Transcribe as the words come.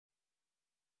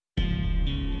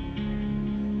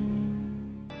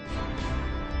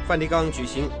梵蒂冈举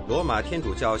行罗马天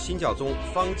主教新教宗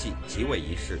方济即位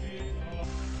仪式。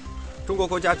中国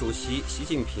国家主席习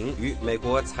近平与美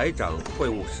国财长会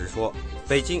晤时说，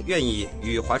北京愿意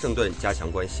与华盛顿加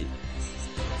强关系。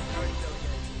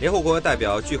联合国代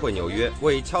表聚会纽约，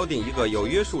为敲定一个有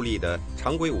约束力的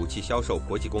常规武器销售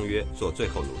国际公约做最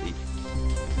后努力。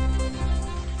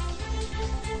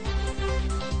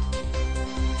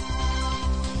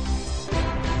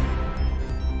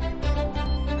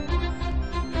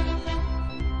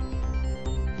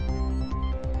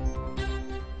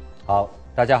好，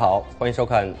大家好，欢迎收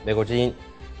看美国之音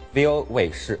VO 卫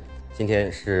视。今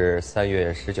天是3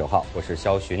月19号，我是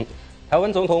肖寻。台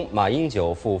湾总统马英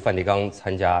九赴梵蒂冈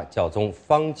参加教宗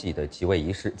方济的即位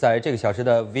仪式。在这个小时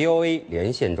的 VOA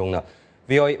连线中呢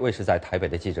 ，VOA 卫视在台北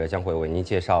的记者将会为您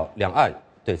介绍两岸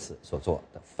对此所做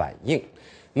的反应。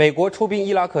美国出兵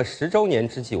伊拉克10周年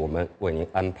之际，我们为您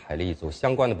安排了一组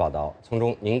相关的报道，从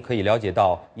中您可以了解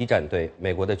到一战对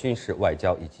美国的军事、外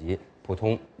交以及普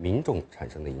通民众产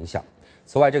生的影响。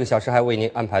此外，这个小时还为您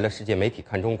安排了世界媒体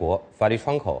看中国、法律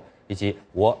窗口以及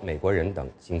我美国人等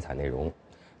精彩内容。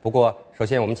不过，首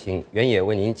先我们请原野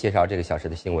为您介绍这个小时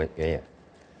的新闻。原野，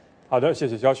好的，谢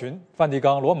谢肖寻。梵蒂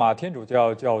冈罗马天主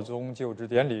教教宗就职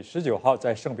典礼19号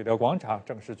在圣彼得广场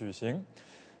正式举行。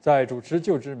在主持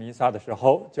就职弥撒的时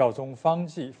候，教宗方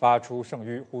济发出圣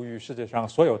谕，呼吁世界上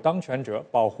所有当权者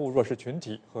保护弱势群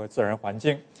体和自然环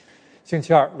境。星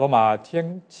期二，罗马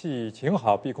天气晴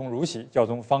好，碧空如洗，教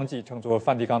宗方济乘坐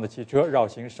梵蒂冈的汽车绕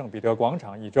行圣彼得广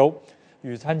场1周。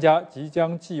与参加即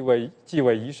将继位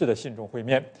仪式的信众会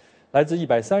面，来自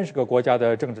130个国家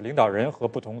的政治领导人和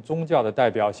不同宗教的代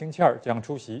表，星期二将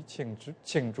出席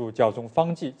庆祝教宗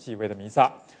方济继位的弥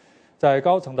撒。在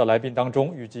高层的来宾当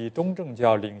中，预计东正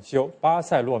教领袖巴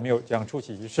塞洛缪将出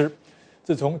席仪式。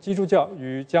自从基督教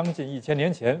于将近1000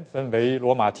年前分为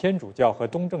罗马天主教和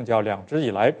东正教2支以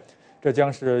来，这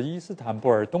将是伊斯坦布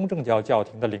尔东正教教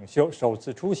廷的领袖首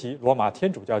次出席罗马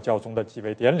天主教教宗的继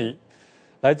位典礼。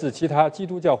来自其他基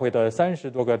督教会的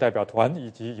30多个代表团，以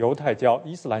及犹太教、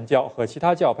伊斯兰教和其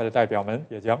他教派的代表们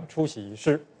也将出席仪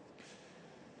式。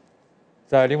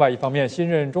在另外一方面，新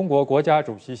任中国国家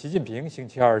主席习近平星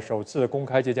期二首次公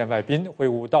开接见外宾，会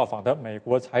晤到访的美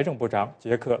国财政部长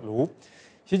杰克卢。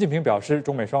习近平表示，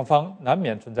中美双方难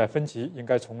免存在分歧，应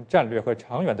该从战略和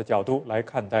长远的角度来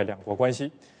看待两国关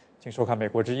系。请收看美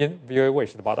国之音 VOA 卫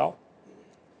视的报道。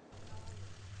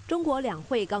中国两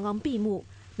会刚刚闭幕。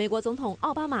美国总统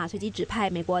奥巴马随即指派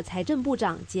美国财政部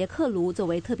长杰克卢作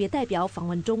为特别代表访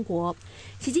问中国。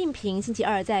习近平星期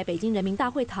二在北京人民大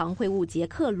会堂会晤杰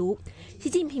克卢。习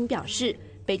近平表示，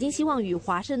北京希望与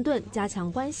华盛顿加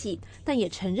强关系，但也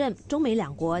承认中美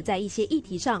两国在一些议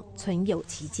题上存有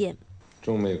歧见。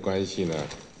中美关系呢，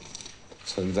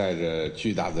存在着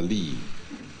巨大的利益，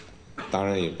当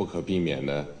然也不可避免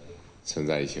的存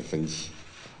在一些分歧。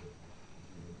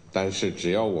但是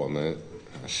只要我们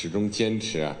始终坚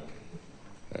持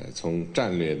从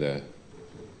战略的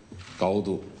高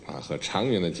度和长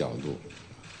远的角度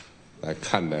来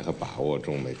看待和把握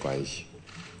中美关系。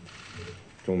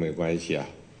中美关系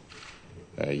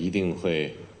一定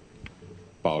会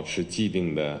保持既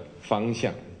定的方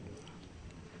向，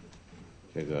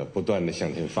不断的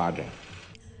向前发展。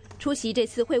出席这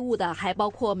次会晤的还包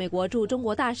括美国驻中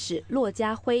国大使骆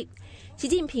家辉。习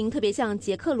近平特别向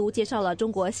杰克卢介绍了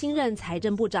中国新任财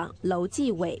政部长楼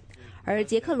继伟，而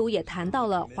杰克卢也谈到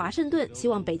了华盛顿希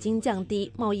望北京降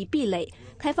低贸易壁垒、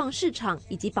开放市场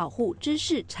以及保护知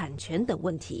识产权等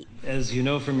问题。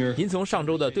您从上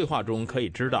周的对话中可以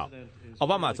知道，奥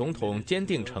巴马总统坚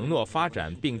定承诺发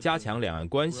展并加强两岸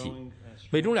关系。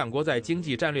美中两国在经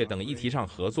济战略等议题上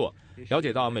合作，了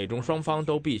解到美中双方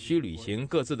都必须履行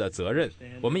各自的责任，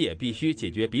我们也必须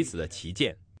解决彼此的歧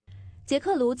见。杰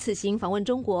克卢此行访问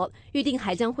中国，预定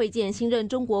还将会见新任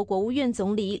中国国务院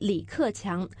总理李克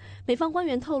强。美方官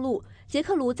员透露，杰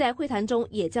克卢在会谈中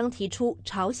也将提出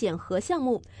朝鲜核项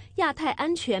目、亚太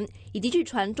安全以及据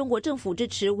传中国政府支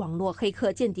持网络黑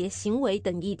客间谍行为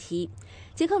等议题。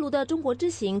杰克卢的中国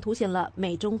之行凸显了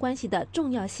美中关系的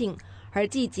重要性。而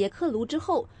继杰克卢之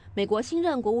后，美国新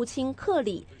任国务卿克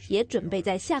里也准备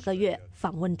在下个月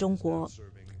访问中国。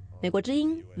美国之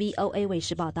音 VOA 卫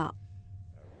视报道。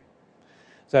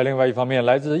在另外一方面，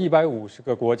来自150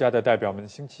个国家的代表们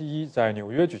星期一在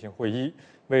纽约举行会议，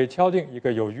为敲定一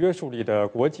个有约束力的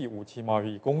国际武器贸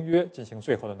易公约进行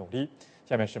最后的努力。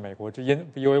下面是美国之音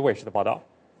VOA 卫视的报道。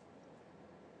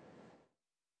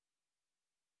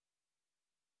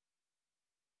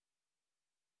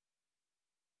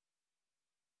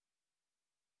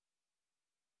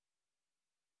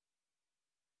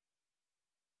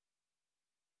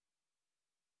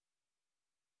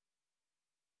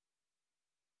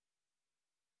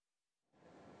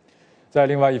在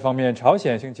另外一方面，朝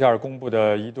鲜星期二公布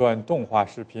的一段动画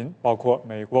视频，包括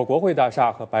美国国会大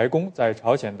厦和白宫在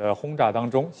朝鲜的轰炸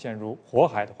当中陷入火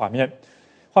海的画面。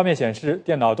画面显示，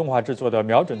电脑动画制作的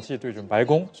瞄准器对准白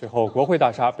宫，随后国会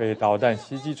大厦被导弹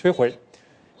袭击摧毁。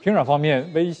平壤方面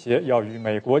威胁要与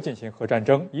美国进行核战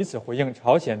争，以此回应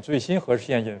朝鲜最新核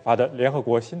试验引发的联合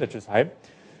国新的制裁。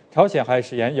朝鲜还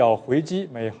誓言要回击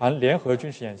美韩联合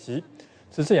军事演习，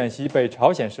此次演习被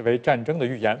朝鲜视为战争的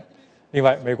预演。另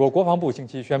外，美国国防部星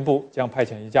期宣布，将派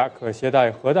遣一架可携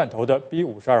带核弹头的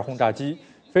B-52轰炸机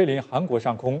飞临韩国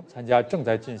上空，参加正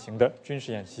在进行的军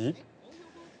事演习。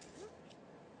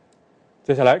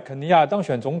接下来，肯尼亚当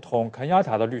选总统肯亚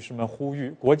塔的律师们呼吁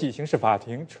国际刑事法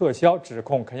庭撤销指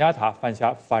控肯亚塔犯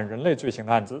下反人类罪行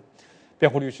的案子。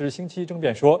辩护律师星期争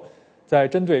辩说，在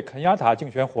针对肯亚塔竞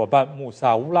选伙伴穆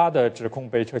萨乌拉的指控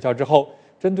被撤销之后，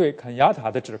针对肯亚塔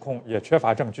的指控也缺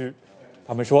乏证据。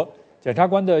他们说，检察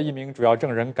官的一名主要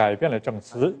证人改变了证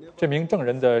词，这名证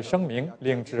人的声明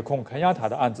令指控肯亚塔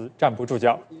的案子站不住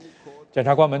脚。检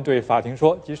察官们对法庭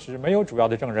说，即使没有主要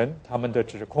的证人，他们的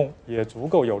指控也足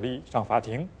够有力上法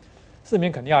庭。4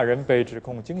名肯尼亚人被指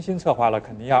控精心策划了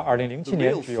肯尼亚2007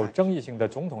年具有争议性的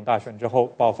总统大选之后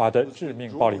爆发的致命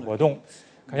暴力活动。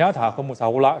肯亚塔和穆萨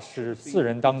乌拉是4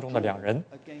人当中的2人。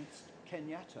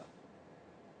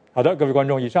好的，各位观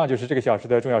众，以上就是这个小时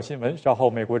的重要新闻。稍后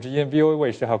美国之音 VOA 卫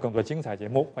视还有更多精彩节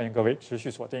目，欢迎各位持续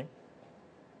锁定。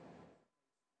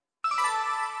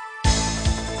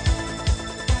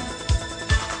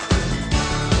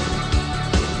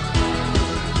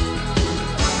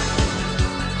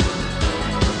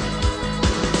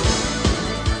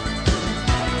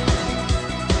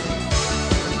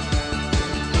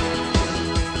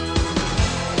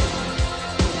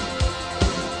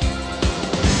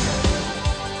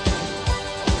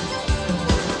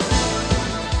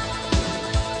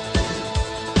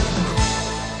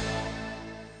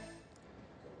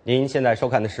您现在收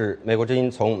看的是美国之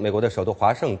音从美国的首都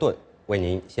华盛顿为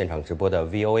您现场直播的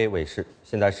VOA 卫视。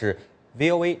现在是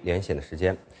VOA 连线的时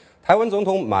间。台湾总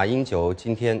统马英九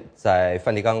今天在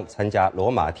梵蒂冈参加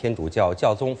罗马天主教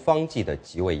教宗方济的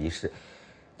即位仪式。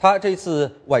他这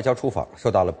次外交出访受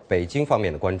到了北京方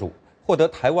面的关注，获得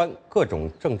台湾各种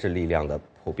政治力量的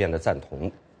普遍的赞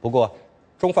同。不过，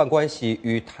中梵关系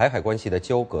与台海关系的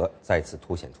纠葛再次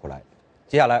凸显出来。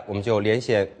接下来，我们就连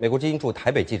线美国之音驻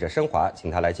台北记者申华，请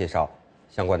他来介绍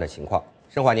相关的情况。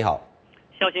申华，你好。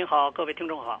肖琴好，各位听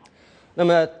众好。那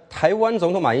么，台湾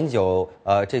总统马英九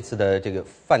这次的这个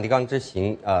梵蒂冈之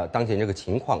行，当前这个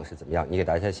情况是怎么样？你给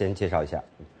大家先介绍一下。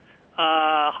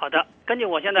好的。根据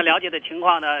我现在了解的情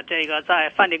况呢，这个在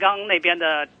梵蒂冈那边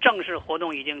的正式活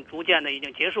动已经逐渐的已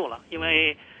经结束了，因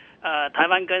为台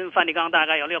湾跟梵蒂冈大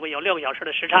概有6个小时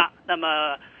的时差。那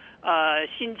么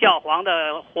新教皇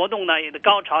的活动呢，也的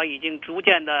高潮已经逐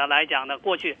渐的来讲呢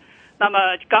过去。那么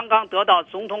刚刚得到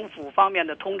总统府方面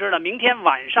的通知呢，明天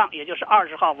晚上，也就是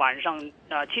20号晚上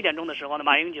7点钟的时候呢，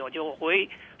马英九就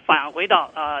返回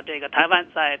到这个台湾，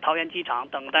在桃园机场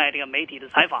等待这个媒体的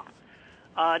采访。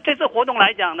这次活动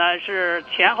来讲呢，是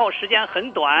前后时间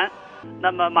很短。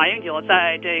那么马英九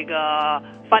在这个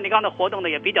梵蒂冈的活动呢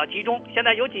也比较集中。现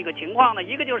在有几个情况呢，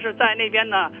一个就是在那边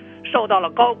呢受到了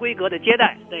高规格的接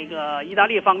待，这个意大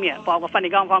利方面包括梵蒂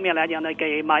冈方面来讲呢，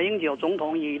给马英九总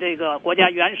统以这个国家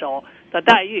元首的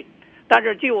待遇。但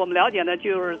是据我们了解呢，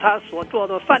就是他所做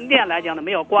的饭店来讲呢，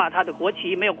没有挂他的国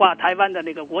旗，没有挂台湾的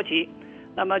那个国旗。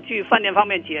那么据饭店方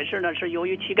面解释呢，是由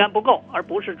于旗杆不够，而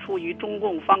不是出于中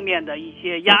共方面的一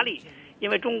些压力。因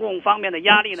为中共方面的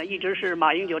压力呢，一直是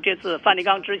马英九这次梵蒂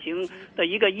冈之行的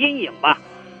一个阴影吧。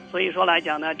所以说来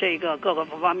讲呢，这个各个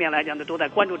方面来讲呢，都在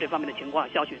关注这方面的情况。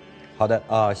肖迅。好的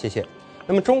谢谢。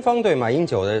那么中方对马英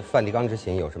九的梵蒂冈之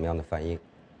行有什么样的反应？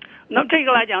那么这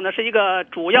个来讲呢，是一个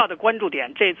主要的关注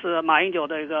点。这次马英九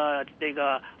的这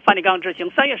个梵蒂冈之行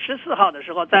，3月14号的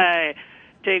时候，在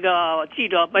这个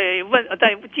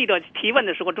在记者提问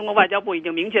的时候，中国外交部已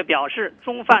经明确表示，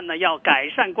中梵呢要改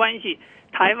善关系，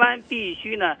台湾必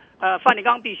须呢梵蒂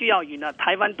冈必须要与呢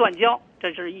台湾断交，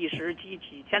这是一时激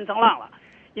起千层浪了。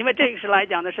因为这个是来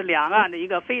讲呢，是两岸的一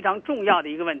个非常重要的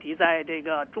一个问题，在这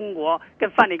个中国跟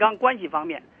梵蒂冈关系方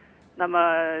面，那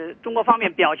么中国方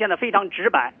面表现得非常直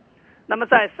白。那么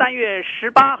在3月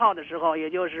18号的时候，也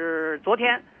就是昨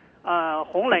天，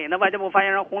洪磊呢，外交部发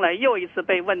言人洪磊又一次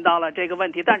被问到了这个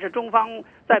问题，但是中方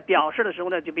在表示的时候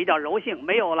呢，就比较柔性，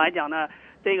没有来讲呢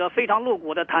这个非常露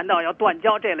骨的谈到要断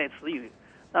交这类词语。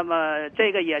那么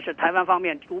这个也是台湾方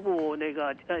面逐步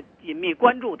紧密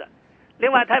关注的。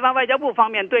另外，台湾外交部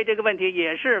方面对这个问题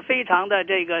也是非常的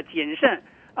这个谨慎，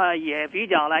也比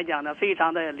较来讲呢非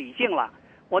常的理性了。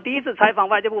我第一次采访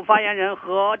外交部发言人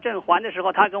何振环的时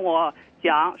候，他跟我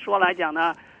说来讲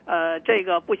呢，这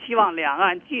个不希望两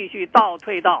岸继续倒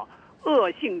退到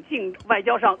外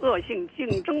交上恶性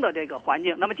竞争的这个环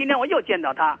境。那么今天我又见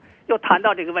到他，又谈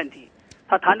到这个问题，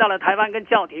他谈到了台湾跟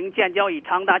教廷建交已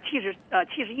长达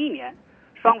71年，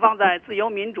双方在自由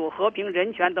民主、和平、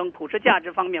人权等普世价值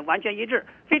方面完全一致，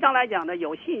非常来讲呢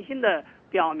有信心的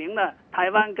表明呢，台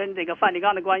湾跟这个梵蒂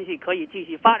冈的关系可以继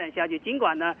续发展下去，尽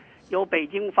管呢有北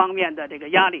京方面的这个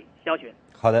压力。肖雪。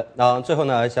好的，那最后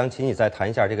呢，想请你再谈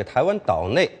一下这个台湾岛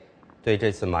内对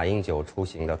这次马英九出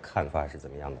行的看法是怎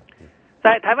么样的？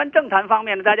在台湾政坛方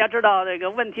面呢，大家知道这个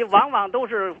问题往往都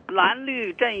是蓝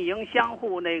绿阵营相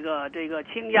互这个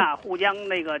倾轧，互相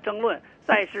争论，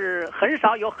但是很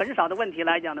少的问题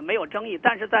来讲呢没有争议。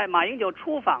但是在马英九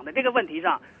出访的这个问题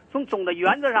上，从总的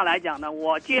原则上来讲呢，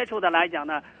我接触的来讲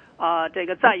呢，这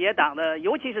个在野党的，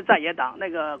尤其是在野党，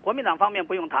国民党方面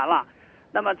不用谈了。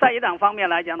那么在野党方面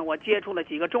来讲呢，我接触了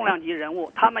几个重量级人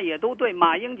物，他们也都对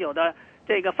马英九的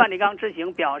这个梵蒂冈之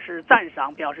行表示赞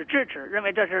赏，表示支持，认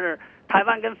为这是台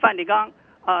湾跟梵蒂冈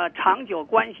长久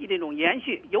关系的一种延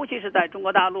续，尤其是在中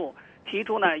国大陆提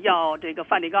出呢要这个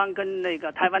梵蒂冈跟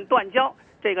台湾断交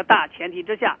这个大前提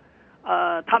之下，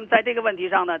他们在这个问题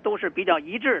上呢都是比较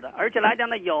一致的。而且来讲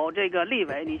呢，有这个立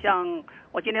委，你像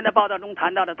我今天在报道中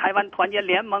谈到的台湾团结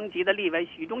联盟级的立委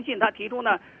许忠信，他提出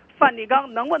呢，梵蒂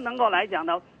冈能不能够来讲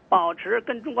呢，保持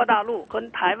跟中国大陆和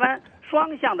台湾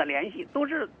双向的联系，都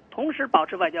是同时保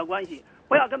持外交关系，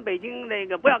不要跟北京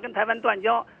不要跟台湾断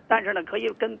交，但是呢可以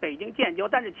跟北京建交，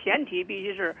但是前提必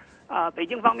须是北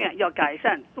京方面要改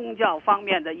善宗教方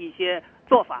面的一些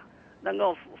做法，能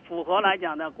够符合来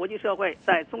讲呢国际社会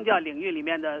在宗教领域里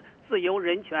面的自由、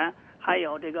人权还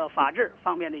有这个法治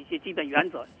方面的一些基本原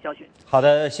则。肖雪。好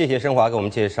的，谢谢申华给我们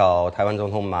介绍台湾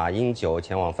总统马英九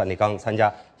前往梵蒂冈参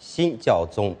加新教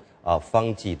宗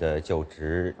方济的就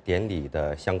职典礼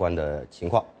的相关的情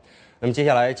况。那么接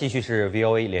下来继续是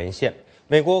VOA 连线，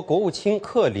美国国务卿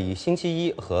克里星期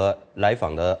一和来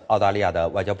访的澳大利亚的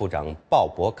外交部长鲍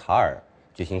勃卡尔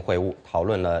举行会晤，讨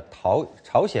论了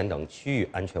朝鲜等区域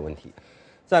安全问题。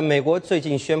在美国最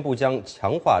近宣布将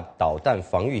强化导弹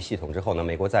防御系统之后呢，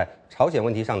美国在朝鲜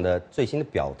问题上的最新的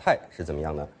表态是怎么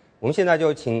样呢？我们现在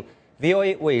就请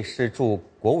VOA 卫视驻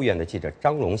国务院的记者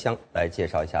张荣香来介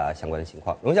绍一下相关的情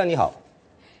况。荣香你好。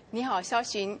你好，肖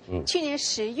巡。去年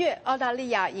10月，澳大利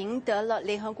亚赢得了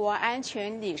联合国安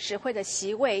全理事会的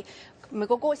席位。美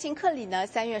国国务卿克里呢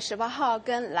，3月18号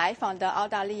跟来访的澳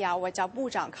大利亚外交部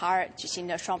长卡尔举行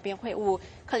了双边会晤。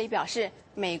克里表示，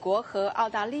美国和澳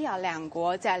大利亚两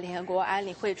国在联合国安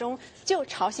理会中就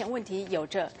朝鲜问题有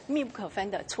着密不可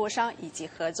分的磋商以及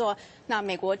合作。那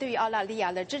美国对于澳大利亚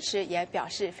的支持也表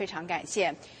示非常感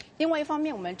谢。另外一方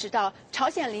面，我们知道朝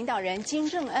鲜领导人金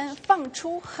正恩放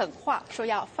出狠话，说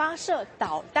要发射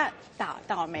导弹打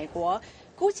到美国。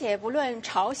姑且不论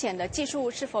朝鲜的技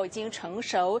术是否已经成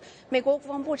熟，美国国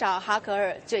防部长哈格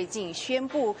尔最近宣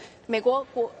布，美国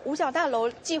五角大楼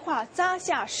计划砸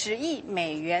下10亿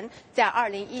美元，在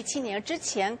2017年之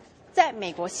前，在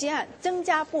美国西岸增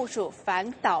加部署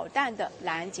反导弹的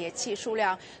拦截器数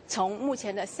量，从目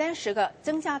前的30个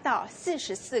增加到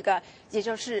44个，也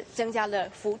就是增加了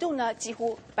幅度呢几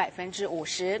乎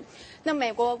50%。那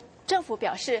美国政府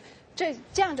表示，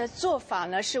这样的做法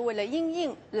呢，是为了因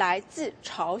应来自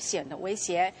朝鲜的威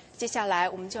胁。接下来，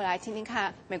我们就来听听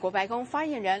看美国白宫发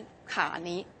言人卡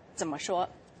尼怎么说。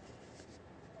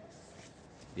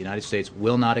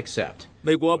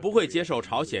美国不会接受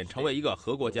朝鲜成为一个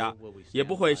核国家，也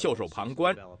不会袖手旁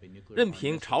观，任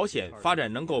凭朝鲜发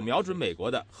展能够瞄准美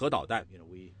国的核导弹。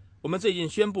我们最近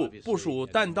宣布部署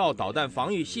弹道导弹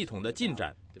防御系统的进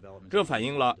展，这反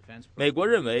映了美国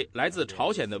认为来自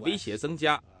朝鲜的威胁增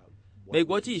加。美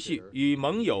国继续与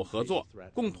盟友合作，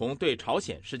共同对朝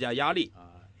鲜施加压力，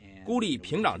孤立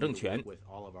平壤政权。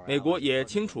美国也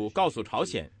清楚告诉朝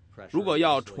鲜，如果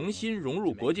要重新融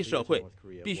入国际社会，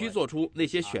必须做出那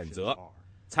些选择，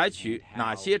采取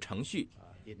哪些程序。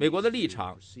美国的立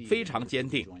场非常坚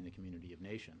定。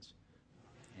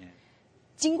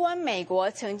尽管美国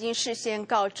曾经事先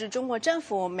告知中国政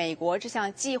府，美国这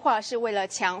项计划是为了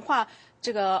强化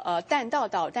这个弹道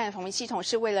导弹防御系统，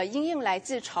是为了因应来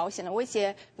自朝鲜的威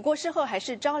胁，不过事后还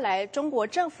是招来中国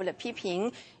政府的批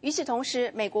评。与此同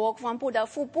时，美国国防部的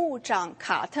副部长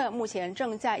卡特目前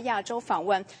正在亚洲访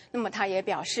问，那么他也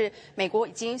表示，美国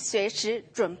已经随时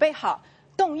准备好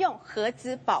动用核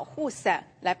子保护伞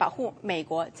来保护美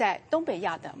国在东北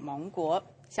亚的盟国。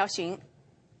肖巡。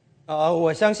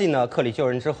我相信呢，克里就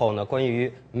任之后呢，关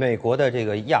于美国的这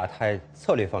个亚太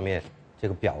策略方面这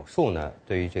个表述呢，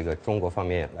对于这个中国方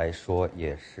面来说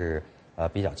也是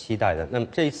比较期待的。那么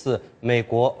这一次美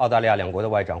国、澳大利亚两国的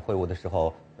外长会晤的时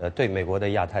候，对美国的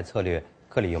亚太策略，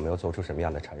克里有没有做出什么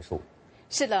样的阐述？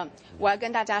是的，我要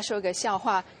跟大家说一个笑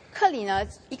话。克里呢，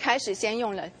一开始先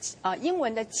用了英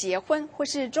文的结婚，或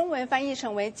是中文翻译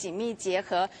成为紧密结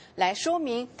合，来说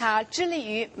明他致力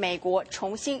于美国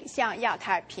重新向亚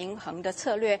太平衡的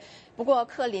策略。不过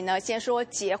克里呢，先说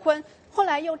结婚，后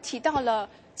来又提到了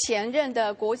前任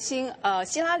的国卿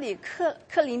希拉里克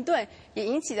林顿，也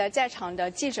引起了在场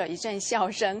的记者一阵笑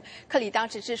声。克里当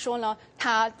时是说呢，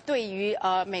他对于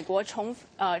美国重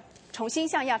新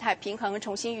向亚太平衡、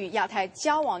重新与亚太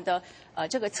交往的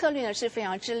这个策略呢是非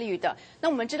常致力于的。那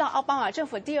我们知道，奥巴马政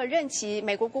府第2任期，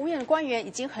美国国务院的官员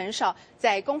已经很少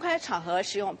在公开场合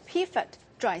使用 pivot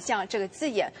转向这个字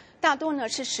眼，大多呢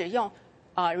是使用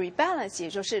rebalance， 也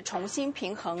就是重新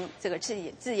平衡这个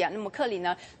字眼。那么克里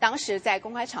呢，当时在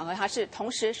公开场合他是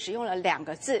同时使用了2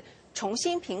个字：重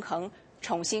新平衡。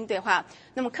重新对话。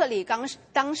那么克里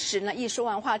当时呢一说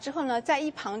完话之后呢，在一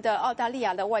旁的澳大利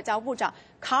亚的外交部长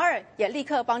卡尔也立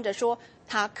刻帮着说，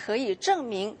他可以证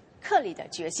明克里的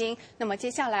决心。那么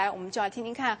接下来我们就要听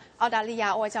听看澳大利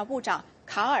亚外交部长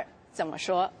卡尔怎么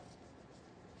说。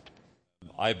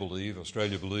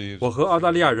我和澳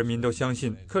大利亚人民都相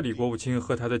信，克里国务卿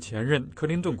和他的前任克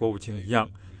林顿国务卿一样，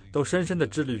都深深地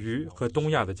致力于和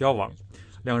东亚的交往，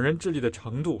两人致力的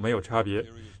程度没有差别。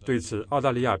对此，澳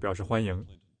大利亚表示欢迎。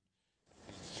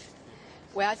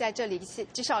我要在这里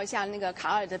介绍一下那个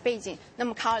卡尔的背景。那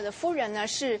么卡尔的夫人呢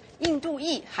是印度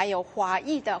裔还有华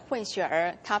裔的混血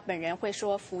儿，他本人会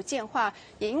说福建话，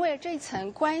也因为这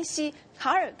层关系，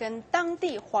卡尔跟当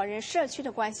地华人社区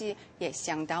的关系也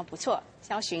相当不错。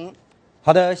肖寻。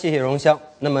好的，谢谢荣香。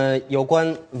那么有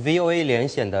关 VOA 连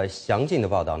线的详尽的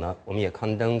报道呢，我们也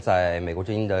刊登在美国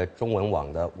之音的中文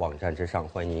网的网站之上，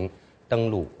欢迎您登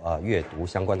录阅读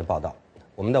相关的报道。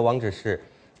我们的网址是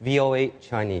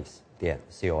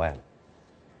voachinese.com。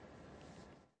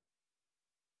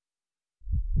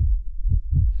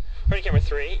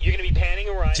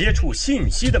接触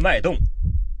信息的脉动，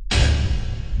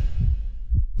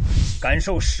感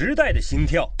受时代的心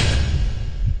跳，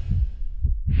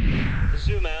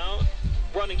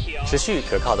持续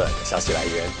可靠的消息来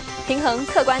源，平衡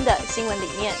客观的新闻理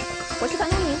念。我是团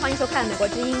东明，欢迎收看美国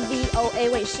之音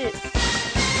VOA 卫视。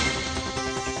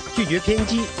拒绝偏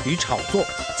激与炒作，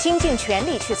倾尽全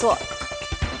力去做。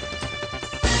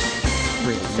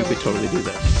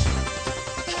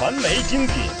传媒精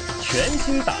品全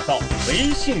新打造，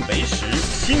唯信唯实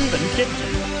新闻天职。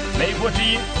美国之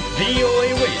音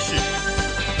VOA 卫视。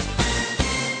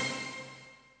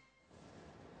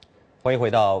欢迎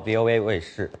回到 VOA 卫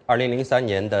视。2003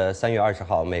年的3月20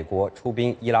号，美国出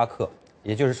兵伊拉克，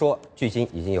也就是说，距今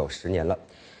已经有10年了。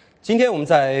今天我们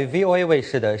在 VOA 卫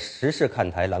视的时事看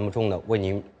台栏目中呢，为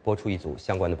您播出一组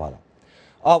相关的报道。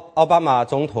奥巴马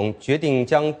总统决定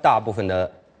将大部分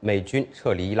的美军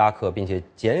撤离伊拉克，并且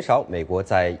减少美国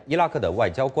在伊拉克的外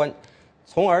交官，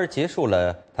从而结束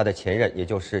了他的前任，也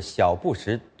就是小布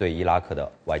什对伊拉克的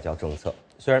外交政策。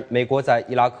虽然美国在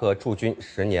伊拉克驻军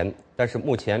10年，但是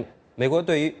目前美国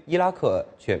对于伊拉克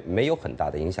却没有很大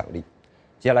的影响力。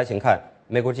接下来请看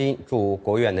美国之音驻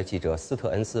国务院的记者斯特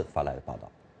恩斯发来的报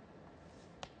道。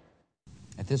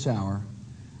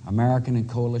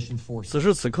此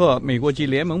时此刻，美国及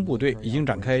联盟部队已经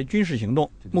展开军事行动，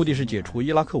目的是解除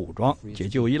伊拉克武装，解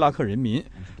救伊拉克人民，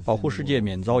保护世界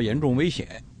免遭严重危险。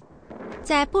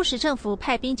在布什政府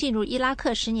派兵进入伊拉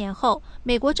克10年后，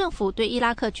美国政府对伊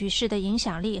拉克局势的影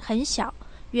响力很小。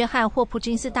约翰霍普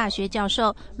金斯大学教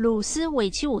授鲁斯韦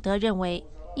奇伍德认为，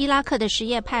伊拉克的什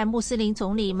叶派穆斯林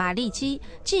总理马利基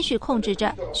继续控制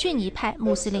着逊尼派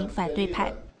穆斯林反对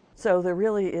派。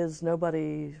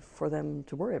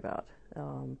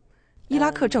伊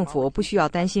拉克政府不需要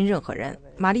担心任何人。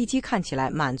马利基看起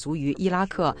来满足于伊拉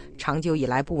克长久以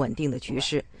来不稳定的局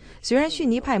势。虽然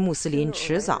逊尼派穆斯林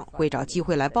迟早会找机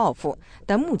会来报复，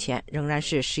但目前仍然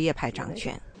是什叶派掌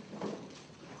权。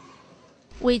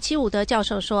韦奇伍德教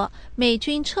授说，美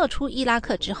军撤出伊拉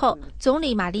克之后，总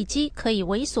理马利基可以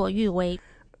为所欲为。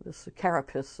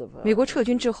美国撤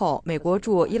军之后，美国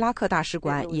驻伊拉克大使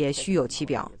馆也虚有其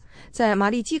表。在马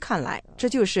利基看来，这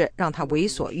就是让他为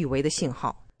所欲为的信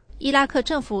号。伊拉克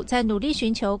政府在努力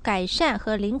寻求改善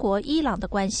和邻国伊朗的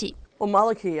关系。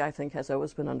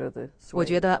我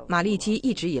觉得马利基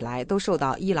一直以来都受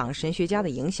到伊朗神学家的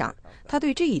影响，他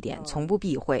对这一点从不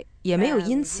避讳，也没有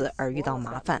因此而遇到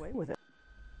麻烦。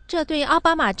这对奥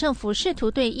巴马政府试图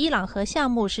对伊朗核项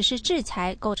目实施制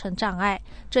裁构成障碍，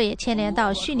这也牵连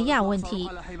到叙利亚问题，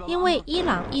因为伊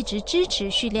朗一直支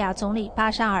持叙利亚总理巴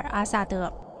沙尔·阿萨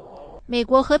德。美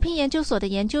国和平研究所的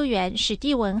研究员史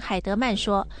蒂文·海德曼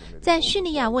说，在叙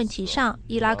利亚问题上，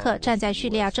伊拉克站在叙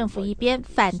利亚政府一边，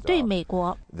反对美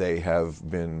国。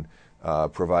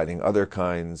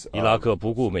伊拉克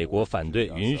不顾美国反对，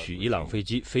允许伊朗飞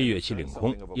机飞越其领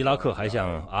空。伊拉克还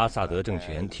向阿萨德政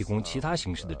权提供其他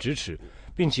形式的支持，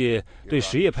并且对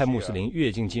什叶派穆斯林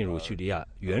越境进入叙利亚、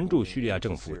援助叙利亚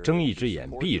政府睁一只眼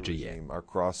闭一只眼。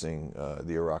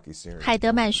海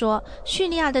德曼说，叙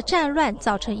利亚的战乱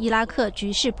造成伊拉克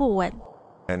局势不稳。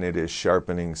叙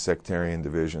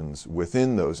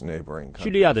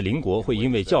利亚的邻国会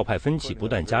因为教派分歧不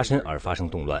断加深而发生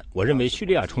动乱。我认为叙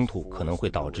利亚冲突可能会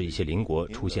导致一些邻国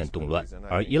出现动乱，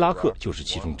而伊拉克就是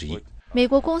其中之一。美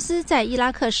国公司在伊拉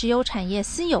克石油产业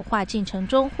私有化进程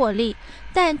中获利，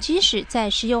但即使在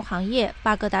石油行业，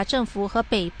巴格达政府和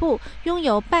北部拥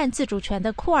有半自主权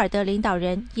的库尔德领导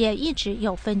人也一直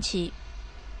有分歧。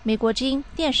美国之音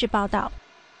电视报道。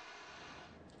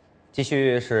继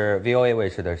续是 VOA 卫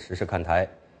视的时事看台。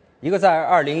一个在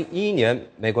2011年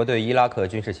美国对伊拉克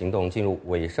军事行动进入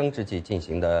尾声之际进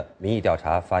行的民意调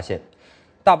查发现，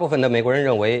大部分的美国人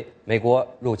认为美国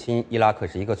入侵伊拉克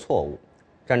是一个错误，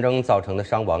战争造成的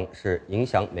伤亡是影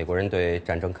响美国人对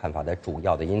战争看法的主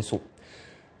要的因素。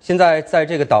现在在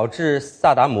这个导致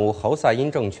萨达姆侯赛因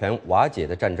政权瓦解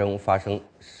的战争发生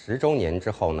10周年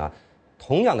之后呢，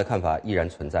同样的看法依然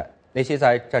存在。那些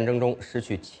在战争中失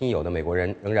去亲友的美国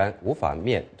人仍然无法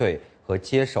面对和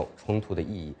接受冲突的意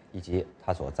义以及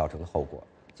它所造成的后果。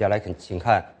接下来请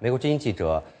看美国之音记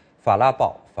者法拉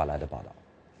报发来的报道。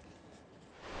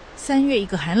3月一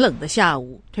个寒冷的下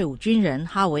午，退伍军人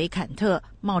哈维·坎特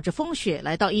冒着风雪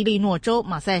来到伊利诺州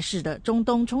马赛市的中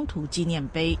东冲突纪念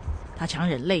碑，他强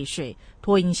忍泪水，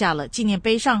拓印下了纪念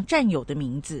碑上战友的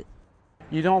名字。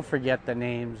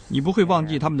你不会忘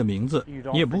记他们的名字，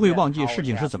你也不会忘记事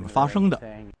情是怎么发生的。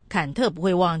坎特不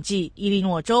会忘记伊利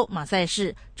诺州马赛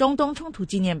市中东冲突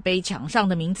纪念碑墙上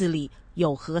的名字里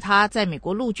有和他在美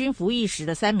国陆军服役时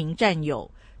的3名战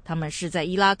友，他们是在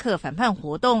伊拉克反叛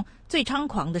活动最猖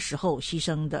狂的时候牺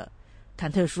牲的。坎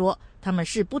特说，他们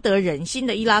是不得人心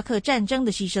的伊拉克战争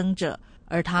的牺牲者，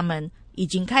而他们已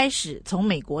经开始从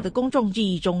美国的公众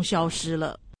记忆中消失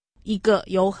了。一个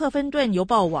由赫芬顿邮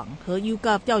报网和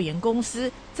YouGov 调研公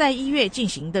司在1月进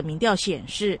行的民调显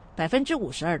示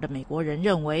，52%的美国人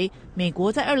认为美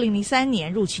国在2003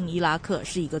年入侵伊拉克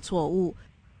是一个错误。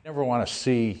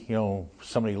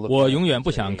我永远不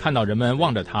想看到人们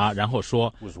望着他，然后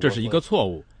说这是一个错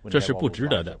误，这是不值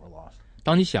得的。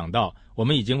当你想到我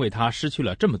们已经为他失去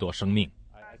了这么多生命。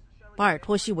巴尔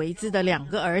托西维兹的2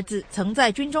个儿子曾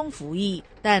在军中服役，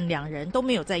但2人都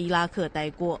没有在伊拉克待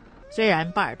过。虽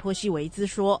然巴尔托西维兹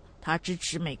说他支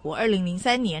持美国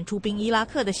2003年出兵伊拉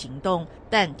克的行动，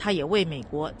但他也为美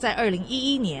国在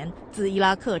2011年自伊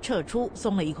拉克撤出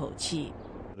松了一口气。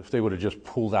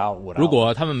如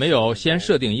果他们没有先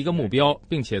设定一个目标，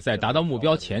并且在达到目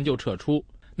标前就撤出，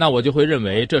那我就会认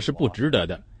为这是不值得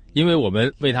的，因为我们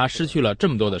为他失去了这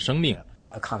么多的生命。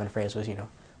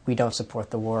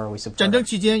战争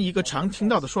期间一个常听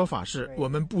到的说法是，我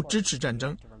们不支持战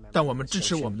争，但我们支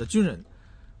持我们的军人。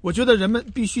我觉得人们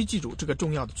必须记住这个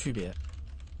重要的区别。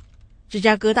芝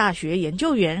加哥大学研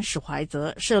究员史怀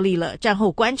泽设立了战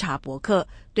后观察博客，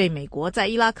对美国在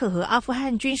伊拉克和阿富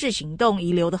汗军事行动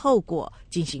遗留的后果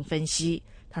进行分析。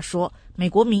他说，美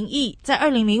国民意在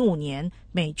2005年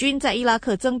美军在伊拉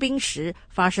克增兵时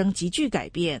发生急剧改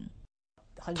变。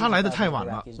他来得太晚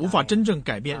了，无法真正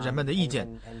改变人们的意见，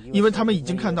因为他们已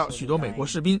经看到许多美国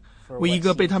士兵为一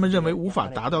个被他们认为无法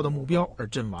达到的目标而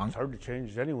阵亡。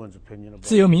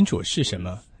自由民主是什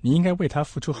么？你应该为它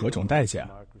付出何种代价？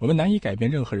我们难以改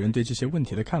变任何人对这些问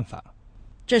题的看法。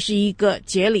这是一个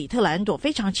杰里特兰朵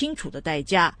非常清楚的代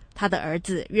价，他的儿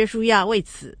子约书亚为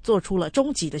此做出了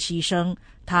终极的牺牲。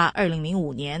他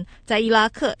2005年在伊拉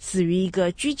克死于一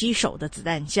个狙击手的子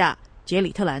弹下。杰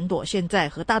里特兰朵现在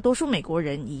和大多数美国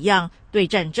人一样，对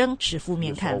战争持负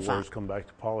面看法。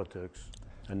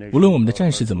无论我们的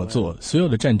战士怎么做，所有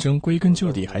的战争归根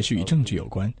究底还是与政治有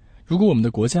关。如果我们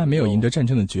的国家没有赢得战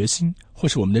争的决心，或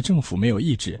是我们的政府没有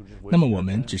意志，那么我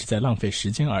们只是在浪费时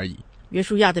间而已。约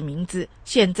书亚的名字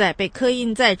现在被刻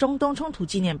印在中东冲突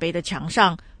纪念碑的墙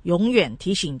上，永远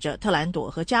提醒着特兰朵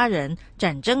和家人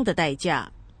战争的代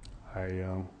价。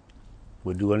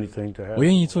我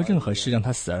愿意做任何事让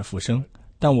他死而复生，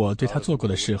但我对他做过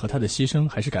的事和他的牺牲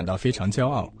还是感到非常骄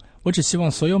傲。我只希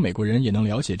望所有美国人也能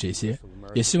了解这些，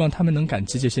也希望他们能感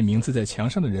激这些名字在墙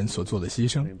上的人所做的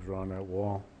牺牲。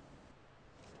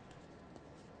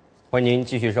欢迎您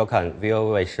继续收看 VOA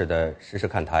卫视的时事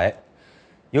看台。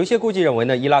有一些估计认为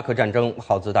呢，伊拉克战争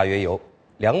耗资大约有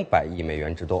200亿美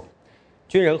元之多，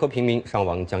军人和平民伤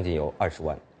亡将近有20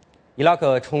万。伊拉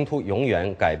克冲突永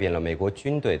远改变了美国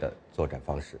军队的作战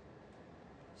方式。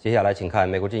接下来，请看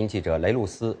美国之音记者雷露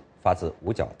斯发自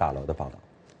五角大楼的报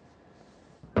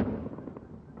道。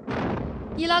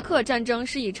伊拉克战争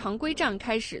是以常规战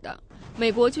开始的，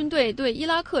美国军队对伊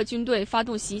拉克军队发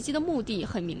动袭击的目的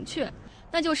很明确，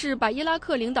那就是把伊拉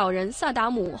克领导人萨达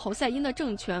姆·侯赛因的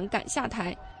政权赶下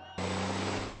台。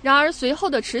然而，随后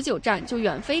的持久战就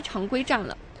远非常规战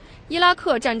了。伊拉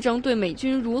克战争对美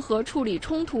军如何处理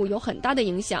冲突有很大的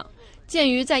影响。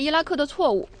鉴于在伊拉克的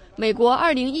错误，美国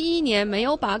2011年没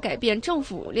有把改变政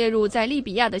府列入在利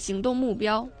比亚的行动目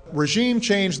标。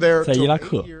在伊拉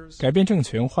克，改变政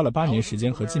权花了8年时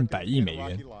间和近100亿美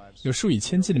元，有数以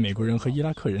千计的美国人和伊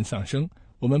拉克人丧生。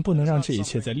我们不能让这一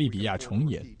切在利比亚重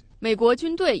演。美国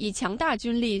军队以强大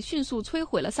军力迅速摧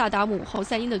毁了萨达姆·侯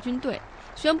赛因的军队，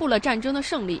宣布了战争的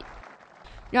胜利。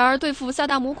然而，对付萨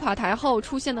达姆垮台后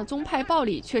出现的宗派暴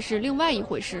力却是另外一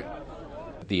回事。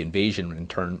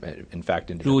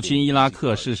入侵伊拉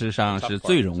克事实上是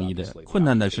最容易的，困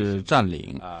难的是占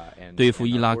领。对付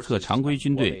伊拉克常规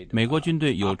军队，美国军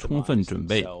队有充分准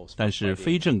备，但是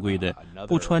非正规的、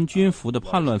不穿军服的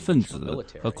叛乱分子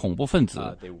和恐怖分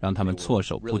子让他们措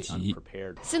手不及。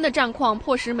新的战况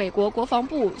迫使美国国防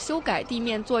部修改地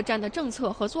面作战的政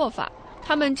策和做法，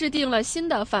他们制定了新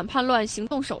的反叛乱行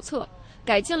动手册，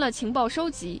改进了情报收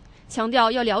集，强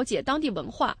调要了解当地文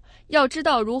化，要知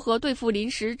道如何对付临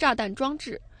时炸弹装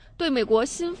置。对美国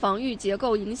新防御结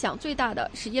构影响最大的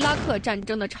是伊拉克战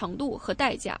争的长度和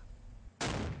代价。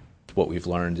我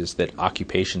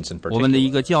们的一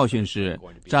个教训是，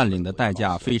占领的代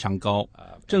价非常高，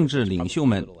政治领袖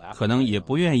们可能也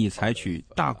不愿意采取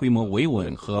大规模维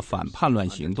稳和反叛乱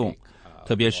行动，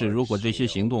特别是如果这些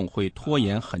行动会拖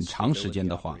延很长时间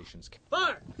的话。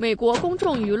美国公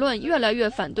众舆论越来越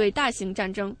反对大型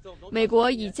战争，美国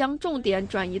已将重点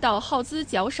转移到耗资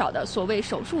较少的所谓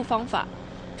手术方法。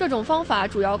这种方法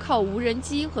主要靠无人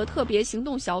机和特别行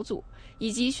动小组，以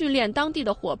及训练当地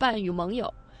的伙伴与盟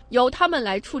友，由他们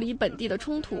来处理本地的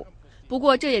冲突。不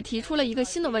过，这也提出了一个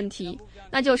新的问题，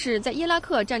那就是在伊拉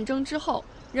克战争之后，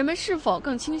人们是否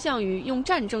更倾向于用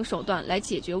战争手段来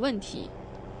解决问题？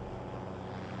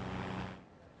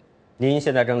您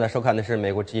现在正在收看的是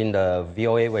美国之音的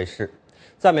VOA 卫视。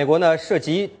在美国呢，涉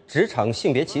及职场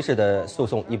性别歧视的诉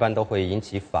讼一般都会引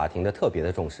起法庭的特别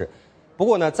的重视。不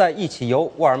过呢，在一起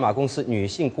由沃尔玛公司女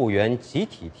性雇员集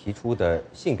体提出的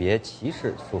性别歧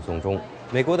视诉讼中，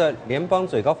美国的联邦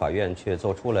最高法院却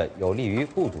做出了有利于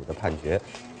雇主的判决，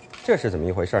这是怎么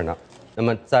一回事呢？那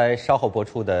么在稍后播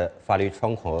出的法律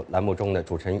窗口栏目中呢，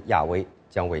主持人亚薇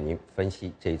将为您分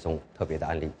析这一宗特别的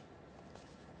案例。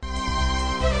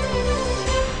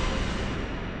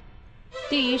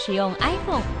对于使用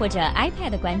iPhone 或者 iPad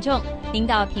的观众，您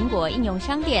到苹果应用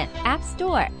商店 App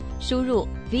Store 输入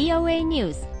VOA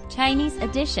News Chinese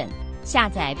Edition， 下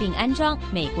载并安装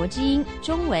美国之音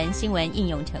中文新闻应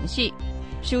用程序，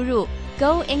输入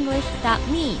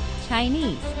goenglish.me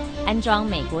Chinese， 安装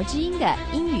美国之音的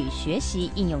英语学习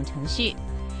应用程序。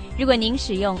如果您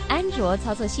使用安卓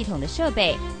操作系统的设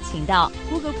备，请到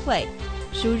Google Play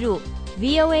输入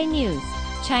VOA News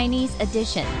Chinese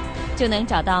Edition，就能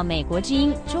找到美国之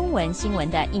音中文新闻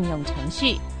的应用程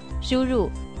序，输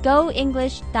入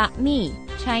goenglish.me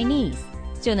Chinese，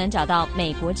 就能找到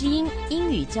美国之音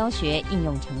英语教学应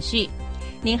用程序。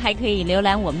您还可以浏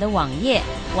览我们的网页，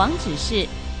网址是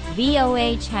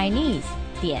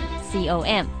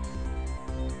voachinese.com。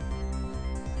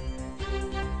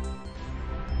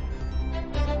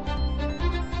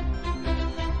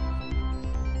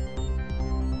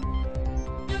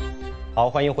好，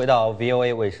欢迎回到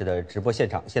VOA 卫视的直播现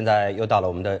场。现在又到了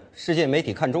我们的世界媒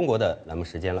体看中国的栏目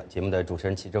时间了。节目的主持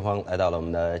人齐志芳来到了我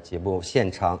们的节目现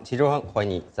场。齐志芳，欢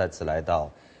迎你再次来到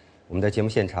我们的节目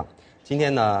现场。今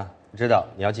天呢，我知道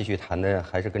你要继续谈的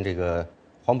还是跟这个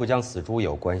黄浦江死猪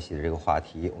有关系的这个话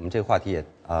题。我们这个话题也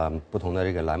不同的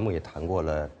这个栏目也谈过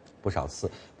了不少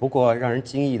次。不过让人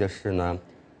惊异的是呢，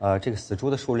这个死猪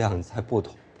的数量在不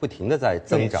停的在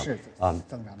增长，是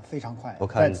增长的非常快。我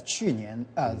看在去年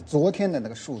昨天的那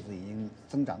个数字已经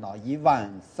增长到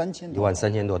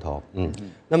13000多头。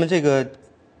那么这个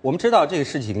我们知道这个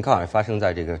事情刚好发生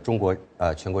在这个中国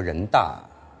全国人大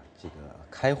这个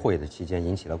开会的期间，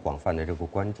引起了广泛的这个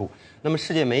关注。那么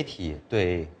世界媒体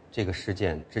对这个事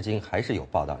件至今还是有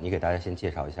报道，你给大家先介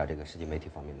绍一下这个世界媒体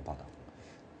方面的报道。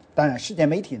当然，世界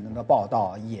媒体的报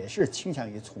道也是倾向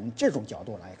于从这种角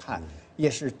度来看，也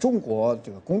是中国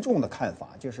这个公众的看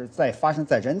法，就是在发生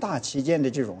在人大期间的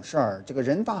这种事儿，这个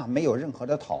人大没有任何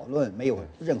的讨论，没有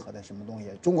任何的什么东西。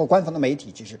中国官方的媒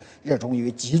体其实热衷于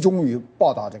集中于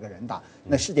报道这个人大，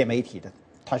那世界媒体的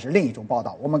它是另一种报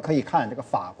道。我们可以看这个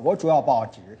法国主要报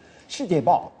纸《世界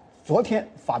报昨天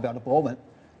发表的博文，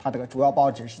它这个主要报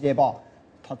纸《世界报》，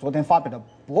它昨天发表的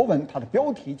博文，它的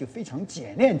标题就非常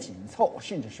简练紧凑，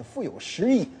甚至是富有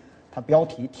诗意。它标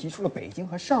题提出了北京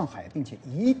和上海，并且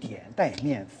以点带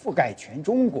面覆盖全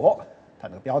中国。它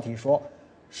这个标题说：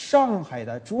上海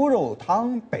的猪肉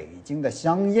汤，北京的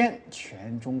香烟，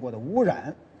全中国的污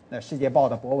染。那《世界报》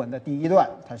的博文的第一段，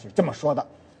它是这么说的：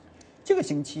这个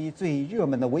星期最热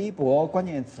门的微博关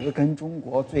键词跟中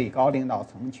国最高领导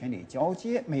层权力交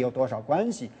接没有多少关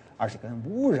系，而是跟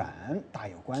污染大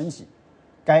有关系。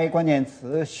该关键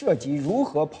词涉及如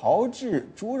何炮制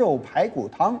猪肉排骨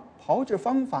汤，炮制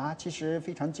方法其实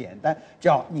非常简单，只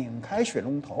要拧开水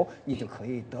龙头，你就可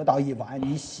以得到一碗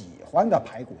你喜欢的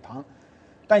排骨汤。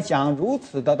但想如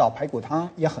此得到排骨汤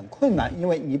也很困难，因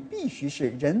为你必须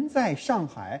是人在上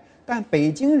海，但北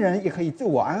京人也可以自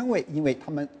我安慰，因为他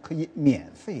们可以免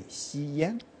费吸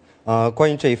烟。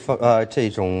关于这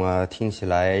种听起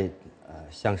来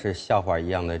像是笑话一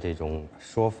样的这种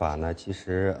说法呢，其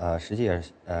实实际也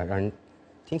让人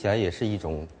听起来也是一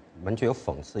种完全有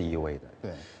讽刺意味的。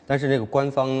对。但是这个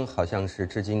官方好像是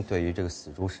至今对于这个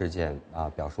死猪事件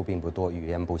表述并不多，语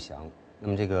焉不详。那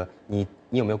么这个你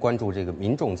有没有关注这个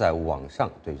民众在网上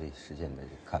对这事件的这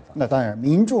个看法？那当然，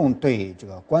民众对这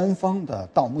个官方的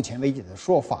到目前为止的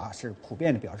说法是普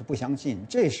遍的表示不相信，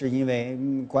这是因为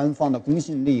官方的公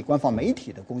信力，官方媒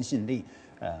体的公信力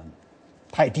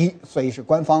太低，所以是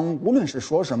官方无论是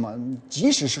说什么，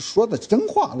即使是说的真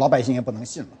话，老百姓也不能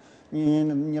信了。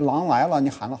你狼来了，你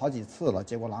喊了好几次了，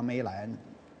结果狼没来。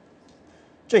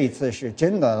这一次是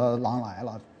真的狼来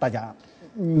了，大家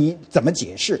你怎么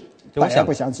解释？大家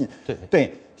不相信。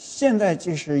对，现在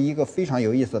这是一个非常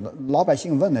有意思的，老百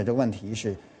姓问的这个问题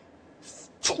是：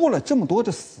出了这么多的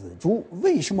死猪，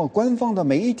为什么官方的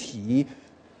媒体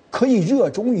可以热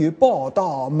衷于报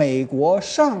道美国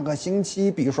上个星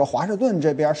期，比如说华盛顿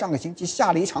这边上个星期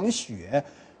下了一场雪，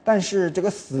但是这个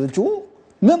死猪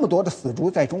那么多的死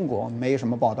猪在中国没什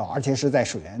么报道，而且是在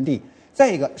水源地。再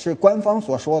一个是官方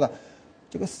所说的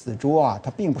这个死猪啊，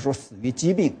它并不是死于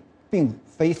疾病，并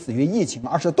非死于疫情，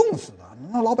而是冻死的。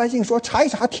那老百姓说查一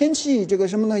查天气这个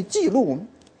什么的记录，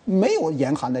没有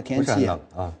严寒的天气，不是很冷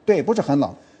啊。对，不是很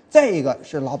冷。再一个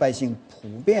是老百姓普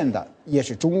遍的，也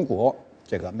是中国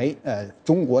这个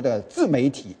中国的自媒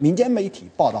体、民间媒体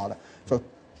报道的，说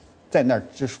在那儿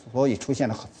之所以出现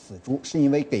了死猪，是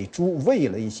因为给猪喂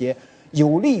了一些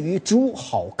有利于猪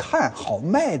好看好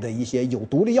卖的一些有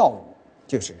毒的药物。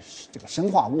就是这个生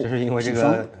化物，就是因为这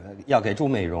个要给猪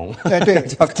美容，对，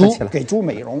猪给猪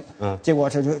美容，结果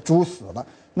这就猪死了。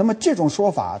那么这种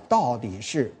说法到底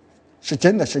是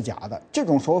真的是假的？这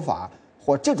种说法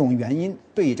或这种原因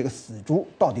对这个死猪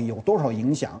到底有多少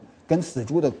影响？跟死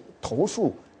猪的投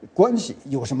诉关系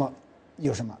有什么？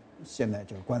现在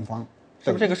这个官方。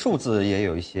是不是这个数字也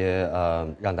有一些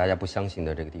让大家不相信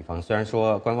的这个地方？虽然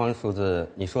说官方数字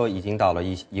你说已经到了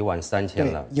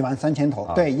13000了，13000头，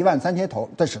对，13000头，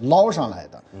这是捞上来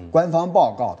的，官方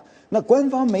报告的。那官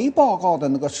方没报告的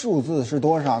那个数字是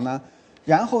多少呢？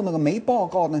然后那个没报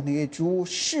告的那些猪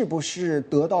是不是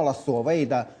得到了所谓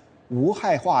的无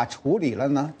害化处理了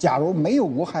呢？假如没有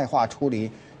无害化处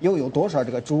理，又有多少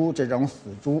这个猪这种死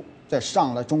猪？这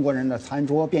上了中国人的餐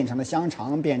桌，变成了香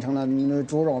肠，变成了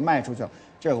猪肉卖出去了，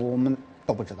这个我们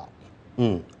都不知道。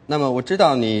那么我知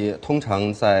道你通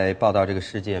常在报道这个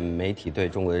事件，媒体对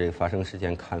中国的这个发生事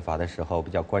件看法的时候，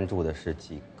比较关注的是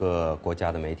几个国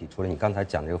家的媒体。除了你刚才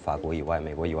讲这个法国以外，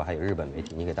美国以外，还有日本媒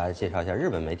体。你给大家介绍一下日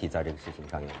本媒体在这个事情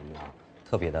上有什么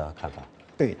特别的看法？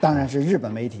对，当然是日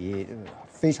本媒体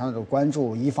非常的关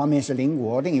注，一方面是邻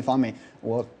国，另一方面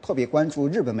我特别关注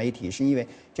日本媒体，是因为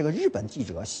这个日本记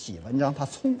者写文章，他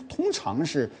通常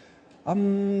是，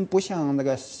不像那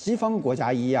个西方国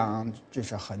家一样，就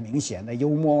是很明显的幽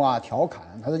默啊、调侃，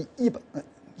他是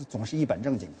总是一本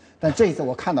正经。但这一次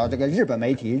我看到这个日本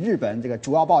媒体，日本这个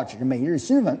主要报纸《每日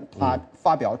新闻》，他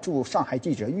发表驻上海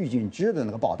记者郁俊之的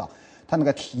那个报道，他那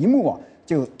个题目啊，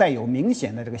就带有明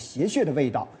显的这个邪谑的味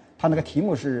道。他那个题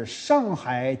目是上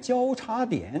海交叉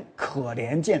点可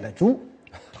怜见的猪，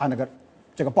他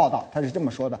这个报道他是这么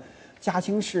说的：嘉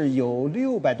兴市有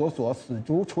600多所死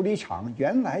猪处理厂，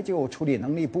原来就处理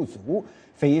能力不足，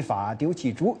非法丢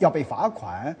弃猪要被罚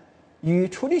款，与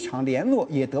处理厂联络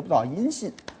也得不到音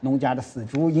信，农家的死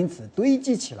猪因此堆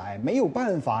积起来，没有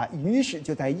办法，于是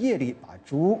就在夜里把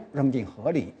猪扔进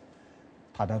河里。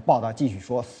他的报道继续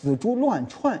说，死猪乱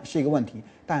窜是一个问题，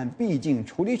但毕竟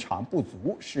处理厂不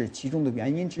足是其中的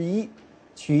原因之一。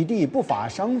取缔不法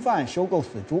商贩收购死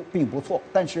猪并不错，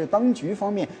但是当局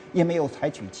方面也没有采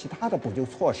取其他的补救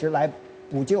措施来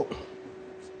补救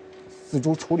死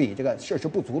猪处理这个设施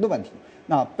不足的问题。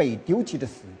那被丢弃的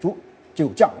死猪就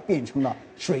这样变成了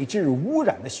水质污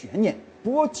染的悬念，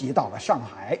波及到了上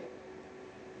海。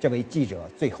这位记者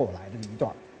最后来的一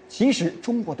段，其实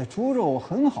中国的猪肉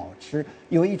很好吃，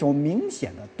有一种明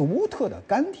显的独特的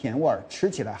甘甜味儿，吃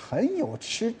起来很有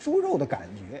吃猪肉的感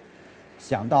觉。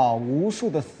想到无数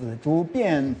的死猪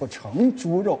变不成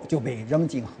猪肉就被扔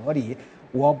进河里，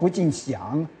我不禁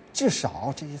想，至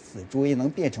少这些死猪也能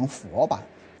变成佛吧。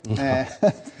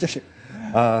这是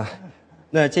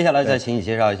那接下来再请你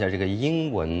介绍一下这个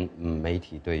英文媒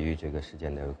体对于这个事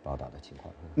件的报道的情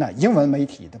况。那英文媒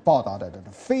体的报道的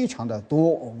非常的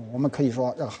多，我们可以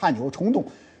说这个汗牛充栋。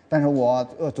但是我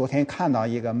昨天看到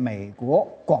一个美国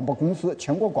广播公司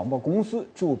全国广播公司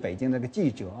驻北京的一个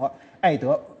记者艾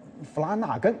德·弗拉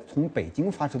纳根从北京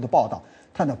发出的报道，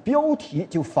他的标题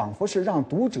就仿佛是让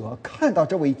读者看到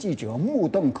这位记者目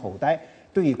瞪口呆，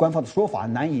对官方的说法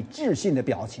难以置信的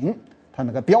表情。他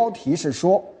那个标题是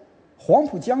说，黄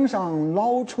浦江上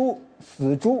捞出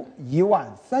死猪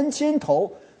13000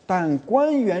头，但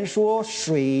官员说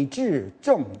水质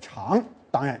正常。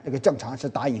当然，这个正常是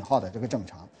打引号的这个正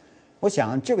常。我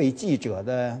想这位记者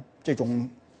的这种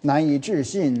难以置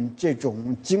信、这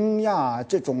种惊讶、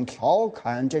这种调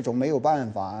侃、这种没有办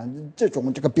法、这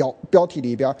种这个标题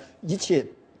里边一切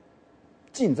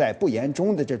尽在不言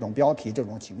中的这种标题、这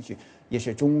种情绪，也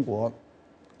是中国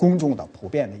公众的普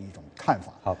遍的一种看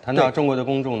法。好，谈到中国的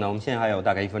公众呢，我们现在还有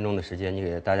大概1分钟的时间，你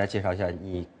给大家介绍一下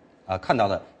你看到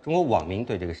的中国网民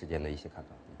对这个事件的一些看法。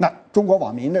那中国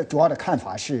网民的主要的看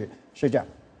法是这样，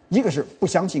一个是不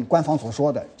相信官方所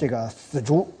说的这个死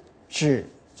猪是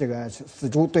这个死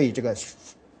猪对这个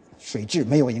水质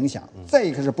没有影响，再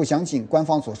一个是不相信官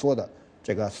方所说的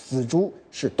这个死猪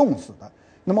是冻死的。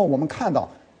那么我们看到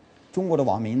中国的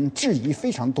网民质疑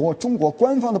非常多，中国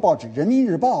官方的报纸《人民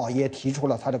日报》也提出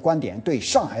了他的观点，对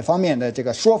上海方面的这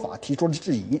个说法提出了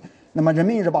质疑。那么《人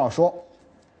民日报》说，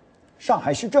上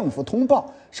海市政府通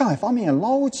报上海方面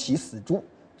捞起死猪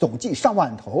总计上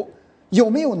万头，有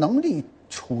没有能力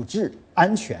处置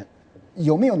安全？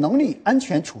有没有能力安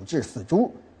全处置死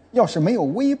猪？要是没有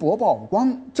微博曝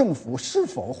光，政府是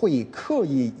否会刻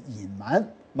意隐瞒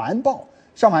瞒报？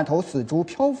上万头死猪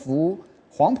漂浮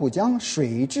黄浦江，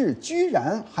水质居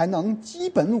然还能基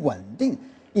本稳定，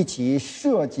一起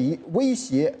涉及威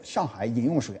胁上海饮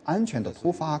用水安全的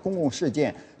突发公共事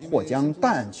件或将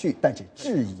淡去，但是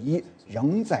质疑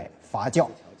仍在发酵。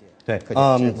对，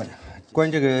关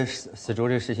于这个死猪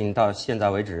这个事情，到现在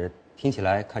为止听起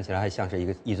来看起来还像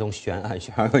是一宗悬案，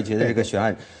反而会觉得这个悬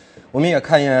案，我们也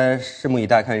看一下，拭目以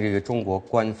待，看这个中国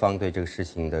官方对这个事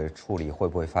情的处理会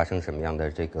不会发生什么样的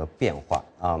这个变化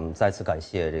再次感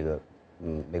谢这个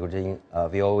美国之音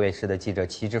VOA 卫视的记者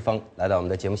齐志峰来到我们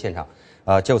的节目现场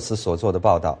就此所做的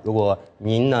报道。如果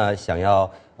您呢想要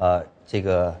这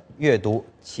个阅读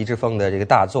齐志峰的这个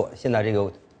大作，现在这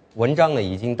个文章呢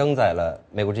已经登在了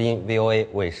美国之音 VOA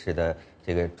卫视的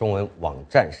这个中文网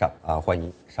站上欢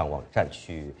迎上网站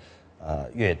去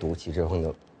阅读齐志峰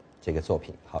的这个作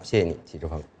品。好，谢谢你，齐志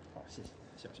峰。好，谢谢，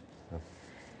小心。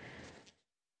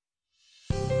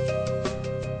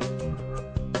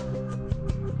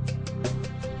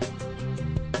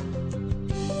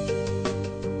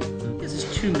This is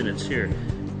 2 minutes here.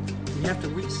 We have to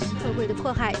reach. 货柜的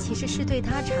迫害其实是对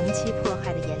他长期迫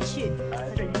害的延续。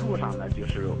这一路上呢，就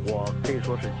是我可以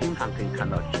说是经常可以看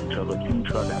到汽车和军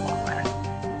车在往来。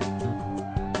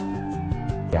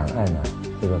两岸呢，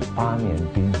这个8年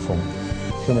冰封，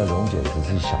现在溶解只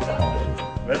是一小块而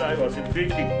已。When I was in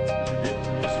Beijing,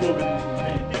 the slogan is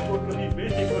 "Waiting for me,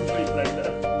 waiting for me" like that.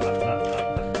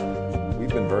 We've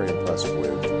been very impressed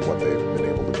with what they've been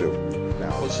able to do.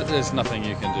 Now, there's nothing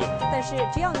you can do. 但是，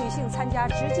只要女性参加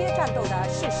直接战斗的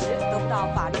事实得不到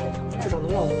法律的承认，至少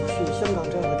能让我们去香港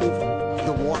这样的地方。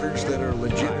The waters that are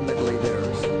legitimately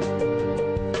theirs.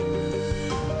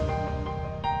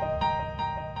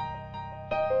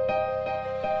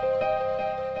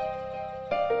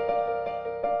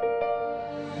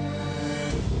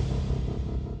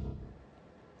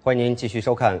 欢迎您继续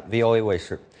收看 VOA 卫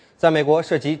视。在美国，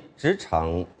涉及职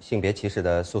场性别歧视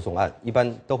的诉讼案，一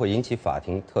般都会引起法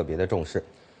庭特别的重视。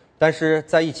但是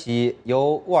在一起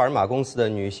由沃尔玛公司的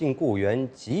女性雇员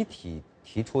集体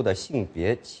提出的性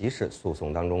别歧视诉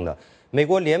讼当中呢，美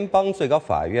国联邦最高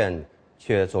法院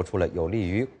却做出了有利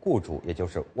于雇主，也就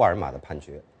是沃尔玛的判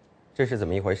决。这是怎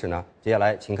么一回事呢？接下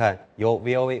来请看由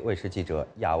VOA 卫视记者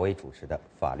亚薇主持的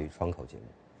法律窗口节目。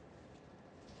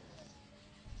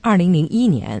2001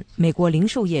年，美国零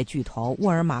售业巨头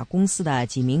沃尔玛公司的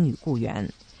几名女雇员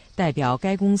代表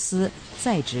该公司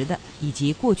在职的以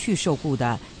及过去受雇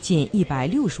的近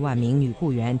160万名女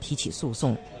雇员提起诉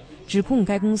讼，指控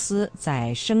该公司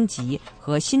在升级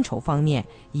和薪酬方面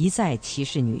一再歧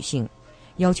视女性。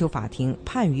要求法庭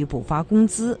判予补发工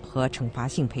资和惩罚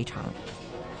性赔偿。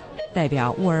代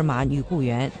表沃尔玛女雇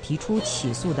员提出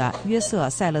起诉的约瑟·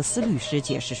塞勒斯律师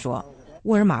解释说，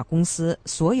沃尔玛公司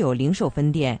所有零售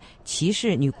分店歧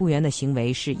视女雇员的行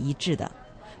为是一致的，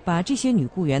把这些女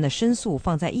雇员的申诉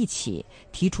放在一起，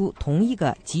提出同一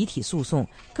个集体诉讼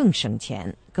更省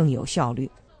钱、更有效率。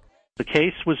The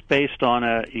case was based on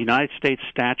a United States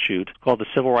statute called the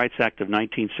Civil Rights Act of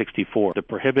 1964 that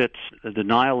prohibits the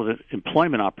denial of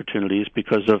employment opportunities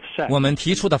because of sex. 我们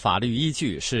提出的法律依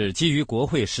据是基于国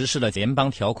会实施的联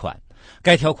邦条款，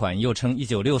该条款又称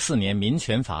1964年民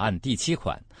权法案第7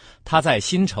款。它在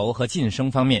薪酬和晋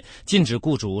升方面禁止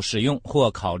雇主使用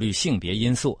或考虑性别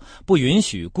因素，不允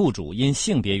许雇主因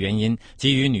性别原因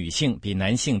给予女性比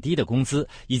男性低的工资，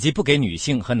以及不给女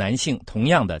性和男性同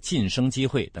样的晋升机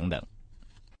会等等。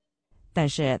但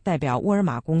是代表沃尔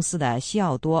玛公司的西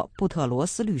奥多·布特罗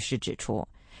斯律师指出，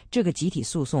这个集体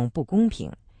诉讼不公平，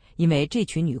因为这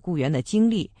群女雇员的经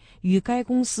历与该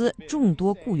公司众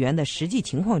多雇员的实际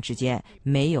情况之间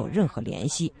没有任何联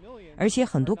系，而且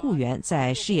很多雇员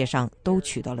在事业上都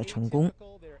取得了成功。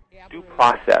Due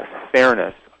process,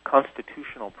 fairness,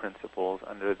 constitutional principles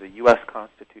under the U.S.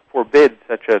 Constitution forbid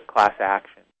such a class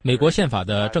action. 美国宪法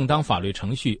的正当法律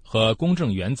程序和公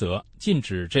正原则禁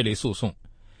止这类诉讼。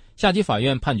下级法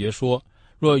院判决说，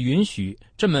若允许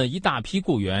这么一大批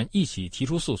雇员一起提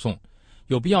出诉讼，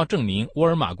有必要证明沃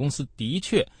尔玛公司的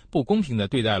确不公平地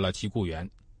对待了其雇员。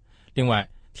另外，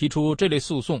提出这类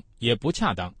诉讼也不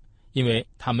恰当，因为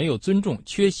他没有尊重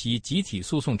缺席集体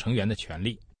诉讼成员的权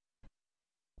利。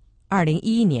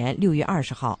2011年6月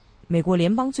20号，美国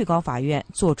联邦最高法院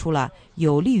作出了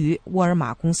有利于沃尔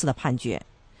玛公司的判决。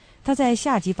他在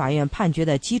下级法院判决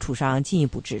的基础上进一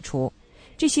步指出，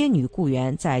这些女雇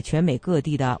员在全美各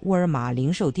地的沃尔玛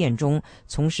零售店中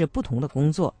从事不同的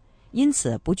工作，因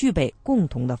此不具备共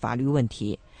同的法律问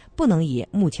题，不能以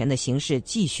目前的形式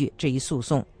继续这一诉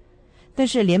讼。但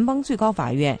是联邦最高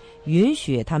法院允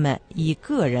许他们以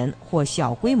个人或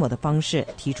小规模的方式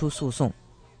提出诉讼。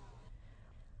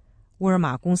沃尔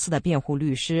玛公司的辩护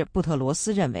律师布特罗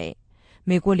斯认为，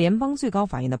美国联邦最高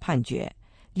法院的判决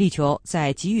力求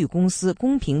在给予公司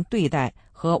公平对待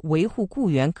和维护雇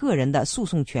员个人的诉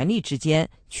讼权利之间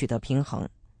取得平衡。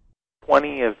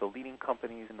20 of the leading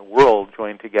companies in the world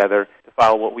joined together to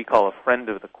file what we call a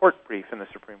friend of the court brief in the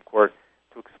Supreme Court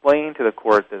to explain to the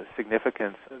court the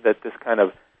significance that this kind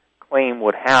of claim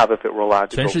would have if it were allowed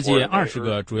to go forward. 全世界20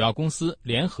个主要公司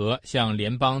联合向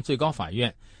联邦最高法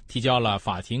院提交了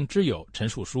法庭之友陈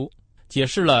述书，解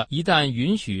释了一旦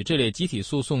允许这类集体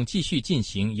诉讼继续进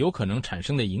行有可能产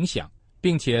生的影响，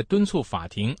并且敦促法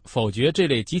庭否决这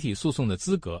类集体诉讼的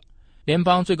资格。联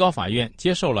邦最高法院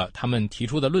接受了他们提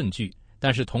出的论据，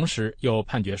但是同时又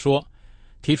判决说，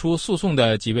提出诉讼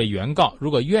的几位原告如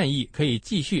果愿意，可以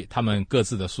继续他们各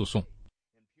自的诉讼。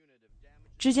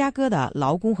芝加哥的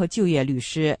劳工和就业律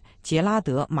师杰拉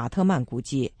德·马特曼估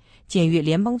计，鉴于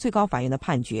联邦最高法院的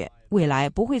判决，未来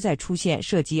不会再出现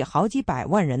涉及好几百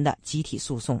万人的集体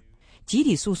诉讼，集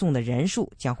体诉讼的人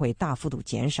数将会大幅度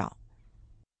减少。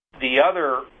The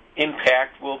other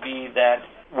impact will be that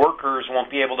workers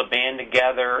won't be able to band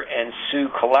together and sue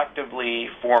collectively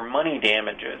for money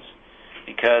damages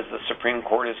because the Supreme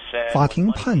Court has said. 法庭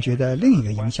判决的另一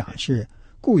个影响是，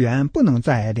雇员不能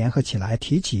再联合起来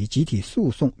提起集体诉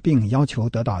讼，并要求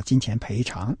得到金钱赔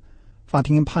偿。法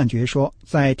庭判决说，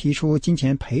在提出金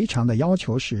钱赔偿的要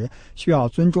求时，需要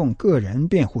尊重个人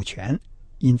辩护权，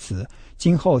因此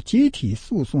今后集体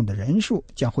诉讼的人数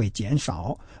将会减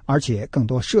少，而且更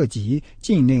多涉及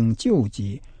禁令救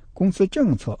济、公司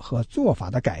政策和做法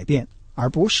的改变，而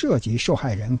不涉及受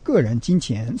害人个人金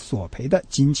钱索赔的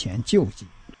金钱救济。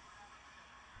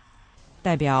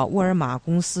代表沃尔玛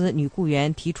公司女雇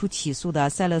员提出起诉的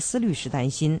塞勒斯律师担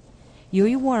心，由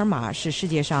于沃尔玛是世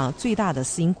界上最大的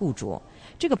私营雇主，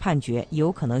这个判决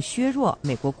有可能削弱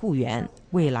美国雇员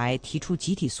未来提出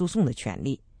集体诉讼的权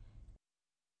利。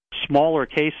Smaller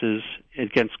cases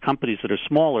against companies that are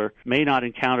smaller may not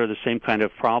encounter the same kind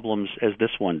of problems as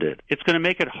this one did. It's going to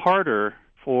make it harder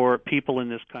for people in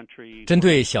this country. 针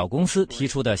对小公司提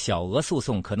出的小额诉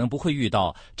讼可能不会遇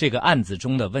到这个案子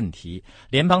中的问题。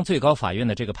联邦最高法院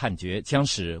的这个判决将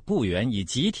使雇员以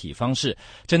集体方式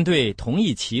针对同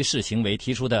一歧视行为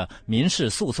提出的民事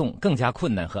诉讼更加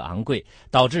困难和昂贵，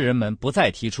导致人们不再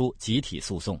提出集体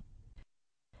诉讼。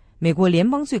美国联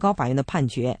邦最高法院的判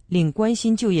决令关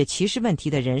心就业歧视问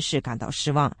题的人士感到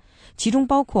失望，其中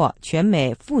包括全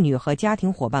美妇女和家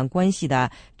庭伙伴关系的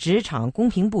职场公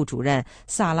平部主任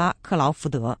萨拉·克劳福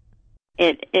德。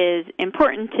It is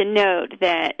important to note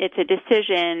that it's a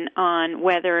decision on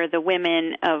whether the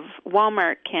women of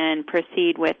Walmart can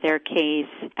proceed with their case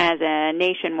as a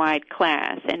nationwide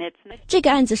class. And it's 这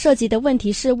个案子涉及的问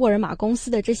题是沃尔玛公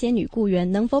司的这些女雇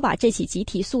员能否把这起集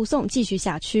体诉讼继续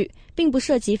下去，并不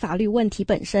涉及法律问题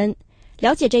本身。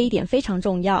了解这一点非常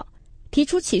重要。提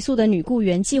出起诉的女雇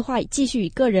员计划继续以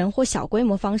个人或小规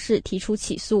模方式提出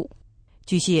起诉。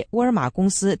据悉，沃尔玛公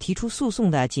司提出诉讼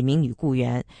的几名女雇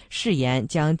员誓言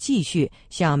将继续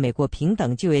向美国平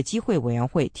等就业机会委员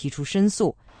会提出申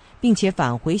诉，并且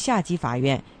返回下级法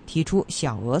院提出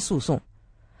小额诉讼。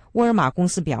沃尔玛公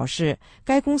司表示，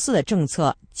该公司的政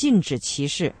策禁止歧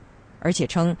视，而且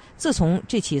称自从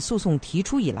这起诉讼提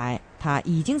出以来，他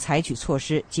已经采取措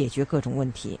施解决各种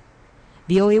问题。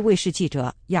VOA 卫视记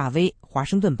者亚薇华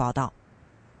盛顿报道。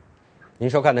您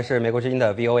收看的是美国之音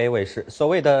的 VOA 卫视。所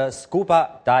谓的 scuba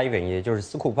diving， 也就是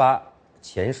斯库巴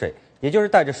潜水，也就是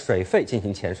带着水肺进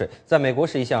行潜水，在美国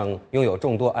是一项拥有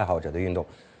众多爱好者的运动。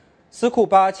斯库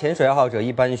巴潜水爱好者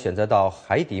一般选择到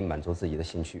海底满足自己的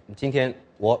兴趣。今天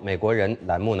我美国人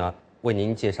栏目呢，为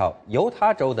您介绍犹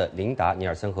他州的琳达·尼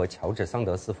尔森和乔治·桑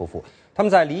德斯夫妇，他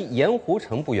们在离盐湖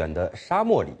城不远的沙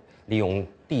漠里，利用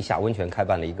地下温泉开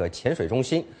办了一个潜水中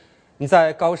心。你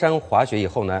在高山滑雪以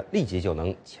后呢，立即就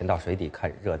能潜到水底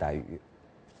看热带鱼。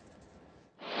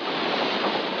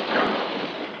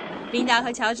琳达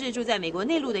和乔治住在美国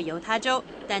内陆的犹他州，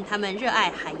但他们热爱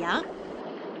海洋。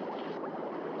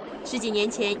10几年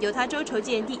前，犹他州筹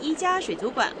建第1家水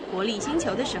族馆活力星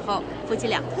球的时候，夫妻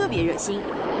俩特别热心。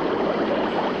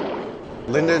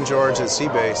Linda and George at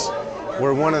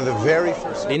Seabase.We're one of the very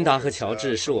first... 琳达和乔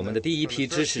治是我们的第一批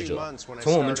支持者。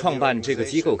从我们创办这个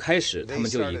机构开始，他们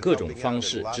就以各种方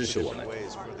式支持我们。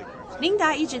琳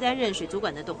达一直担任水族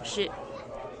馆的董事。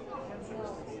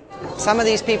我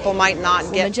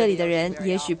们这里的人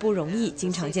也许不容易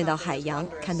经常见到海洋，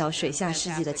看到水下世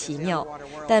界的奇妙，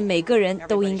但每个人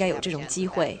都应该有这种机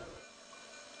会。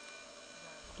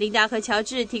琳达和乔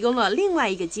治提供了另外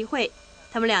一个机会。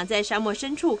他们俩在沙漠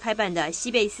深处开办的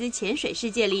西贝斯潜水世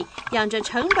界里，养着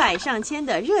成百上千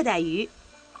的热带鱼。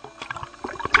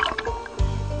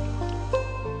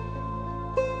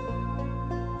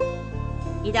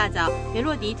一大早，梅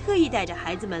洛迪特意带着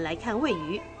孩子们来看喂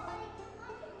鱼。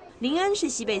林恩是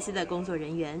西贝斯的工作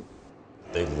人员。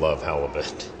They love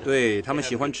halibut. 对，他们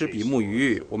喜欢吃比目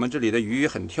鱼。我们这里的鱼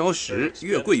很挑食，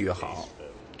越贵越好。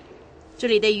这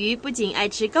里的鱼不仅爱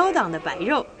吃高档的白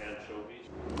肉，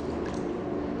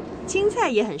青菜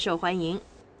也很受欢迎。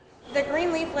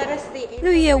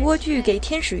绿叶莴苣给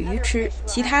天使鱼吃，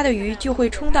其他的鱼就会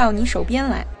冲到你手边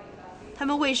来。他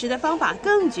们喂食的方法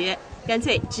更绝，干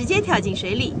脆直接跳进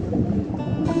水里。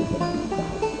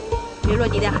梅洛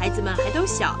迪的孩子们还都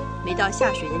小，没到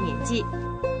下水的年纪。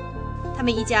他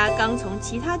们一家刚从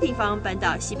其他地方搬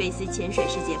到西贝斯潜水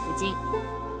世界附近。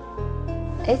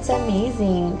It's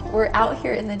amazing. We're out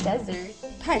here in the desert.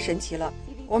 太神奇了！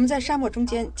我们在沙漠中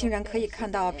间竟然可以看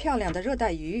到漂亮的热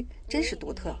带鱼，真是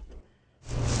独特。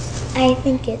I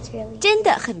think it's really 真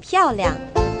的很漂亮。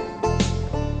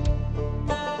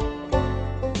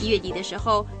1月底的时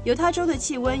候，犹他州的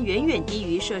气温远远低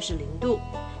于摄氏0度，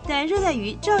但热带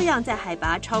鱼照样在海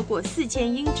拔超过4000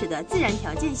英尺的自然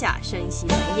条件下生息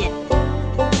繁衍。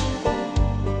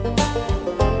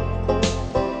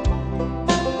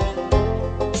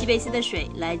西贝斯的水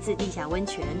来自地下温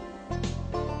泉。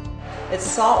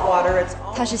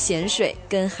它是咸水，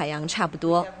跟海洋差不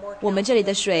多。我们这里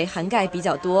的水含钙比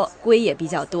较多，硅也比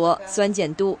较多，酸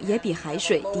碱度也比海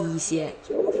水低一些。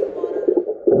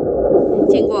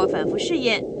经过反复试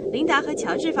验，琳达和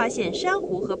乔治发现珊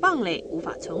瑚和蚌类无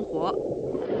法存活，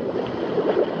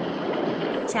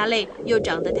虾类又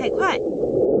长得太快。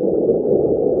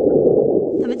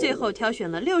他们最后挑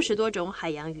选了60多种海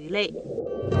洋鱼类。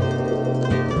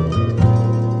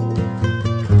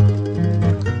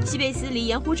西贝斯离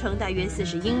盐湖城大约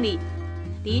40英里，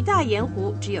离大盐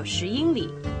湖只有10英里，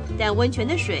但温泉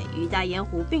的水与大盐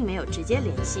湖并没有直接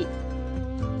联系。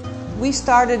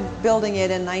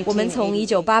我们从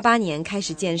1988年开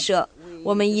始建设，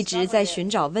我们一直在寻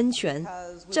找温泉，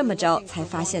这么着才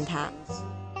发现它。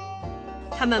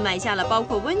他们买下了包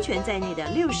括温泉在内的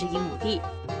60英亩地。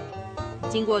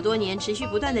经过多年持续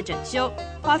不断的整修，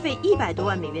花费100多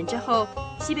万美元之后，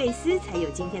西贝斯才有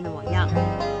今天的模样。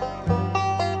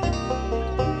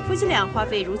夫妻俩花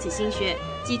费如此心血，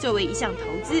既作为一项投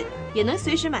资，也能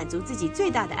随时满足自己最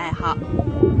大的爱好。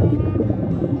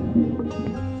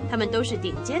他们都是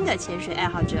顶尖的潜水爱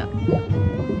好者。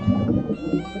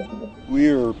We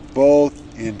are both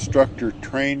instructor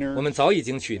trainer. 我们早已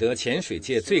经取得潜水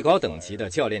界最高等级的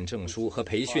教练证书和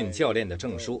培训教练的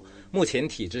证书，目前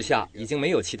体制下已经没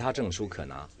有其他证书可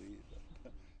拿。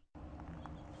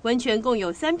温泉共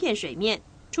有3片水面，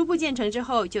初步建成之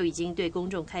后就已经对公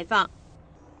众开放。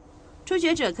初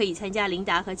学者可以参加琳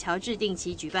达和乔治定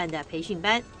期举办的培训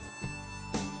班。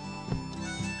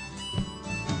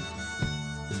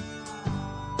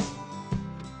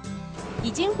已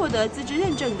经获得资质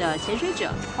认证的潜水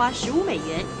者花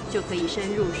$15就可以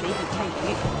深入水底看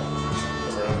鱼。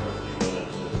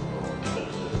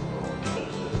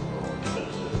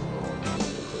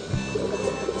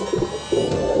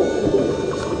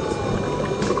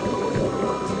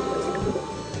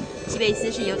西贝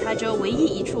斯是犹他州唯一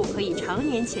一处可以常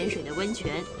年潜水的温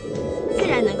泉，自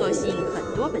然能够吸引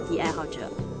很多本地爱好者。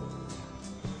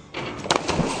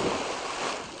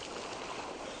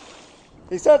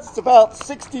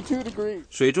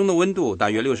水中的温度大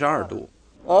约62度，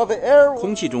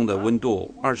空气中的温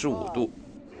度25度。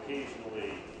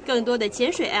更多的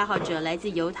潜水爱好者来自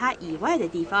犹他以外的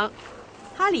地方，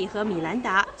哈里和米兰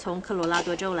达从科罗拉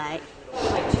多州来。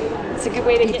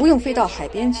你不用飞到海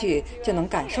边去，就能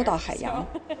感受到海洋。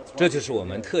这就是我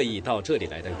们特意到这里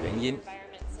来的原因。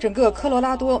整个科罗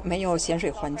拉多没有咸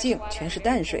水环境，全是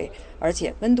淡水，而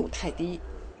且温度太低。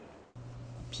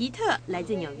皮特来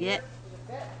自纽约。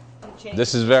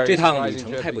这趟旅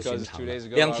程太不寻常了。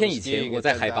2天以前，我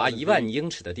在海拔1万英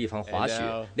尺的地方滑雪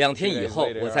；2天以后，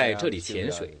我在这里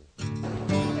潜水。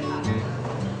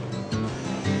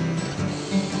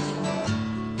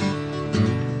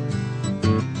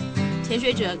潜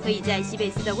水者可以在西贝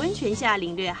斯的温泉下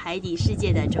领略海底世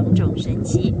界的种种神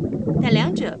奇，但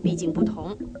两者毕竟不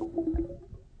同。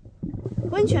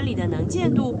温泉里的能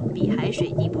见度比海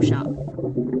水低不少。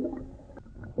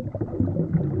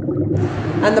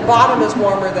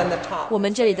我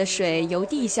们这里的水由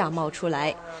地下冒出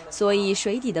来，所以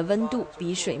水底的温度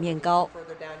比水面高。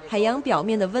海洋表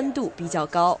面的温度比较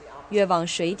高，越往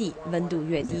水底温度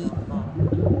越低。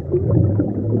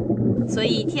所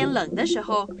以天冷的时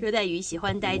候，热带鱼喜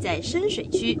欢待在深水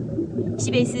区。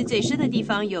西贝斯最深的地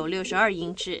方有62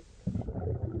英尺。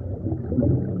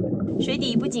水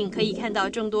底不仅可以看到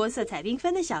众多色彩缤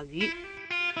纷的小鱼，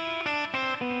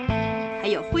还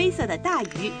有灰色的大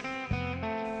鱼。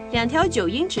2条9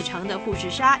英尺长的护士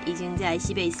鲨已经在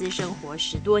西贝斯生活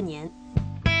10多年。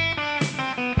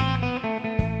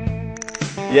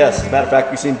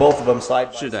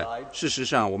是的，事实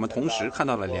上我们同时看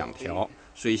到了2条，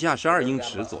水下12英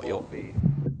尺左右。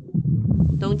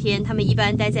冬天它们一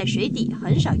般待在水底，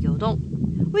很少游动。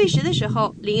喂食的时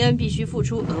候，林恩必须付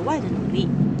出额外的努力。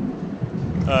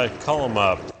Call them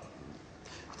up.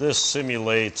 This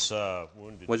simulates,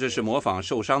 我这是模仿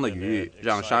受伤的鱼，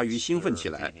让鲨鱼兴奋起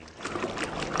来。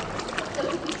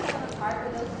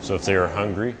So if they are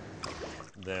hungry,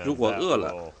 如果饿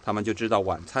了，他们就知道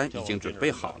晚餐已经准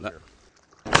备好了。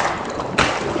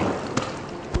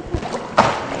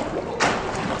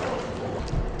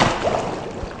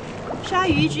鲨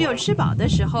鱼只有吃饱的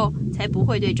时候，才不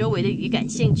会对周围的鱼感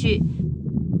兴趣，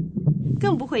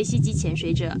更不会袭击潜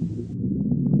水者。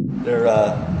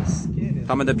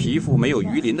它们的皮肤没有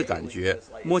鱼鳞的感觉，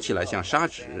摸起来像砂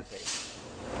纸。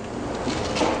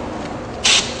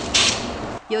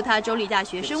犹他州立大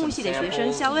学生物系的学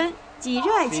生肖恩既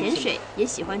热爱潜水，也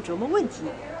喜欢琢磨问题。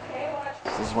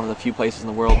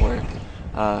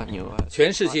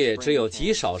全世界只有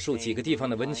极少数几个地方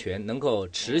的温泉能够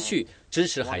持续支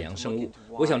持海洋生物。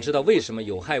我想知道为什么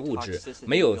有害物质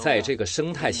没有在这个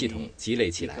生态系统积累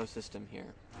起来。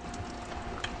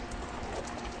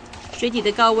水底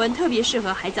的高温特别适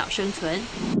合海藻生存。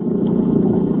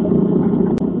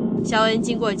肖恩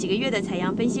经过几个月的采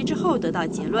样分析之后得到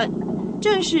结论，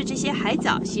正是这些海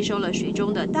藻吸收了水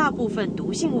中的大部分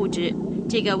毒性物质，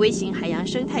这个微型海洋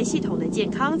生态系统的健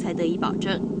康才得以保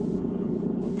证。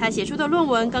他写出的论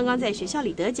文刚刚在学校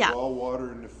里得奖，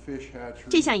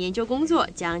这项研究工作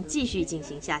将继续进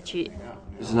行下去。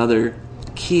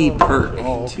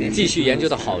继续研究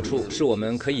的好处是我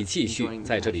们可以继续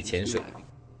在这里潜水。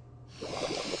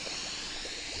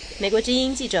美国之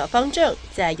音记者方正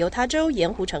在犹他州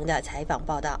盐湖城的采访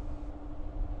报道。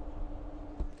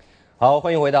好，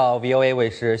欢迎回到 VOA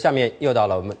卫视，下面又到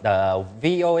了我们的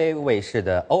VOA 卫视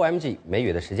的 OMG 美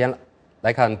语的时间了。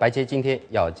来看白洁今天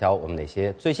要教我们哪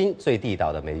些最新最地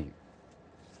道的美语。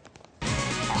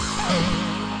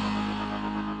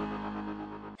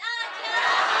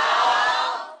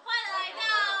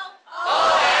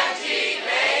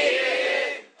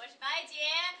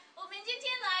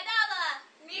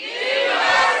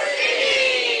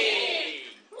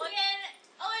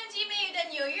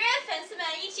纽约粉丝们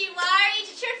一起玩，一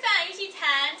起吃饭，一起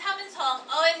谈他们从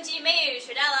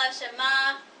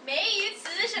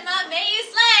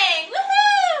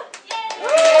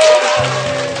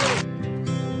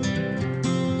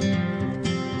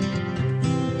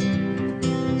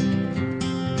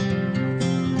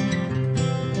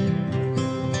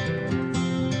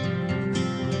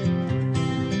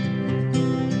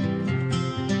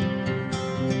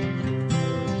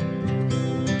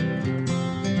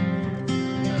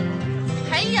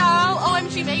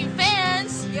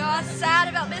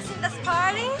not missing this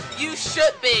party? You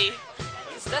should be.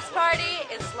 This party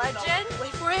is legend.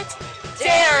 Wait for it.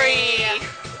 Dairy.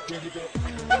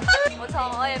 我从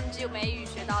OMG 美语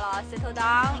学到了 settle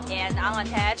down and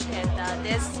unattached and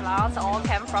these slangs all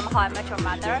came from How I Met Your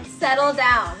Mother. Settle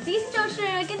down 第一次就是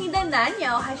跟你的男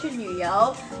友还是女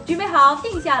友准备好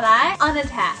定下来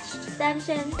unattached 单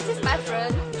身 This is my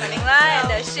friend Manila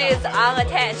and she is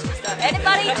unattached. So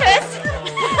anybody interested?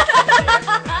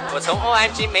 我从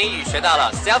OMG 美语学到了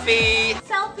selfie.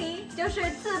 Selfie 就是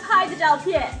自拍的照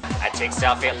片 I take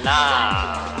selfie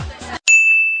now.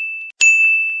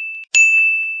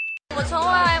 我从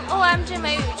OMG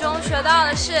美语中学到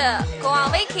的是 Go on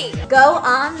vacay. Go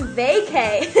on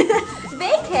vacay.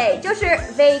 Vacay 就是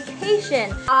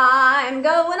vacation. I'm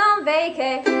going on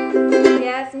vacay.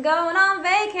 Yes, I'm going on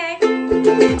vacay.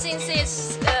 Since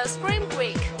it's spring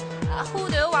break, who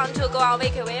do you want to go on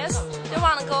vacay with? Do you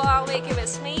want to go on vacay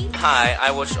with me? Hi,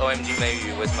 I watch OMG 美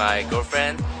语 with my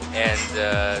girlfriend, and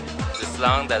the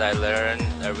slang that I learned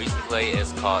recently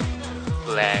is called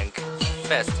blank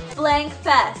fest. Blank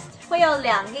fest.会有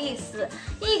两个意思，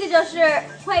一个就是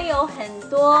会有很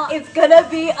多 It's gonna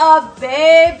be a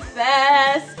big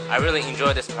fest. I really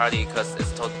enjoy this party because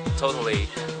it's totally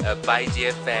a 白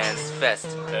街 fans fest.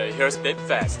 Here's big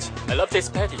fest. I love this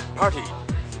party.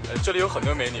 这里有很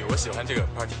多美女，我喜欢这个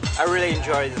party. I really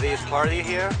enjoy this party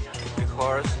here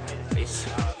because it's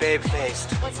big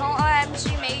fest. 我从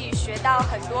OMG 美语学到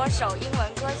很多首英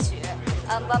文歌曲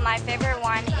，but my favorite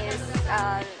one is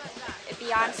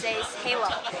Beyonce's Halo.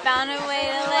 Found a way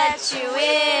to let you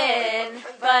in,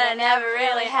 but I never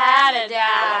really had a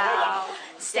doubt.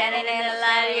 Standing in the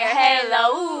light of your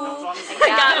halo, ooh, I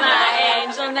got my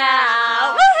angel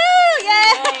now. Woohoo!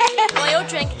 Yeah! 我有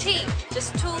drink tea,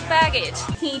 just two-bag it.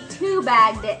 He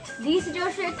two-bagged it. 意思就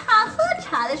是他喝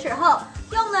茶的时候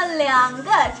用了2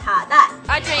个茶袋。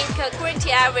I drink green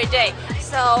tea every day,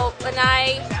 so when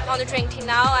I want to drink tea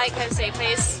now, I can say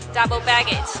please double-bag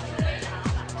it.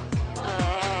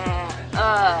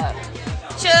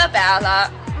 吃饱了。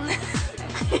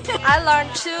I learned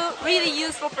two really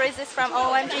useful phrases from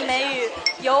OMG 美语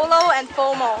YOLO and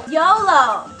FOMO.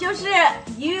 YOLO 就是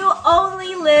You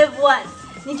only live once.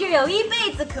 你只有一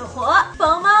辈子可活。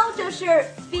FOMO 就是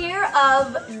Fear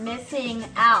of missing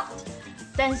out.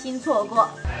 担心错过。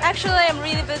 Actually, I'm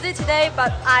really busy today,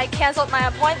 but I canceled my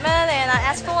appointment and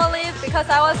I asked for a leave because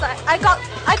I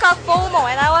got FOMO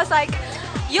and I was like,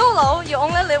 YOLO, you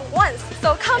only live once.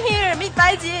 So come here, meet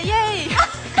白姐 yay!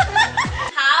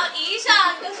 好，以上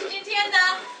就是今天的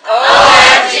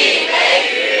OMG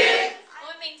美语。我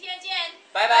们明天见，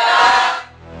拜拜。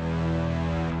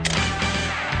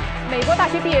美国大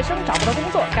学毕业生找不到工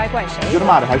作，该怪谁？我觉得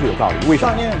骂的还是有道理。为什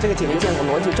么？这个节目见过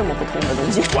逻辑这么不通的东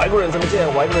西。外国人怎么见，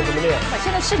外国人怎么练。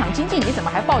现在市场经济，你怎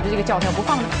么还抱着这个教条不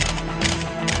放呢？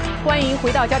欢迎回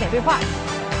到焦点对话。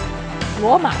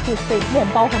罗马就是被面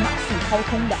包和马戏掏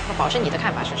空的。宝师，你的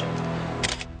看法是什么？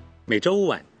每周5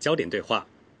晚焦点对话。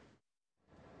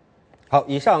好，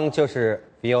以上就是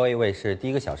VOA 卫视第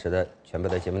1个小时的全部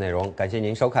的节目内容，感谢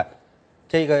您收看。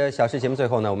这个小时节目最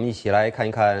后呢，我们一起来看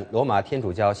一看罗马天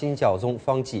主教新教宗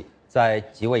方济在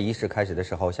即位仪式开始的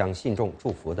时候向信众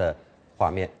祝福的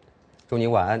画面。祝您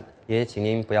晚安，也请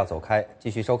您不要走开，继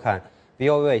续收看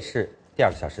VOA 卫视第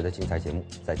2个小时的精彩节目。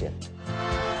再见。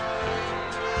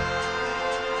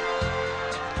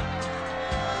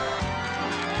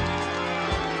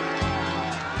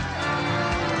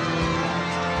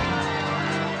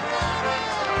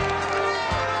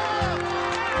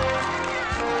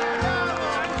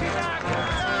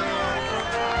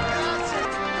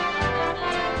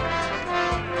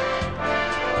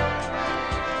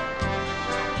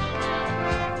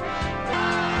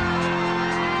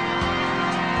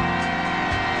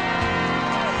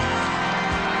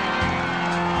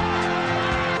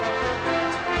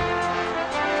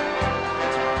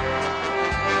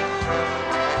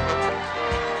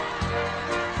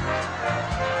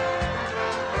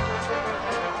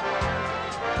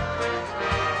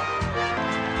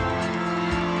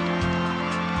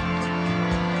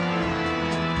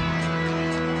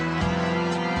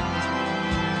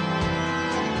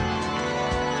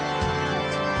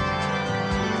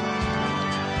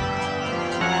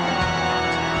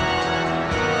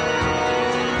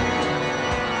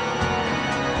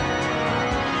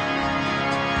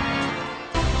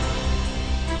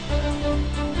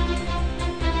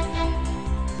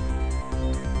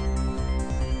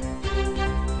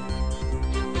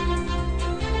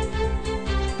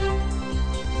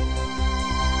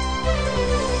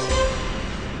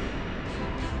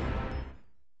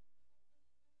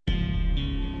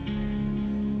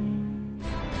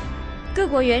各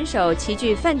国元首齐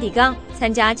聚梵蒂冈，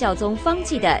参加教宗方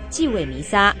济的继位弥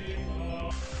撒。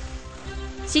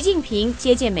习近平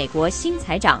接见美国新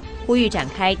财长，呼吁展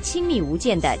开亲密无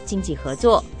间的经济合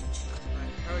作。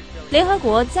联合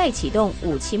国再启动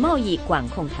武器贸易管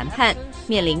控谈判，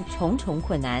面临重重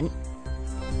困难。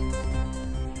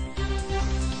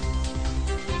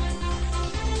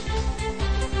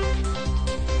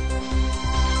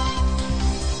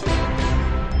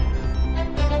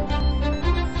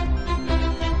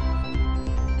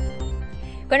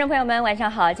观众朋友们，晚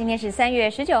上好！今天是3月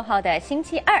19号的星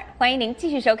期二，欢迎您继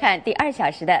续收看第2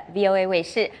小时的 VOA 卫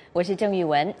视，我是郑玉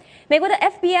文。美国的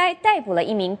FBI 逮捕了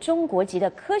一名中国籍的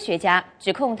科学家，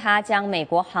指控他将美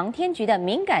国航天局的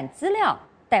敏感资料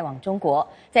带往中国。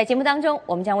在节目当中，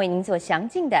我们将为您做详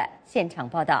尽的现场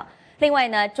报道。另外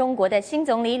呢，中国的新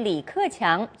总理李克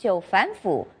强就反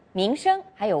腐、民生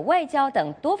还有外交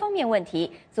等多方面问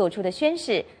题做出的宣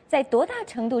示，在多大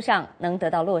程度上能得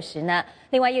到落实呢？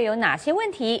另外又有哪些问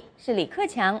题是李克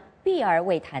强避而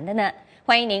未谈的呢？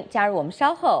欢迎您加入我们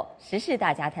稍后时事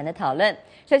大家谈的讨论。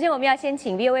首先，我们要先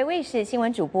请 VOA 卫视新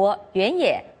闻主播原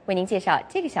野为您介绍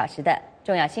这个小时的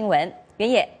重要新闻。原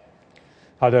野。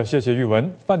好的，谢谢玉文。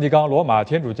梵蒂冈罗马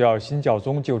天主教新教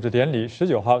宗就职典礼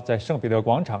19号在圣彼得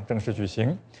广场正式举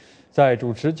行。在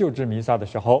主持就职弥撒的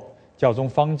时候，教宗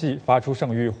方济发出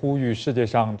圣谕，呼吁世界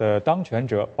上的当权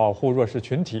者保护弱势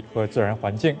群体和自然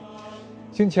环境。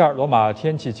星期二，罗马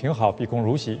天气晴好，碧空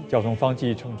如洗。教宗方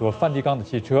济乘坐梵蒂冈的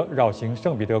汽车绕行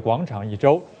圣彼得广场1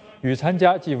周，与参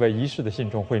加继位仪式的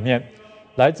信众会面。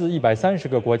来自130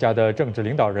个国家的政治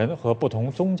领导人和不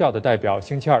同宗教的代表，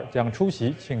星期二将出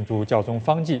席庆祝教宗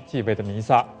方济继位的弥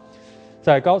撒。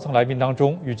在高层来宾当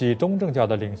中，预计东正教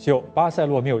的领袖巴塞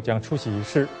洛缪将出席仪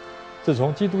式。自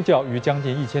从基督教于将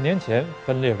近1000年前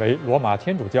分裂为罗马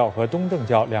天主教和东正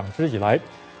教2支以来，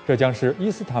这将是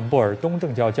伊斯坦布尔东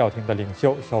正教教廷的领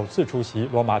袖首次出席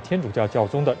罗马天主教教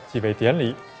宗的继位典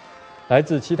礼。来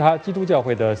自其他基督教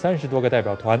会的30多个代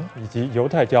表团，以及犹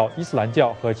太教、伊斯兰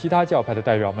教和其他教派的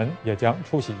代表们也将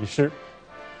出席仪式。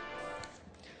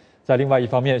在另外一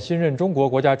方面，新任中国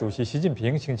国家主席习近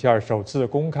平星期二首次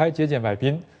公开接见外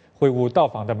宾，会晤到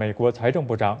访的美国财政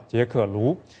部长杰克·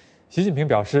卢。习近平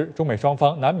表示，中美双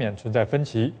方难免存在分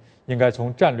歧，应该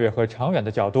从战略和长远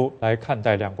的角度来看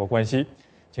待两国关系。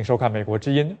请收看美国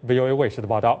之音 VOA 卫视的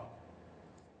报道。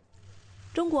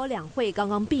中国两会刚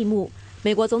刚闭幕，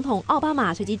美国总统奥巴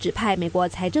马随即指派美国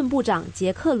财政部长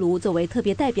杰克·卢作为特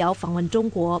别代表访问中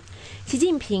国。习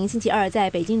近平星期二在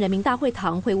北京人民大会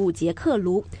堂会晤杰克·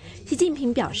卢。习近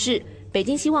平表示，北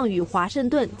京希望与华盛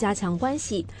顿加强关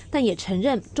系，但也承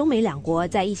认中美两国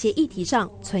在一些议题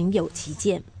上存有歧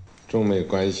见。中美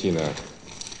关系呢，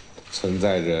存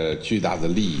在着巨大的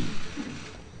利益，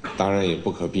当然也不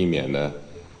可避免的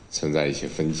存在一些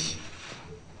分歧。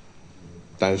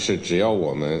但是只要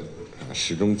我们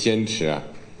始终坚持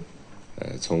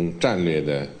从战略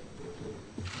的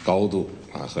高度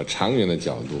和长远的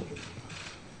角度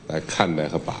来看待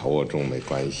和把握中美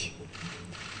关系，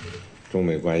中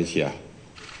美关系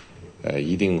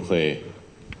一定会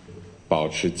保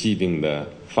持既定的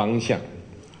方向，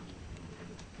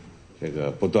这个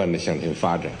不断的向前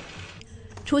发展。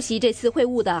出席这次会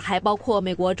晤的还包括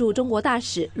美国驻中国大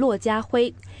使骆家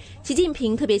辉。习近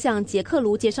平特别向杰克·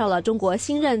卢介绍了中国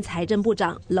新任财政部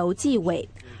长楼继伟，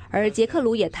而杰克·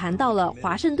卢也谈到了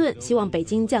华盛顿希望北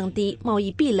京降低贸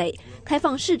易壁垒、开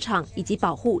放市场以及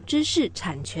保护知识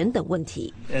产权等问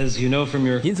题。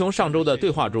您从上周的对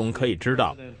话中可以知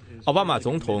道，奥巴马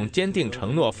总统坚定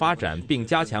承诺发展并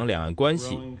加强两岸关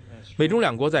系。美中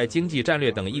两国在经济战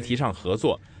略等议题上合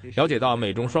作，了解到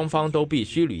美中双方都必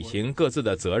须履行各自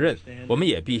的责任，我们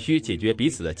也必须解决彼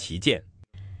此的歧见。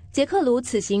杰克·卢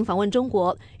此行访问中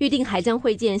国，预定还将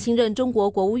会见新任中国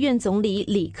国务院总理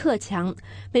李克强。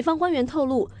美方官员透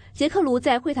露，杰克·卢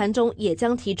在会谈中也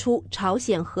将提出朝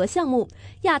鲜核项目、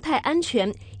亚太安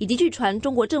全以及据传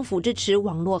中国政府支持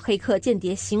网络黑客间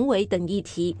谍行为等议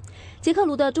题。杰克·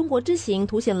卢的中国之行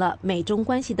凸显了美中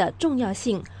关系的重要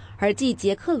性。而继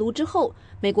杰克·卢之后，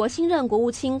美国新任国务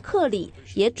卿克里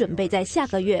也准备在下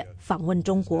个月访问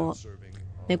中国。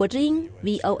美国之音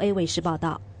VOA 卫视报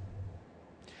道。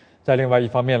在另外一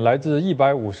方面，来自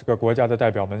150个国家的代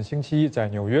表们星期一在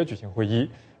纽约举行会议，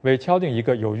为敲定一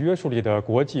个有约束力的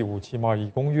国际武器贸易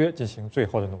公约进行最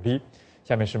后的努力。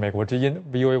下面是美国之音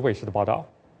VOA 卫视的报道。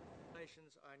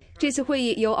这次会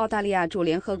议由澳大利亚驻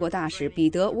联合国大使彼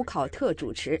得·伍考特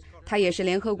主持，他也是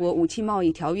联合国武器贸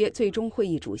易条约最终会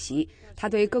议主席。他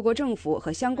对各国政府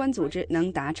和相关组织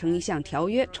能达成一项条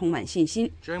约充满信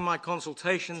心。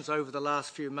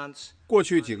过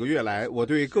去几个月来，我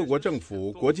对各国政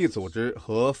府、国际组织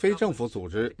和非政府组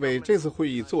织为这次会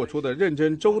议做出的认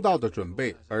真周到的准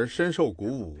备而深受鼓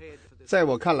舞。在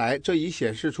我看来，这已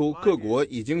显示出各国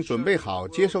已经准备好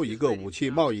接受一个武器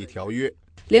贸易条约。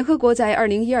联合国在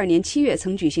2012年7月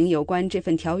曾举行有关这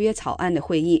份条约草案的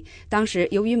会议，当时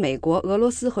由于美国、俄罗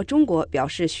斯和中国表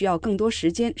示需要更多时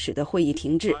间，使得会议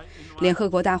停滞。联合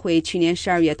国大会去年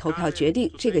12月投票决定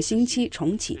这个星期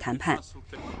重启谈判。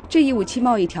这一武器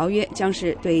贸易条约将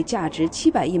是对价值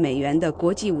700亿美元的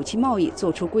国际武器贸易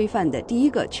做出规范的第一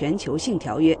个全球性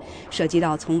条约，涉及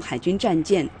到从海军战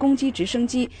舰、攻击直升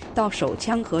机到手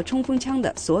枪和冲锋枪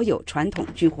的所有传统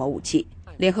军火武器。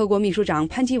联合国秘书长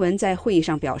潘基文在会议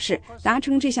上表示，达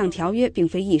成这项条约并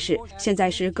非易事，现在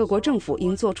是各国政府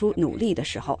应做出努力的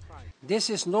时候。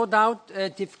This is no doubt a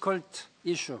difficult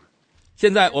issue.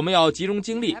 现在我们要集中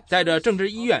精力，带着政治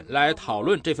意愿来讨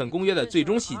论这份公约的最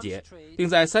终细节，并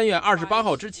在3月28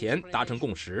号之前达成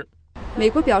共识。美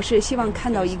国表示希望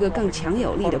看到一个更强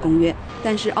有力的公约，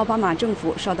但是奥巴马政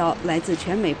府受到来自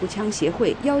全美步枪协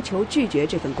会要求拒绝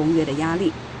这份公约的压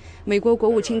力。美国国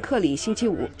务卿克里星期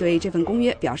五对这份公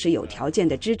约表示有条件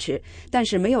的支持，但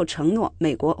是没有承诺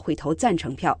美国会投赞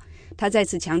成票。他再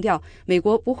次强调，美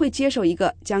国不会接受一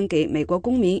个将给美国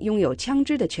公民拥有枪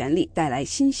支的权利带来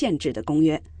新限制的公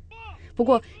约。不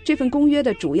过，这份公约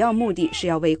的主要目的是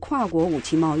要为跨国武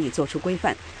器贸易做出规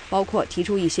范，包括提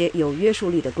出一些有约束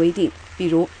力的规定，比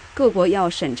如各国要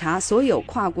审查所有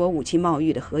跨国武器贸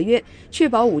易的合约，确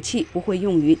保武器不会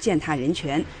用于践踏人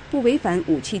权，不违反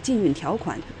武器禁运条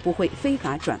款，不会非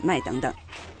法转卖等等。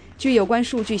据有关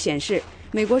数据显示，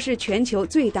美国是全球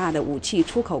最大的武器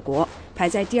出口国，排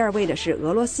在第2位的是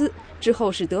俄罗斯，之后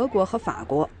是德国和法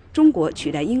国，中国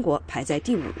取代英国排在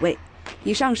第5位。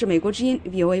以上是美国之音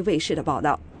VOA 卫视的报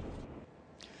道。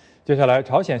接下来，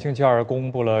朝鲜星期二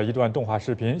公布了一段动画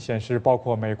视频，显示包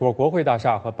括美国国会大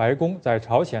厦和白宫在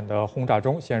朝鲜的轰炸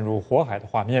中陷入火海的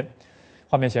画面。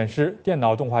画面显示，电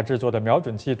脑动画制作的瞄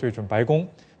准器对准白宫，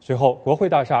随后国会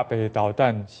大厦被导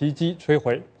弹袭击摧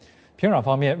毁。平壤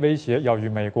方面威胁要与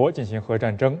美国进行核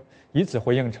战争，以此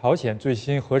回应朝鲜最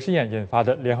新核试验引发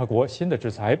的联合国新的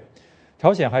制裁。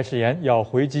朝鲜还誓言要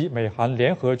回击美韩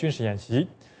联合军事演习，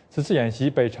此次演习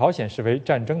被朝鲜视为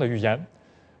战争的预演。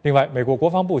另外，美国国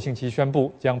防部星期宣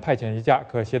布将派遣一架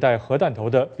可携带核弹头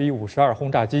的 B-52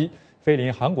轰炸机飞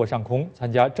临韩国上空，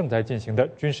参加正在进行的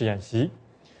军事演习。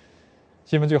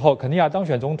新闻最后，肯尼亚当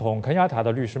选总统肯亚塔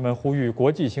的律师们呼吁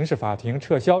国际刑事法庭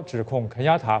撤销指控肯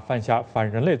亚塔犯下反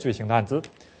人类罪行的案子。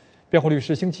辩护律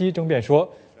师星期一争辩说，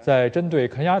在针对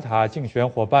肯亚塔竞选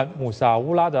伙伴穆萨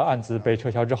乌拉的案子被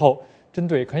撤销之后，针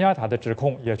对肯亚塔的指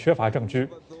控也缺乏证据。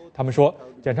他们说，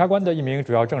检察官的一名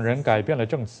主要证人改变了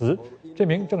证词，这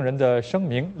名证人的声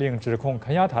明令指控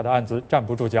肯亚塔的案子站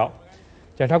不住脚。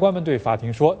检察官们对法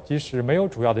庭说，即使没有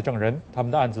主要的证人，他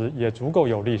们的案子也足够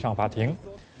有力上法庭。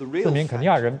4名肯尼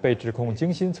亚人被指控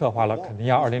精心策划了肯尼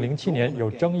亚2007年有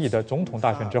争议的总统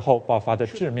大选之后爆发的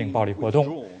致命暴力活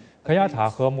动。肯亚塔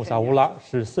和穆萨乌拉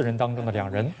是4人当中的2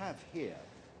人。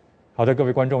好的，各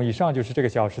位观众，以上就是这个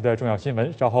小时的重要新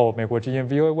闻。稍后，美国之音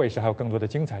VOA 卫视还有更多的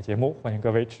精彩节目，欢迎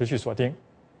各位持续锁定。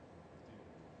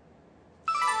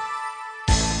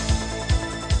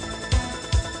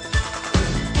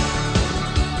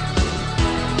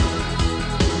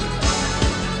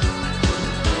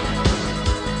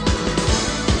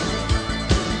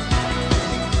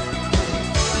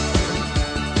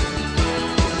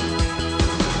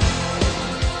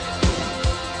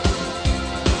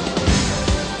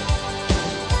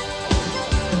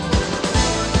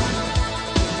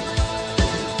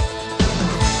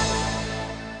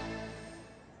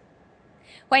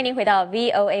欢迎您回到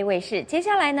VOA 卫视，接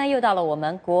下来呢，又到了我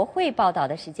们国会报道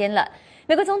的时间了。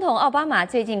美国总统奥巴马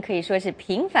最近可以说是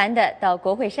频繁的到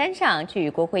国会山上去与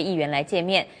国会议员来见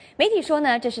面。媒体说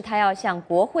呢，这是他要向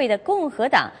国会的共和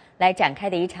党来展开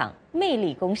的一场魅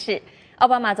力攻势。奥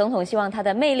巴马总统希望他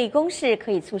的魅力攻势可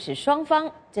以促使双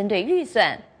方针对预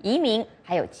算、移民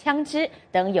还有枪支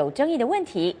等有争议的问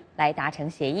题来达成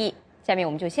协议。下面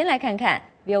我们就先来看看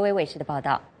VOA 卫视的报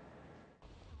道。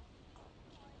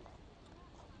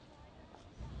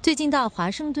最近到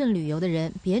华盛顿旅游的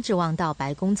人别指望到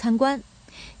白宫参观，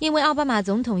因为奥巴马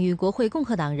总统与国会共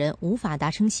和党人无法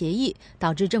达成协议，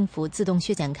导致政府自动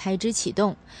削减开支启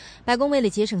动。白宫为了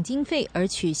节省经费而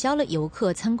取消了游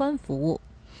客参观服务。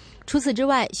除此之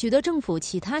外，许多政府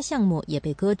其他项目也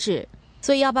被搁置。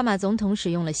所以奥巴马总统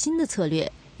使用了新的策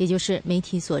略，也就是媒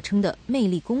体所称的魅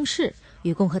力攻势，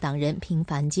与共和党人频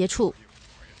繁接触。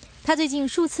他最近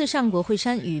数次上国会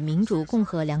山与民主、共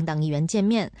和两党议员见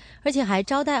面，而且还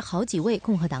招待好几位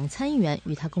共和党参议员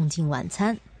与他共进晚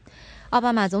餐。奥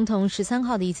巴马总统13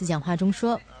号的一次讲话中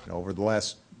说，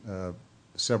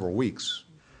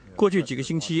过去几个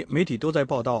星期，媒体都在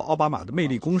报道奥巴马的魅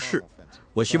力攻势。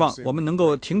我希望我们能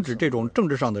够停止这种政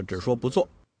治上的只说不做。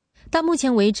到目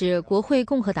前为止，国会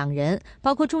共和党人，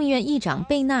包括众议院议长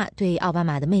贝纳，对奥巴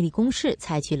马的魅力攻势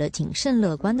采取了谨慎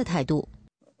乐观的态度。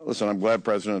我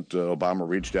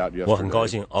很高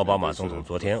兴奥巴马总统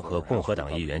昨天和共和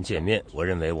党议员见面，我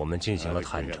认为我们进行了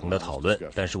坦诚的讨论，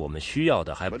但是我们需要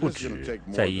的还不止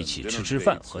在一起吃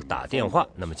饭和打电话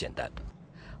那么简单。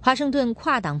华盛顿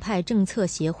跨党派政策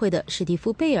协会的史蒂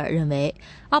夫·贝尔认为，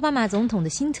奥巴马总统的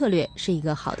新策略是一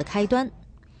个好的开端。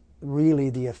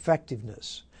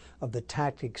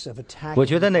我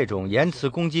觉得那种言辞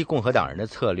攻击共和党人的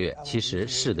策略其实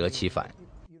适得其反。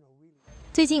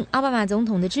最近奥巴马总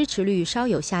统的支持率稍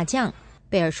有下降，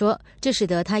贝尔说，这使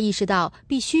得他意识到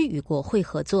必须与国会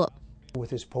合作。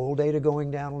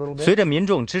随着民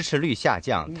众支持率下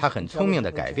降，他很聪明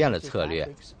地改变了策略，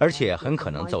而且很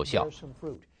可能奏效。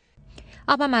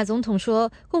奥巴马总统说，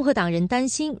共和党人担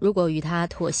心如果与他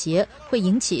妥协，会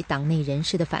引起党内人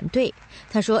士的反对。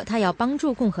他说，他要帮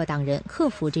助共和党人克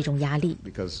服这种压力。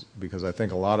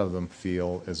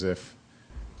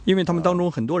因为他们当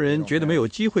中很多人觉得没有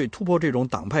机会突破这种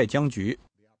党派僵局。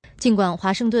尽管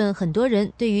华盛顿很多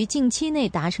人对于近期内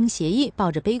达成协议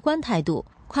抱着悲观态度，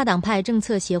跨党派政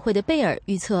策协会的贝尔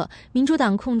预测，民主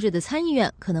党控制的参议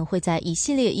院可能会在一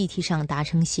系列议题上达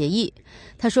成协议。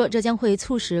他说，这将会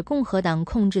促使共和党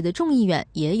控制的众议院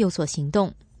也有所行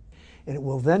动。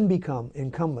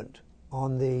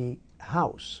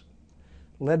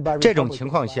这种情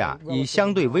况下，以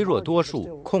相对微弱多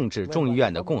数控制众议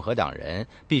院的共和党人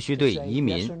必须对移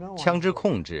民、枪支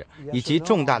控制以及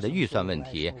重大的预算问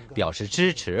题表示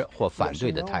支持或反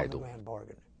对的态度。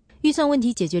预算问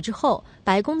题解决之后，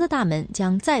白宫的大门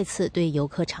将再次对游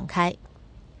客敞开。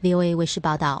VOA 卫视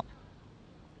报道。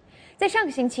在上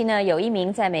个星期呢，有一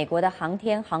名在美国的航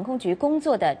天航空局工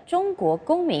作的中国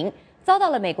公民遭到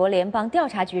了美国联邦调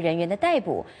查局人员的逮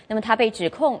捕。那么他被指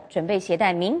控准备携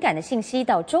带敏感的信息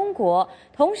到中国，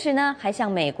同时呢还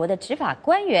向美国的执法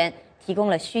官员提供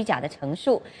了虚假的陈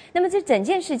述。那么这整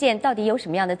件事件到底有什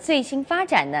么样的最新发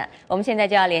展呢？我们现在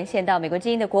就要连线到美国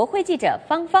之音的国会记者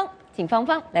芳芳，请芳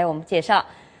芳来为我们介绍。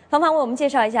芳芳为我们介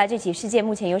绍一下这起事件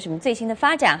目前有什么最新的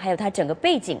发展，还有它整个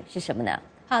背景是什么呢？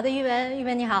好的，玉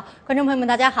文你好，观众朋友们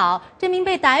大家好。这名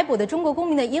被逮捕的中国公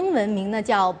民的英文名呢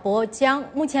叫博江，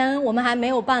目前我们还没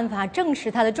有办法证实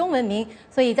他的中文名，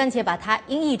所以暂且把他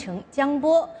音译成江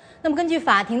波。那么根据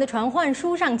法庭的传唤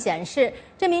书上显示，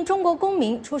这名中国公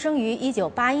民出生于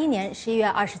1981年11月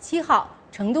27号，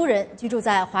成都人，居住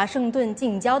在华盛顿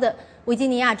近郊的维吉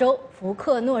尼亚州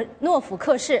诺福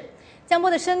克市。江波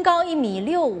的身高1.65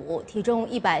米，体重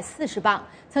140磅，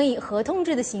曾以合同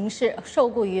制的形式受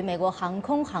雇于美国航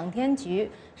空航天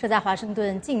局设在华盛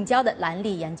顿近郊的兰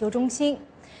利研究中心。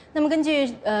那么根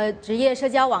据职业社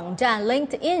交网站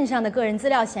LinkedIn 上的个人资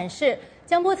料显示，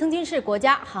江波曾经是国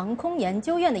家航空研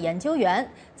究院的研究员，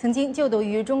曾经就读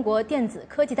于中国电子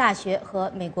科技大学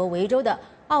和美国维州的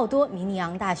奥多米尼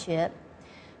昂大学。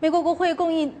美国国会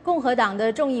共和党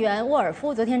的众议员沃尔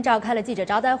夫昨天召开了记者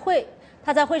招待会。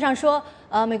他在会上说，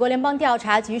美国联邦调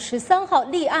查局13号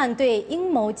立案对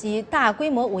阴谋及大规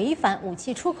模违反武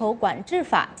器出口管制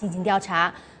法进行调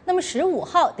查。那么15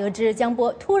号得知江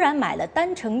波突然买了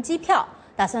单程机票，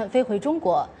打算飞回中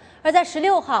国。而在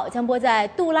16号，江波在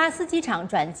杜拉斯机场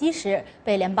转机时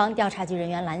被联邦调查局人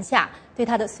员拦下，对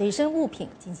他的随身物品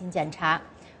进行检查。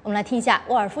我们来听一下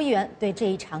沃尔夫议员对这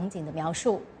一场景的描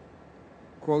述。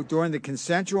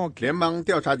联邦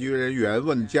调查局人员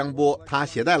问江波他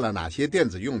携带了哪些电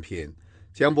子用品，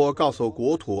江波告诉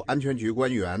国土安全局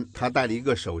官员，他带了一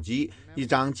个手机、一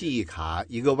张记忆卡、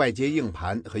一个外接硬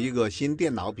盘和一个新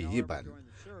电脑笔记本。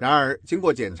然而经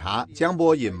过检查，江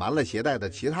波隐瞒了携带的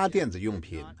其他电子用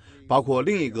品，包括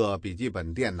另一个笔记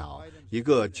本电脑、一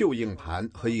个旧硬盘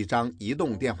和一张移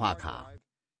动电话卡。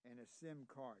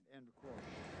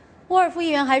沃尔夫议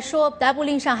员还说，逮捕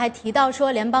令上还提到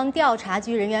说，联邦调查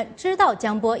局人员知道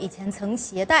江波以前曾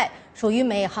携带属于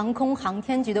美航空航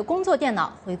天局的工作电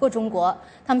脑回过中国，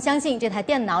他们相信这台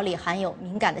电脑里含有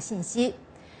敏感的信息。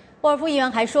沃尔夫议员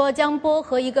还说，江波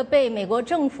和一个被美国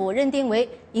政府认定为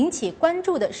引起关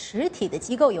注的实体的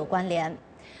机构有关联。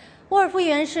沃尔夫议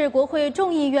员是国会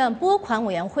众议院拨款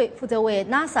委员会负责为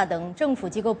NASA 等政府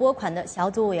机构拨款的小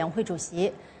组委员会主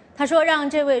席。他说，让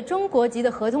这位中国籍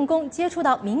的合同工接触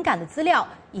到敏感的资料，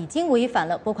已经违反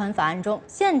了拨款法案中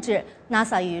限制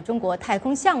NASA 与中国太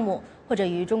空项目或者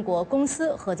与中国公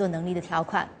司合作能力的条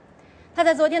款。他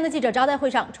在昨天的记者招待会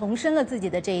上重申了自己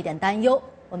的这一点担忧。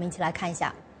我们一起来看一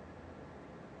下。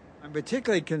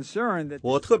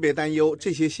我特别担忧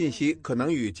这些信息可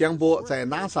能与江波在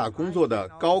NASA 工作的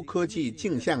高科技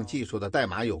镜像技术的代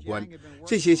码有关。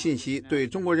这些信息对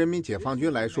中国人民解放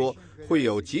军来说会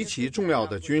有极其重要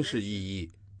的军事意义。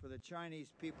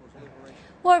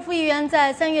沃尔夫议员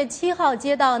在3月7号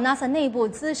接到 NASA 内部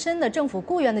资深的政府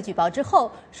雇员的举报之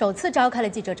后，首次召开了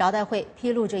记者招待会，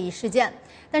披露这一事件。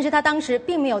但是他当时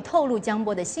并没有透露江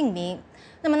波的姓名。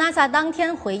那么 NASA 当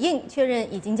天回应确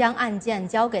认，已经将案件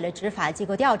交给了执法机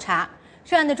构调查。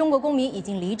涉案的中国公民已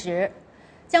经离职。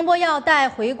江波要带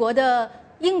回国的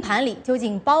硬盘里究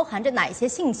竟包含着哪些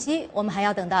信息，我们还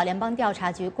要等到联邦调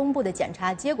查局公布的检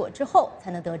查结果之后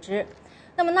才能得知。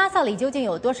那么 NASA 里究竟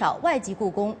有多少外籍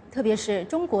雇工，特别是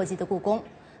中国籍的雇工？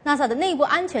 NASA 的内部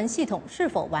安全系统是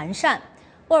否完善？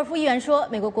沃尔夫议员说，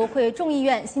美国国会众议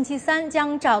院星期3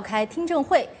将召开听证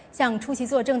会，向出席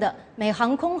作证的美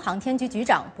航空航天局局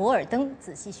长博尔登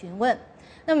仔细询问。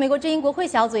那么美国之音国会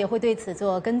小组也会对此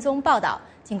做跟踪报道，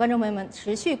请观众朋友们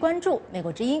持续关注美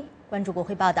国之音，关注国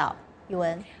会报道。宇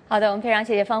文，好的，我们非常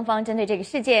谢谢芳芳针对这个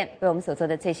事件为我们所做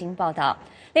的最新报道。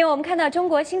另外，我们看到中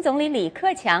国新总理李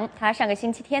克强，他上个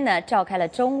星期天呢召开了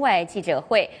中外记者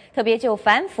会，特别就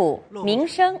反腐、民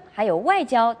生还有外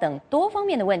交等多方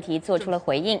面的问题做出了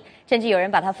回应，甚至有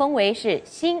人把它封为是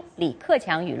新李克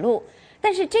强语录。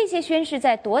但是这些宣示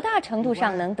在多大程度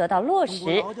上能得到落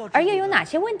实，而又有哪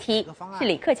些问题是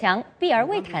李克强避而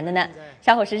未谈的呢？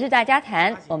稍后时事大家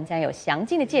谈，我们将有详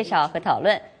尽的介绍和讨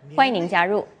论，欢迎您加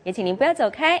入，也请您不要走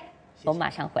开，我们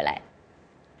马上回来。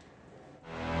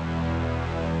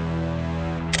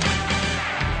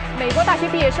美国大学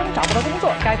毕业生找不到工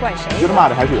作，该怪谁？觉得骂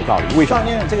的还是有道理，为什么？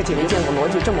这个没见过逻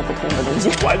辑这么不通的东西。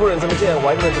外国人怎么见，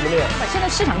外国人怎么练。现在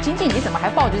市场经济，你怎么还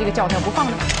抱着这个教条不放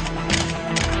呢？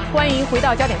欢迎回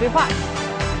到焦点对话。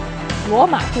罗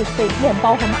马就是被面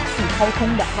包和马戏掏空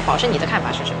的。那宝生，你的看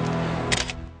法是什么？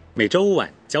每周5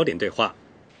晚焦点对话。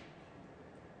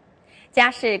家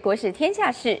事、国事、天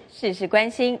下事，事事关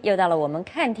心。又到了我们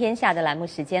看天下的栏目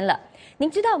时间了。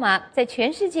您知道吗？在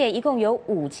全世界一共有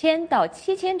5000到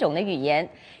7000种的语言。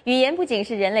语言不仅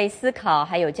是人类思考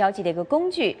还有交际的一个工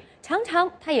具，常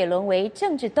常它也沦为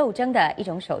政治斗争的一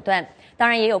种手段。当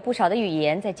然，也有不少的语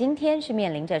言在今天是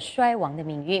面临着衰亡的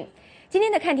命运。今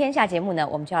天的看天下节目呢，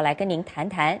我们就要来跟您谈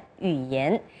谈语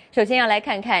言。首先要来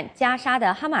看看加沙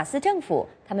的哈马斯政府，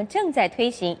他们正在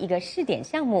推行一个试点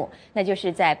项目，那就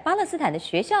是在巴勒斯坦的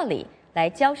学校里来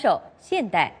教授现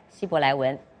代希伯来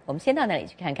文。我们先到那里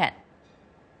去看看。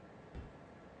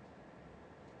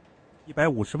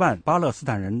150万巴勒斯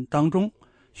坦人当中，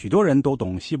许多人都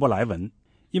懂希伯来文，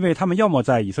因为他们要么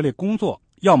在以色列工作，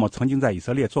要么曾经在以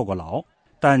色列坐过牢。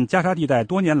但加沙地带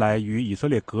多年来与以色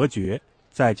列隔绝，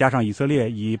再加上以色列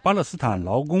以巴勒斯坦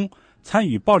劳工参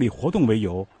与暴力活动为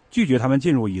由，拒绝他们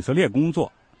进入以色列工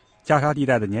作，加沙地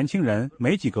带的年轻人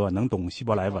没几个能懂希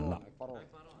伯来文了。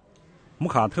姆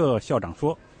卡特校长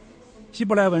说，希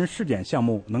伯来文试点项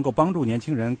目能够帮助年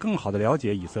轻人更好地了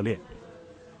解以色列。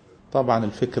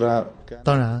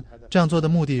当然，这样做的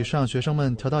目的是让学生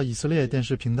们调到以色列电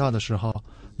视频道的时候，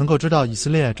能够知道以色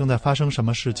列正在发生什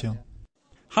么事情。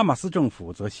哈马斯政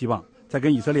府则希望在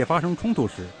跟以色列发生冲突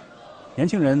时，年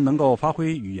轻人能够发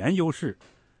挥语言优势。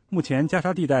目前加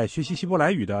沙地带学习希伯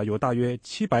来语的有大约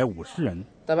750人。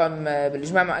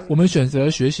我们选择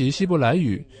学习希伯来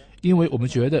语，因为我们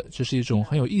觉得这是一种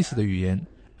很有意思的语言。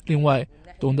另外，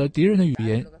懂得敌人的语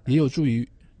言也有助于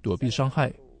躲避伤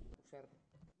害。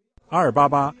阿尔巴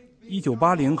巴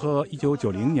1980和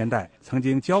1990年代曾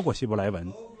经教过希伯来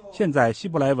文，现在希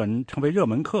伯来文成为热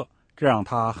门课，这让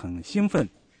他很兴奋。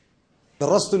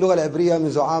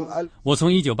我从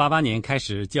1988年开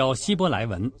始教希伯来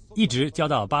文，一直教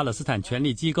到巴勒斯坦权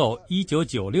力机构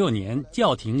1996年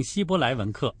叫停希伯来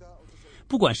文课。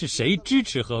不管是谁支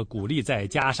持和鼓励在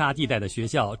加沙地带的学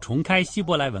校重开希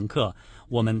伯来文课，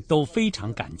我们都非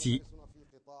常感激。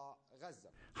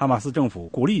哈马斯政府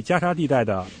鼓励加沙地带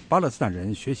的巴勒斯坦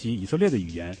人学习以色列的语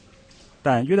言，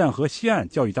但约旦河西岸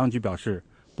教育当局表示，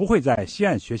不会在西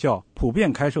岸学校普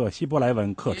遍开设希伯来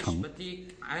文课程。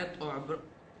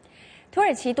土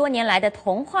耳其多年来的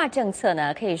同化政策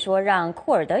呢，可以说让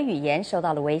库尔德语言受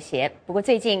到了威胁。不过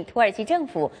最近土耳其政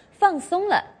府放松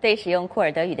了对使用库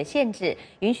尔德语的限制，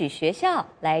允许学校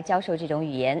来教授这种语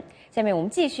言。下面我们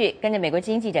继续跟着美国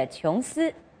之音记者琼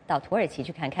斯到土耳其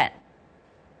去看看。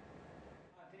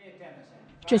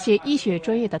这些医学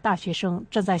专业的大学生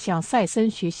正在向塞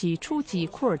森学习初级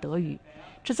库尔德语，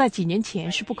这在几年前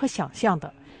是不可想象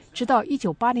的。直到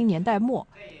1980年代末，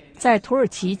在土耳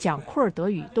其讲库尔德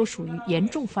语都属于严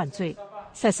重犯罪。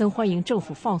塞森欢迎政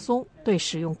府放松对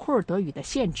使用库尔德语的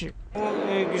限制。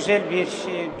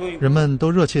人们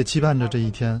都热切期盼着这一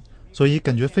天，所以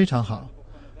感觉非常好。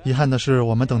遗憾的是，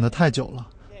我们等得太久了，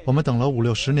我们等了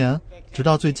50-60年，直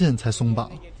到最近才松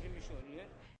绑。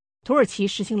土耳其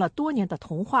实行了多年的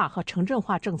同化和城镇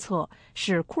化政策，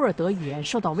使库尔德语言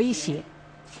受到威胁。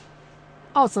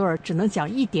奥泽尔只能讲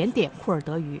一点点库尔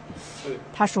德语。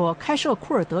他说，开设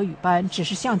库尔德语班只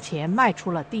是向前迈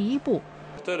出了第一步。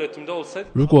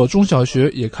如果中小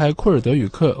学也开库尔德语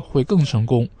课会更成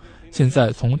功。现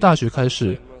在从大学开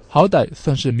始，好歹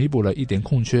算是弥补了一点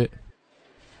空缺。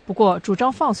不过，主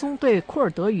张放松对库尔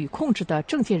德语控制的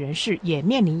政界人士也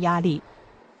面临压力。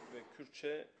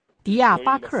迪亚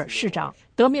巴克尔市长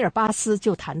德米尔巴斯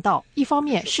就谈到，一方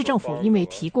面市政府因为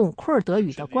提供库尔德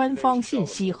语的官方信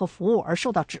息和服务而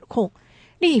受到指控，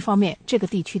另一方面这个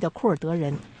地区的库尔德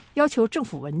人要求政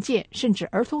府文件甚至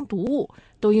儿童读物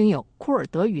都应有库尔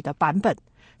德语的版本，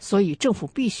所以政府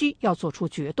必须要做出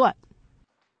决断。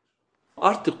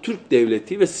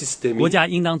国家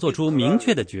应当做出明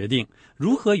确的决定，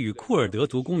如何与库尔德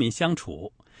族公民相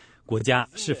处。国家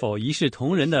是否一视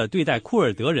同仁地对待库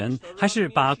尔德人，还是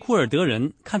把库尔德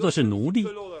人看作是奴隶？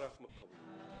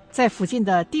在附近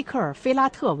的蒂克尔菲拉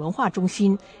特文化中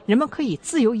心，人们可以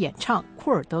自由演唱库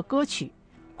尔德歌曲。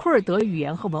库尔德语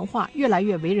言和文化越来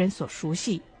越为人所熟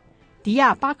悉。迪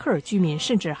亚巴克尔居民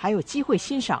甚至还有机会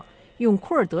欣赏用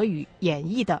库尔德语演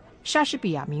绎的莎士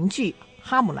比亚名剧《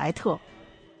哈姆莱特》。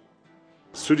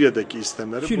叙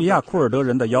利亚库尔德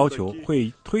人的要求会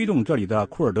推动这里的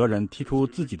库尔德人提出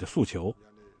自己的诉求。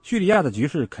叙利亚的局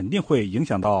势肯定会影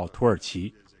响到土耳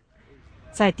其。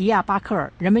在迪亚巴克尔，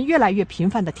人们越来越频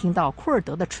繁地听到库尔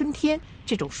德的春天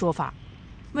这种说法。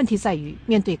问题在于，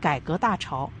面对改革大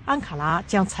潮，安卡拉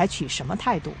将采取什么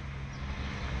态度？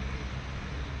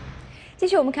继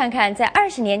续我们看看，在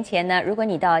20年前呢，如果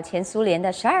你到前苏联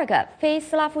的12个非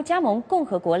斯拉夫加盟共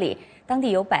和国里，当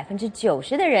地有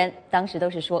90%的人当时都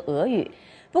是说俄语。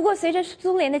不过随着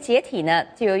苏联的解体呢，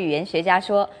就有语言学家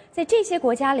说，在这些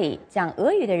国家里讲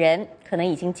俄语的人可能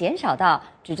已经减少到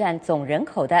只占总人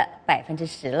口的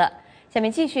10%了。下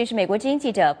面继续是美国之音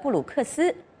记者布鲁克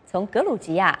斯从格鲁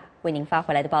吉亚为您发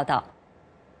回来的报道。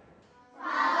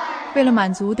为了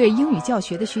满足对英语教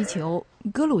学的需求，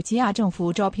格鲁吉亚政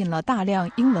府招聘了大量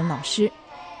英文老师。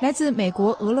来自美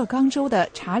国俄勒冈州的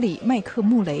查理·麦克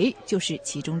穆雷就是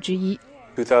其中之一。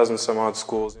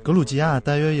格鲁吉亚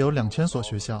大约有2000所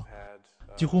学校，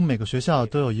几乎每个学校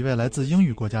都有一位来自英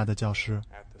语国家的教师。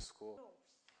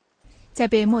在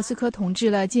被莫斯科统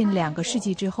治了近2个世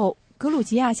纪之后，格鲁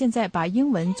吉亚现在把英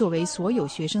文作为所有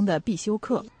学生的必修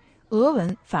课，俄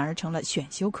文反而成了选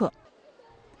修课。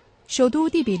首都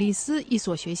第比利斯一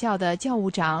所学校的教务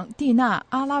长蒂娜·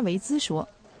阿拉维兹说，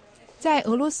在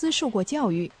俄罗斯受过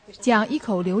教育、讲一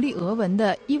口流利俄文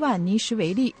的伊万尼什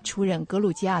维利出任格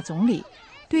鲁吉亚总理，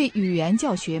对语言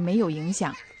教学没有影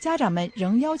响，家长们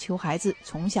仍要求孩子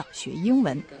从小学英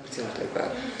文。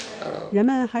人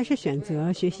们还是选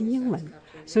择学习英文，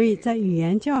所以在语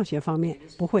言教学方面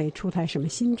不会出台什么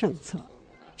新政策。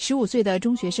15岁的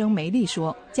中学生梅丽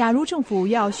说，假如政府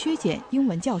要削减英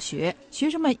文教学，学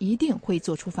生们一定会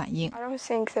做出反应。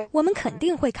我们肯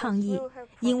定会抗议，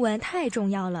英文太重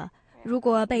要了，如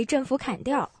果被政府砍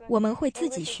掉，我们会自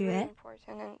己学。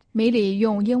梅里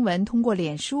用英文通过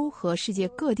脸书和世界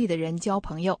各地的人交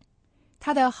朋友，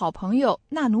他的好朋友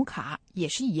纳努卡也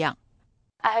是一样。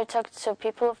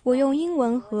我用英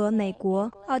文和美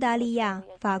国、澳大利亚、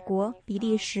法国、比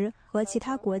利时和其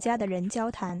他国家的人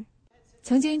交谈。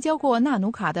曾经教过纳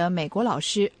努卡的美国老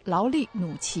师劳利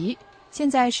努奇，现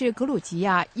在是格鲁吉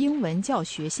亚英文教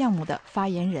学项目的发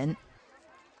言人。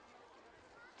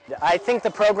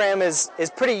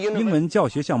英文教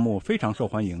学项目非常受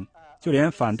欢迎，就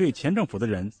连反对前政府的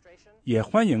人也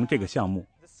欢迎这个项目。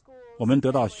我们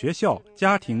得到学校、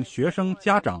家庭、学生、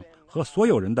家长和所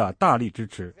有人的大力支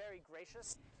持。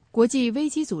国际危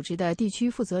机组织的地区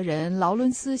负责人劳伦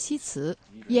斯·希茨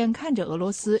眼看着俄罗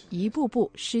斯一步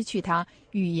步失去他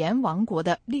语言王国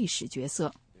的历史角色。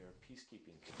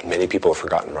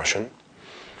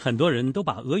很多人都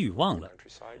把俄语忘了。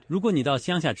如果你到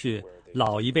乡下去，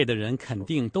老一辈的人肯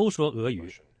定都说俄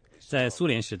语。在苏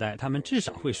联时代，他们至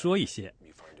少会说一些，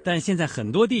但现在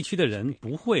很多地区的人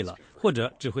不会了，或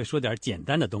者只会说点简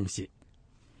单的东西。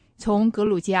从格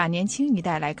鲁吉亚年轻一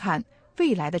代来看，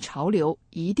未来的潮流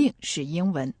一定是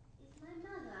英文。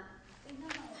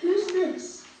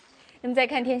那么在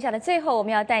看天下的最后，我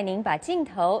们要带您把镜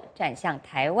头转向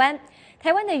台湾。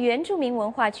台湾的原住民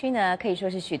文化区呢，可以说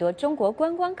是许多中国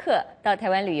观光客到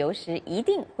台湾旅游时一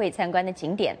定会参观的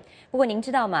景点。不过您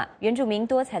知道吗？原住民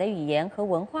多彩的语言和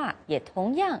文化也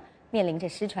同样面临着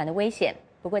失传的危险。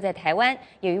不过在台湾，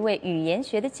有一位语言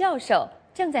学的教授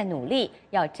正在努力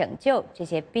要拯救这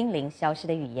些濒临消失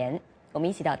的语言。我们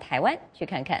一起到台湾去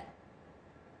看看。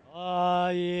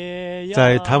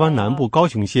在台湾南部高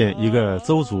雄县一个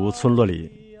邹族村落里，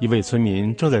一位村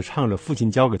民正在唱着父亲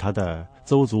教给他的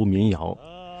邹族民谣。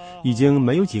已经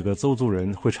没有几个邹族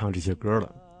人会唱这些歌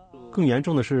了。更严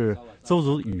重的是，邹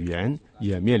族语言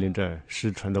也面临着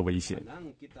失传的危险。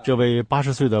这位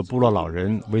80岁的部落老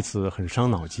人为此很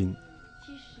伤脑筋。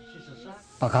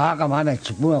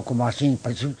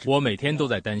我每天都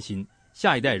在担心，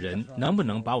下一代人能不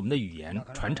能把我们的语言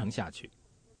传承下去。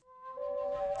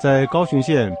在高雄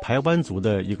县排湾族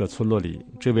的一个村落里，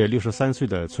这位63岁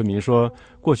的村民说，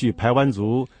过去排湾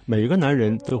族每个男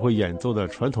人都会演奏的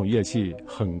传统乐器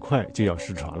很快就要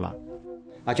失传了。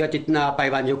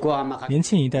年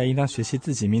轻一代应当学习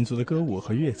自己民族的歌舞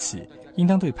和乐器，应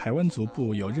当对排湾族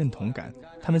部有认同感，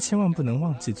他们千万不能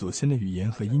忘记祖先的语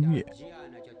言和音乐。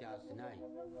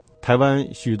台湾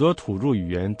许多土著语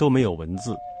言都没有文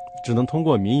字，只能通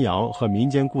过民谣和民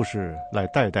间故事来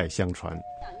代代相传。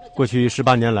过去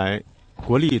18年来，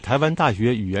国立台湾大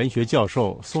学语言学教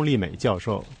授宋丽美教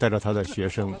授带着他的学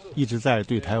生，一直在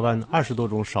对台湾20多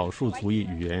种少数族裔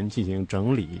语言进行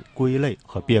整理、归类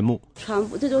和编目。传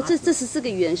播，这14个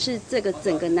语言是这个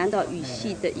整个南岛语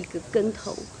系的一个根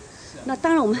头。那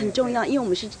当然我们很重要，因为我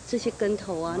们是这些根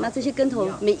头啊。那这些根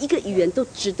头每一个语言都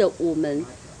值得我们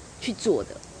去做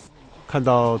的。看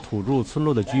到土著村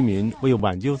落的居民为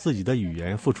挽救自己的语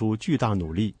言付出巨大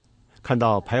努力，看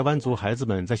到排湾族孩子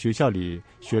们在学校里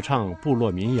学唱部落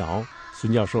民谣，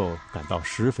孙教授感到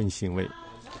十分欣慰。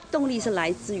动力是来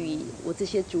自于我这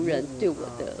些族人对我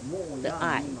的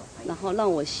爱，然后让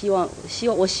我希望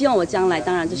我将来，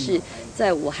当然就是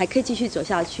在我还可以继续走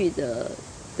下去的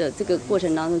这个过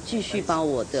程当中，继续把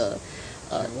我的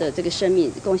这个生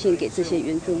命贡献给这些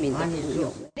原住民的朋友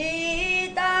们。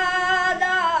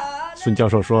孙教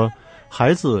授说，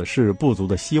孩子是部族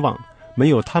的希望，没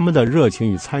有他们的热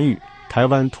情与参与，台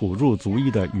湾土著族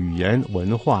裔的语言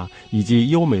文化以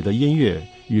及优美的音乐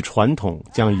与传统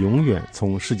将永远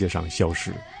从世界上消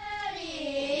失。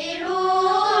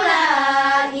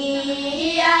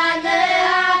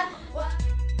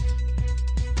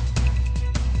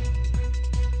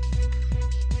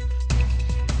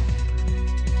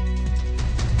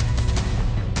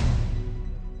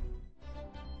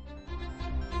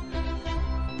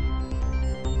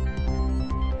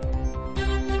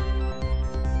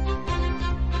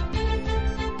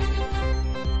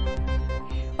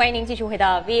欢迎您继续回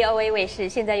到 VOA 卫视，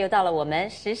现在又到了我们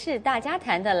时事大家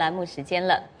谈的栏目时间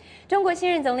了。中国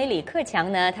新任总理李克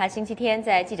强呢，他星期天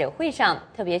在记者会上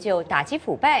特别就打击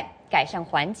腐败、改善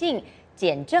环境、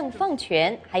简政放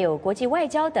权，还有国际外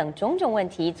交等种种问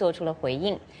题做出了回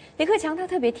应。李克强他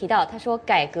特别提到，他说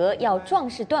改革要壮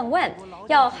士断腕，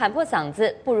要喊破嗓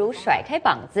子不如甩开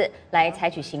膀子来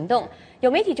采取行动。有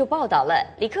媒体就报道了，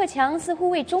李克强似乎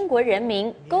为中国人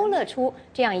民勾勒出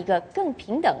这样一个更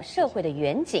平等社会的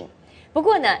远景。不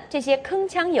过呢，这些铿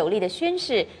锵有力的宣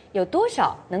示有多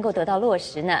少能够得到落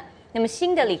实呢？那么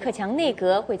新的李克强内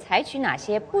阁会采取哪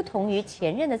些不同于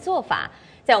前任的做法？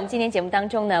在我们今天节目当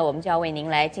中呢，我们就要为您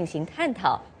来进行探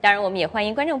讨。当然，我们也欢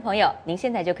迎观众朋友，您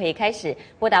现在就可以开始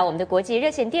拨打我们的国际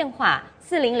热线电话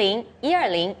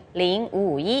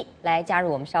400-120-0551来加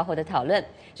入我们稍后的讨论。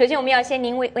首先，我们要先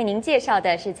为您介绍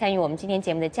的是参与我们今天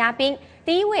节目的嘉宾。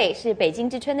第一位是北京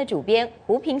之春的主编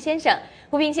胡平先生，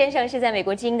胡平先生是在美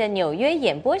国之音的纽约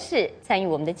演播室参与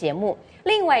我们的节目。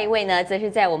另外一位呢，则是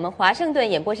在我们华盛顿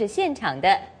演播室现场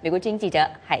的美国之音记者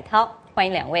海涛。欢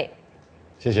迎两位。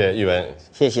谢谢玉文，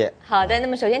谢谢。好的，那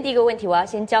么首先第一个问题，我要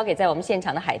先交给在我们现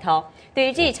场的海涛。对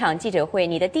于这一场记者会，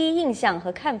你的第一印象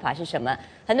和看法是什么？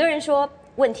很多人说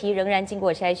问题仍然经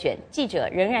过筛选，记者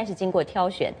仍然是经过挑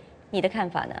选，你的看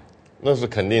法呢？那是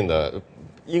肯定的，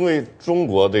因为中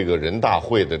国这个人大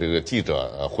会的这个记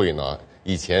者会呢，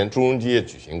以前朱镕基也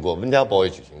举行过，温家宝也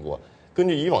举行过。根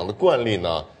据以往的惯例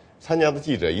呢，参加的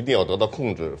记者一定要得到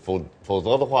控制，否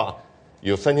则的话，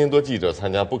有3000多记者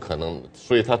参加不可能，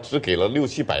所以他只给了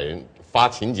600-700人发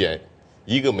请柬，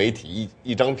一个媒体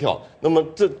一张票。那么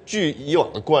这据以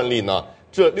往的惯例呢，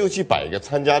这600-700个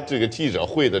参加这个记者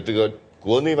会的这个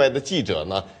国内外的记者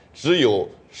呢，只有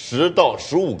10到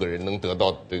15个人能得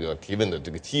到这个提问的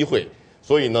这个机会。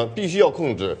所以呢，必须要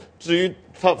控制。至于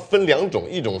它分两种，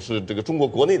一种是这个中国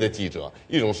国内的记者，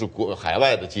一种是海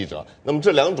外的记者。那么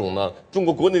这两种呢，中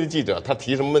国国内的记者他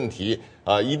提什么问题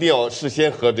一定要事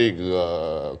先和这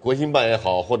个国新办也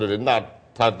好，或者人大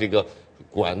他这个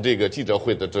管这个记者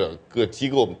会的这个机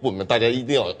构部门，大家一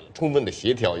定要充分的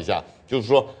协调一下，就是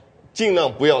说尽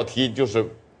量不要提就是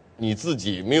你自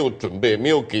己没有准备、没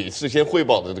有给事先汇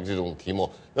报的这种题目。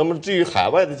那么至于海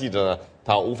外的记者呢，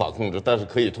他无法控制，但是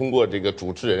可以通过这个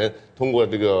主持人，通过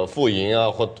这个副营啊，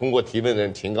或通过提问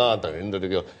人秦刚啊等人的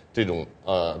这种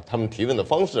他们提问的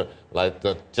方式来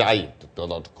加以得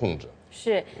到控制。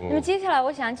是。那么接下来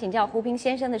我想请教胡平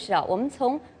先生的是我们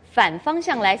从反方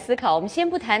向来思考，我们先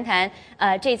不谈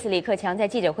这次李克强在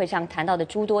记者会上谈到的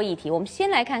诸多议题，我们先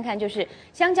来看看，就是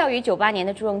相较于98年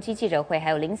的朱镕基记者会，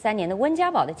还有03年的温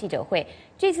家宝的记者会，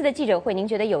这次的记者会您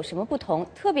觉得有什么不同？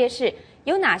特别是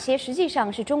有哪些实际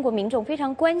上是中国民众非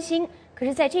常关心，可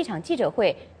是在这场记者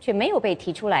会却没有被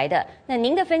提出来的？那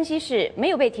您的分析是没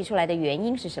有被提出来的原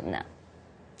因是什么呢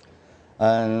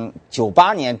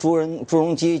？98年朱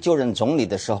镕基就任总理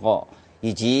的时候，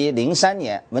以及03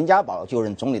年温家宝就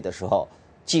任总理的时候，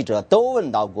记者都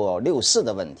问到过6·4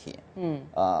的问题。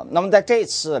那么在这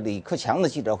次李克强的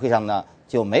记者会上呢，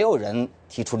就没有人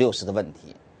提出6·4的问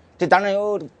题。这当然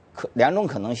有两种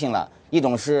可能性了，一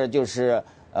种是就是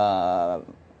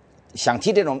想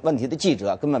提这种问题的记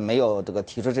者根本没有这个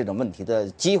提出这种问题的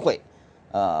机会。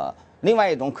另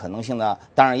外一种可能性呢，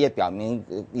当然也表明，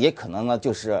也可能呢，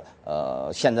就是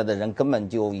现在的人根本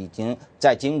就已经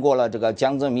在经过了这个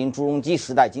江泽民、朱镕基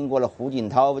时代，经过了胡锦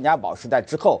涛、温家宝时代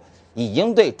之后，已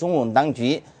经对中共当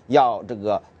局要这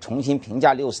个重新评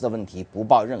价6·4的问题不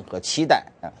抱任何期待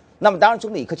那么，当然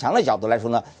从李克强的角度来说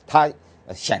呢，他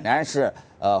显然是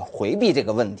回避这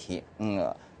个问题。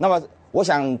那么我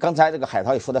想刚才这个海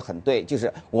涛也说得很对，就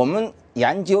是我们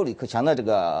研究李克强的这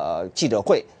个记者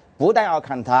会，不但要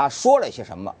看他说了些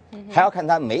什么，还要看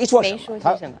他没说什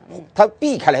么，他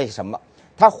避开了些什么，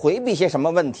他回避些什么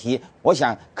问题，我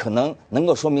想可能能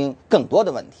够说明更多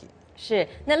的问题。是。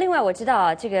那另外我知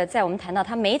道这个在我们谈到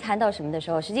他没谈到什么的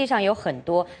时候，实际上有很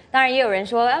多，当然也有人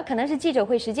说可能是记者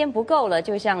会时间不够了，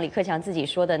就像李克强自己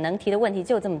说的，能提的问题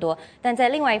就这么多。但在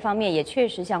另外一方面，也确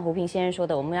实像胡平先生说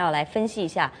的，我们要来分析一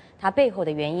下它背后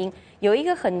的原因。有一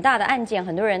个很大的案件，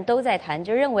很多人都在谈，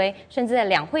就认为甚至在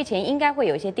2会前应该会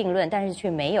有一些定论，但是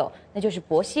却没有，那就是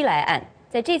薄熙来案，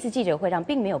在这次记者会上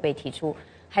并没有被提出。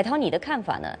海涛，你的看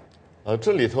法呢？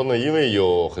这里头呢，因为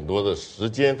有很多的时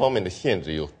间方面的限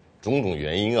制，有种种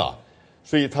原因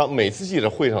所以他每次记者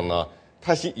会上呢，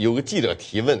他有个记者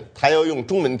提问，他要用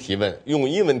中文提问，用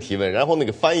英文提问，然后那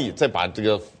个翻译再把这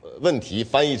个问题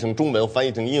翻译成中文，翻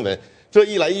译成英文，这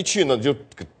一来一去呢，就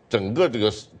整个这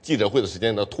个记者会的时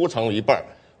间呢拖长了一半。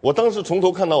我当时从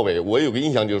头看到尾，我有个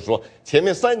印象就是说，前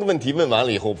面3个问题问完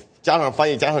了以后，加上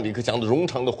翻译，加上李克强的冗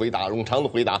长的回答，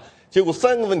结果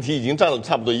3个问题已经占了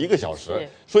差不多1个小时，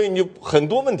所以你就很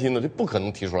多问题呢就不可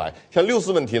能提出来。像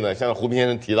6·4问题呢，像胡平先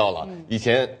生提到了，以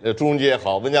前朱镕基也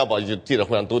好，温家宝记者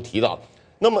会上都提到。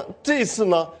那么这次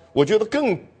呢，我觉得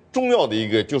更重要的一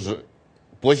个就是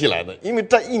薄熙来的，因为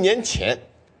在1年前，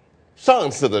上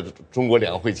次的中国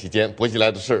2会期间，薄熙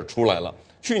来的事儿出来了。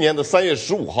去年的3月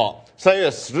15号、3月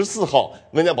14号，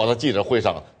温家宝在记者会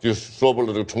上就说了，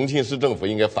这个重庆市政府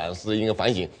应该反思、应该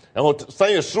反省。然后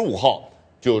3月15号，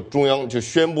中央就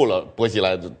宣布了薄熙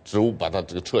来的职务，把他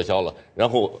这个撤销了。然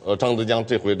后张德江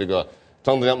这回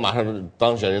张德江马上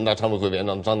当选人大常委会委员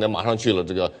长，张德江马上去了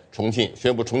这个重庆，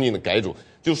宣布重庆的改组。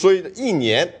就所以1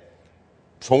年，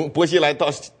从薄熙来到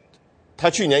他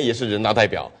去年也是人大代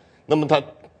表，那么他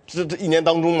这1年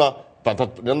当中呢，把他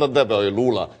人大代表也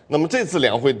撸了。那么这次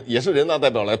2会也是人大代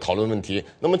表来讨论问题。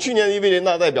那么去年一位人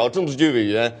大代表、政治局委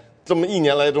员，这么1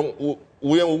年来中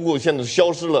无缘无故现在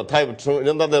消失了，他也成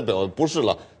人大代表不是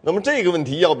了。那么这个问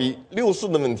题要比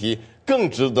6·4的问题更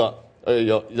值得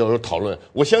要讨论。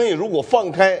我相信如果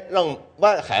放开让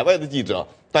海外的记者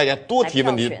大家多提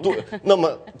问题，那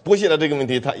么薄熙来这个问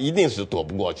题他一定是躲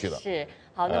不过去的。是。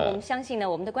好，那我们相信呢，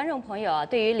我们的观众朋友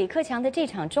对于李克强的这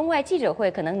场中外记者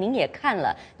会，可能您也看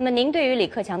了。那么您对于李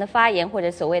克强的发言，或者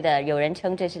所谓的有人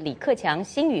称这是李克强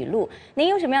新语录，您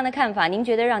有什么样的看法？您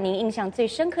觉得让您印象最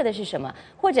深刻的是什么？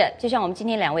或者就像我们今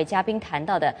天2位嘉宾谈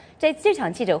到的，在这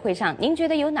场记者会上，您觉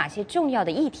得有哪些重要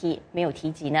的议题没有提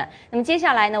及呢？那么接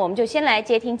下来呢，我们就先来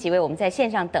接听几位我们在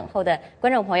线上等候的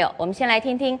观众朋友。我们先来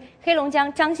听听黑龙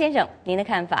江张先生您的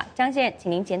看法。张先生，请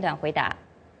您简短回答。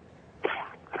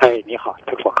你好，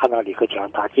我看到李克强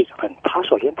答记者问，他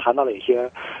首先谈到了一些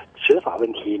执法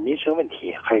问题、民生问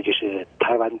题，还有就是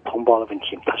台湾同胞的问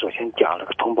题。他首先讲了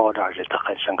个同胞这二字，他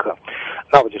很深刻。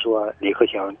那我就说李克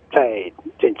强在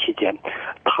任期间，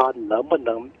他能不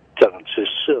能整治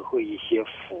社会一些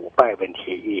腐败问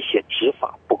题、一些执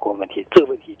法不公问题？这个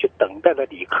问题就等待了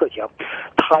李克强，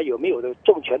他有没有的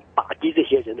重拳打击这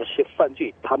些人的是犯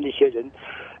罪，他们这些人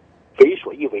为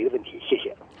所欲为的问题？谢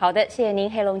谢。好的，谢谢您，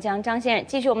黑龙江张先生。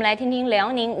继续，我们来听听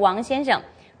辽宁王先生。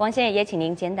王先生也请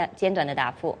您简短的答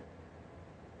复。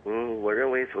我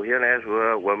认为首先来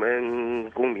说，我们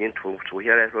公民首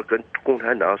先来说跟共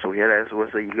产党首先来说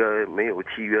是一个没有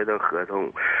契约的合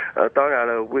同。当然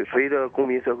了，随着公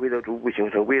民社会的逐步形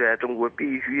成，未来中国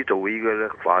必须走一个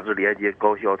法治廉洁、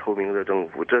高效、透明的政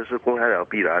府，这是共产党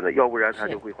必然的，要不然他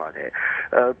就会垮台。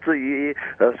至于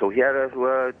首先来说，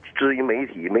至于媒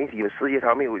体世界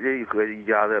上没有任何一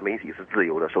家的媒体是自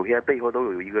由的，首先背后都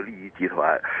有一个利益集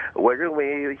团。我认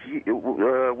为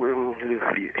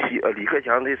李克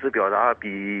强这次表达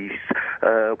比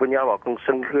温家宝更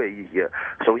深刻一些。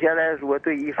首先来说，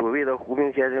对于所谓的胡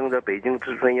平先生的北京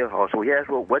之春也好，首先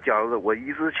说我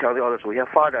一直强调的，首先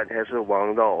发展才是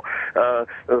王道，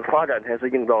发展才是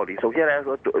硬道理。首先来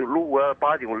说，如果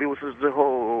89、64之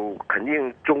后，肯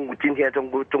定今天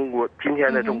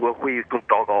的中国会更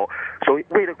糟糕。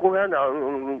为了共产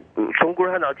党，从共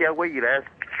产党建国以来，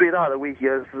最大的威胁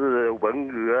是文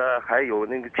革，还有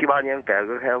那个78年改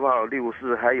革开放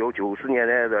，64还有90年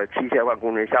代的7000万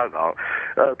工人下岗。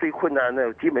最困难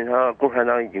的基本上共产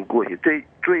党已经过去，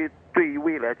对于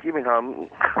未来基本上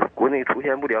国内出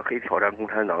现不了可以挑战共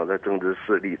产党的政治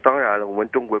势力。当然了，我们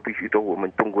中国必须走我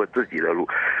们中国自己的路。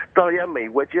当然，美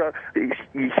国将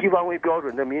以西方为标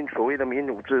准的所谓的民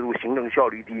主制度，行政效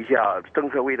率低下，政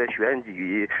策为了选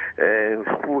举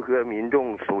符合民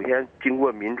众，首先经过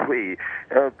民粹。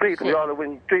最主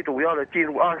要的进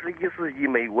入21世纪，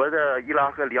美国的伊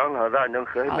拉克两场战争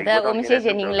和美国。好的，我们谢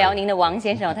谢您，辽宁的王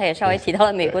先生，他也稍微提到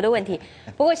了美国的问题。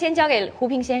不过先交给胡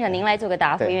平先生您来做个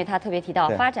答复，因为他特别提到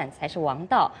发展才是王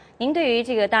道。您对于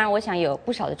这个，当然我想有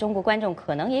不少的中国观众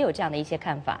可能也有这样的一些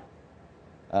看法。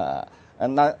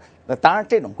那当然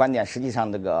这种观点实际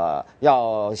上这个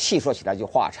要细说起来就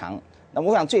话长。那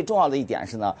我想最重要的一点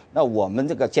是呢，那我们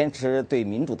这个坚持对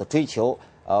民主的追求，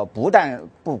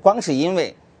不光是因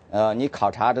为你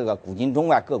考察这个古今中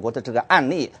外各国的这个案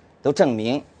例都证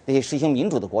明这些实行民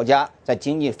主的国家在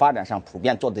经济发展上普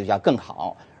遍做得要更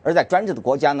好，而在专制的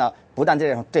国家呢，不但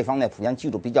这方面普遍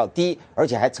技术比较低，而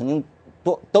且还曾经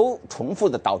都重复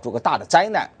的导致个大的灾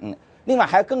难。另外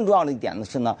还更重要的一点呢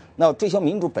是呢，那追求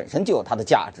民主本身就有它的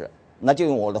价值。那就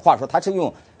用我的话说，它是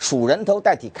用数人头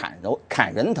代替砍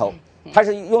人头，它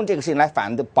是用这个事情来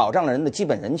保障了人的基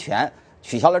本人权，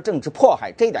取消了政治迫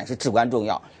害，这一点是至关重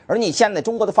要。而你现在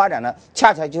中国的发展呢，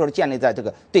恰恰就是建立在这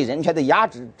个对人权的压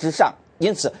制之上。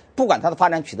因此，不管它的发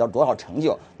展取得了多少成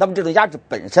就，那么这种压制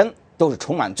本身都是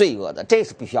充满罪恶的，这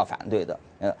是必须要反对的。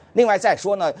另外再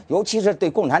说呢，尤其是对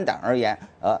共产党而言，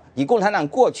以共产党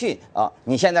过去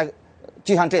你现在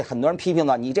就像这很多人批评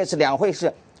了，你这次两会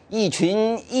是一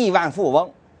群亿万富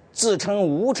翁自称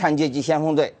无产阶级先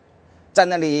锋队，在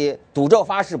那里赌咒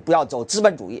发誓不要走资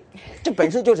本主义，这本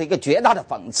身就是一个绝大的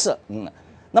讽刺。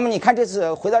那么你看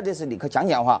回到这次李克强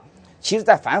讲话，其实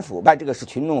在反腐败这个是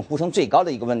群众呼声最高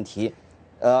的一个问题。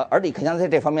而李克强在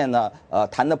这方面呢，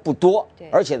谈的不多，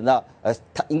而且呢，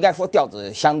他应该说调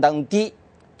子相当低。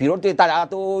比如对大家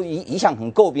都一向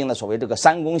很诟病的所谓这个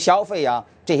三公消费啊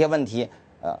这些问题，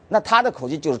那他的口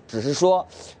气就只是说，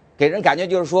给人感觉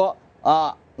就是说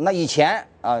那以前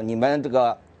你们这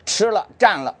个吃了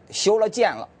占了修了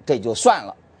建了这就算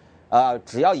了，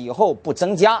只要以后不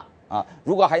增加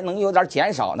如果还能有点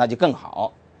减少那就更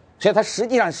好。所以它实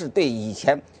际上是对以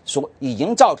前已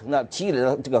经造成的积累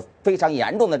的这个非常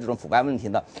严重的这种腐败问题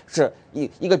呢，是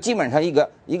一个基本上一个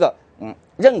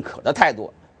认可的态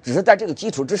度，只是在这个基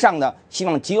础之上呢，希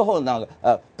望今后呢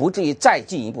不至于再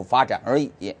进一步发展而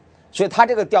已。所以他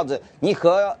这个调子，你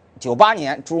和98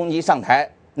年朱镕基上台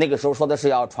那个时候说的是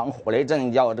要闯火雷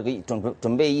阵，要这个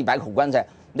准备100口棺材，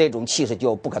那种气势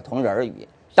就不可同日而语。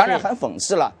当然很讽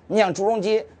刺了，你想朱镕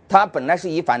基他本来是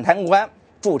以反贪官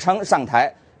著称上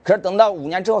台，可是等到5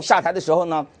年之后下台的时候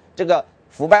呢，这个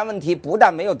腐败问题不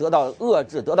但没有得到遏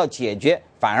制、得到解决，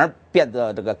反而变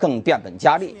得这个更变本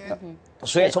加厉。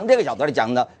所以从这个角度来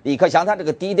讲呢，李克强他这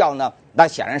个低调呢，那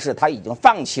显然是他已经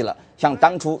放弃了像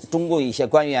当初中共一些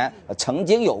官员曾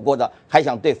经有过的，还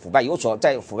想对腐败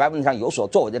在腐败问题上有所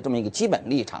作为的这么一个基本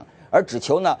立场，而只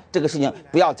求呢这个事情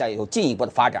不要再有进一步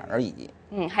的发展而已。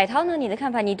海涛呢，你的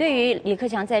看法？你对于李克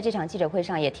强在这场记者会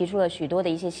上也提出了许多的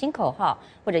一些新口号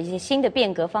或者一些新的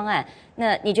变革方案，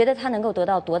那你觉得他能够得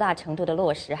到多大程度的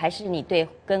落实？还是你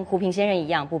跟胡平先生一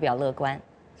样不表乐观？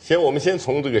我们先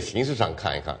从这个形式上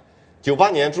看一看。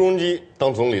98年朱镕基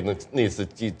当总理的那次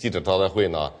记者招待会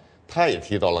呢，他也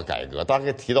提到了改革，大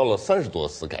概提到了30多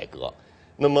次改革。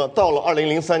那么到了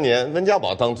2003年，温家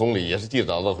宝当总理也是记者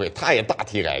招待会，他也大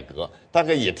提改革，大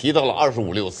概也提到了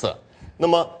25、26次。那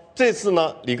么这次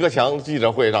呢，李克强记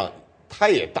者会上他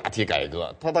也大提改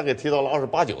革，他大概提到了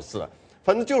28、29次。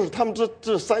反正就是他们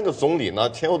这3个总理呢，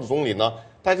前后的总理呢，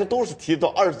大家都是提到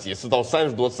20几次到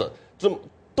30多次，这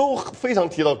都非常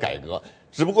提到改革。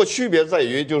只不过区别在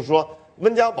于，就是说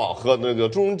温家宝和那个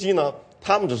朱镕基呢，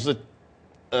他们只是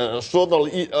说到了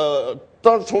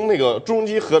当时从那个朱镕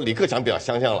基和李克强比较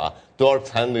相像了啊，都要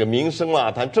谈那个民生啦，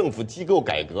谈政府机构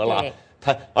改革啦，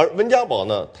而温家宝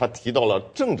呢，他提到了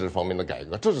政治方面的改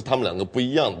革，这是他们2个不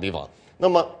一样的地方。那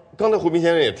么刚才胡斌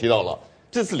先生也提到了，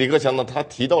这次李克强呢，他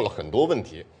提到了很多问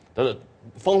题，但是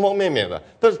方方面面的，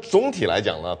但是总体来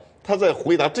讲呢，他在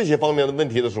回答这些方面的问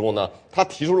题的时候呢，他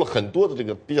提出了很多的这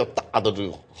个比较大的这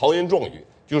个豪言壮语，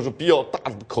就是比较大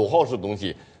的口号式的东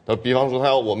西。比方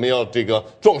说我们要这个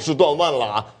壮士断腕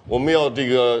啦，我们要这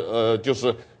个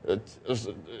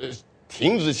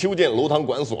停止修建楼堂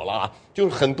馆所啦，就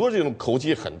是很多这种口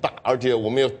气很大，而且我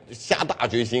们要下大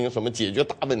决心，什么解决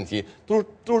大问题，都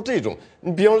是这种。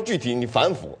你比方说具体你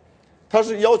反腐，他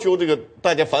是要求这个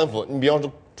大家反腐。你比方说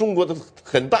中国的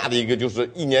很大的一个就是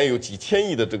1年有几千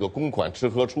亿的这个公款吃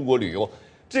喝出国旅游。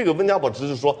这个温家宝只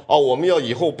是说我们要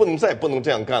以后不能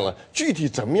这样干了，具体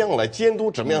怎么样来监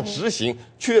督，怎么样执行，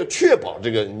确保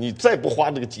这个你再不花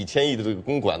这个几千亿的这个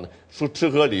公款呢，说吃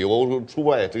喝旅游出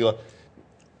外这个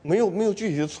没有具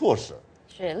体的措施。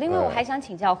是，另外我还想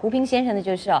请教胡平先生的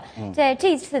就是在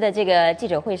这次的这个记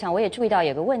者会上，我也注意到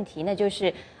有个问题，那就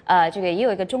是这个也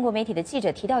有一个中国媒体的记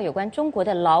者提到有关中国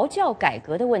的劳教改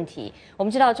革的问题。我们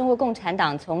知道中国共产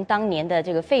党从当年的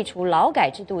这个废除劳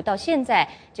改制度到现在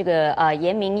这个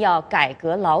严明要改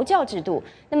革劳教制度，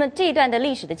那么这一段的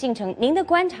历史的进程，您的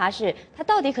观察是它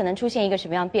到底可能出现一个什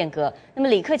么样变革？那么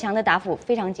李克强的答复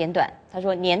非常简短，他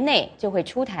说年内就会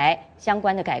出台相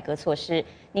关的改革措施，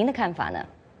您的看法呢？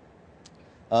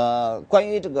关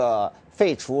于这个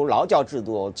废除劳教制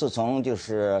度，自从就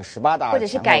是18大或者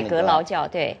是改革劳教，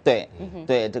对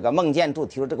这个孟建柱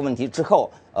提出这个问题之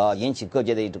后，引起各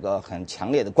界的这个很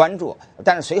强烈的关注。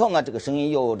但是随后呢，这个声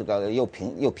音又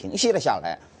平息了下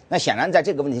来。那显然在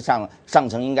这个问题上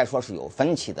层应该说是有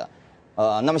分歧的。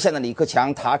那么现在李克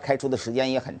强他开除的时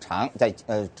间也很长，在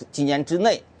今年之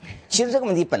内。其实这个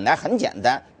问题本来很简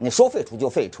单，你说废除就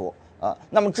废除。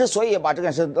那么之所以把这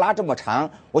件事拉这么长，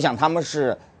我想他们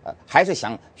是还是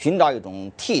想寻找一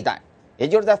种替代，也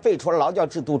就是在废除了劳教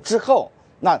制度之后，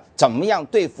那怎么样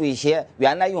对付一些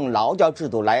原来用劳教制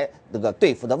度来这个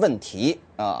对付的问题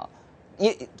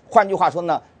换句话说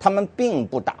呢，他们并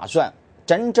不打算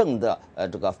真正的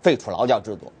这个废除劳教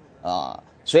制度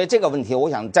所以这个问题，我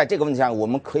想在这个问题上，我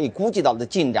们可以估计到的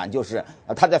进展就是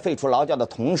他在废除劳教的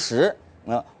同时。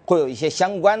会有一些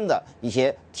相关的一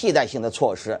些替代性的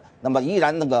措施，那么依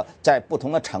然在不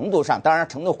同的程度上，当然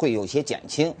程度会有些减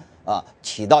轻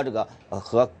起到这个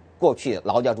和过去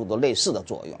劳教制度类似的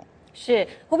作用。是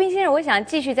胡平先生，我想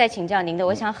继续再请教您的。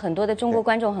我想很多的中国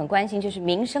观众很关心就是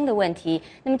民生的问题。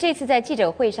那么这次在记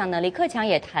者会上呢，李克强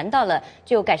也谈到了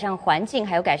就改善环境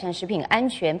还有改善食品安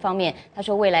全方面，他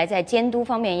说未来在监督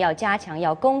方面要加强、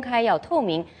要公开、要透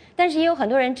明。但是也有很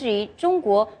多人质疑中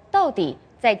国到底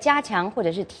在加强或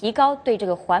者是提高对这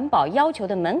个环保要求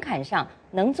的门槛上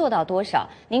能做到多少？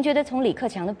您觉得从李克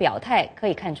强的表态可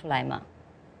以看出来吗？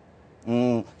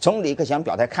从李克强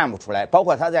表态看不出来，包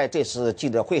括他在这次记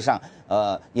者会上，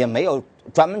也没有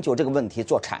专门就这个问题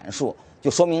做阐述，就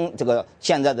说明这个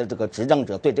现在的这个执政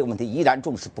者对这个问题依然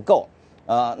重视不够。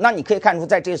那你可以看出，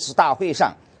在这次大会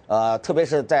上，特别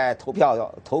是在投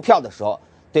票的时候，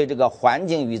对这个环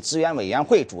境与资源委员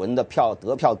会主任的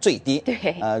得票最低，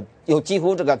对，有几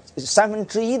乎这个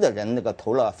1/3的人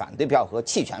投了反对票和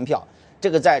弃权票，这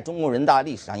个在中国人大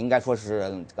历史上应该说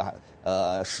是这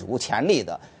个史无前例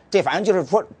的。这反正就是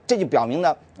说，这就表明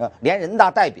呢，连人大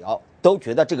代表都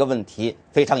觉得这个问题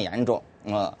非常严重，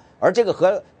而这个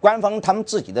和官方他们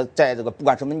自己的在这个不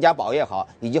管是温家宝也好，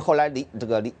以及后来李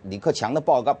克强的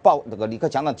李克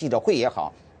强的记者会也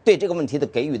好，对这个问题的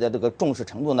给予的这个重视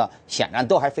程度呢，显然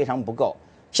都还非常不够。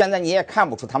现在你也看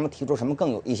不出他们提出什么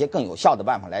更有效的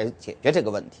办法来解决这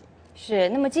个问题。是，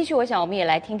那么继续，我想我们也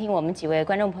来听听我们几位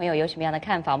观众朋友有什么样的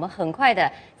看法。我们很快的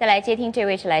再来接听这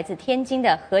位是来自天津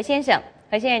的何先生。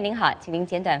何先生您好，请您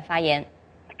简短发言。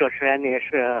主持人女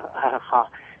士好，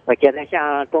我觉得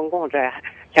像中共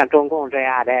这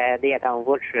样的劣等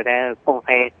无耻的共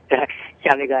匪，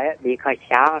像这个李克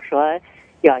强说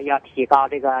要提高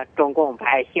这个中共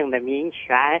百姓的民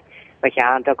权，我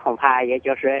想这恐怕也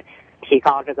就是提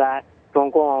高这个中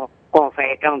共共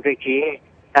匪政治局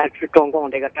中共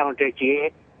这个政治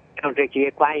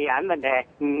局官员们的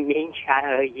民权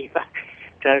而已吧。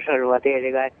这是我对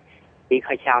这个李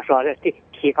克强说的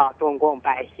提高中共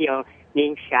百姓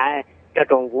民权这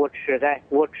种无耻的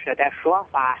说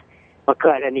法，我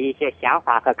个人的一些想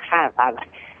法和看法吧。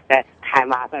太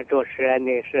麻烦主持人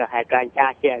女士还专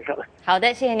家先生。好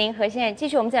的，谢谢您，何先生。继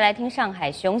续我们再来听上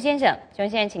海熊先生。熊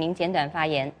先生，请您简短发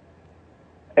言。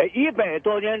100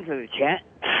多年之前，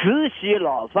慈禧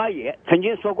老佛爷曾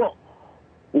经说过：“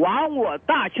亡我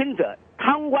大清者，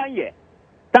贪官也。”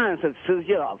但是慈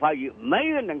禧老佛爷没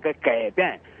有能够改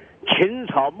变清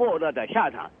朝没落的下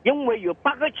场，因为有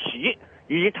8个旗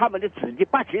与他们的子弟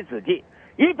8旗子弟。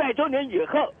100多年以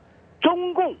后，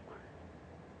中共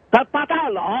的8大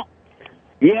佬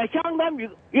也相当于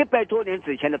100多年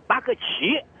之前的8个旗，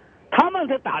他们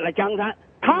是打了江山，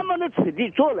他们的子弟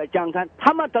做了江山，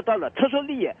他们得到了特殊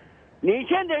利益。你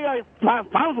现在要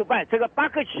反腐败，这个8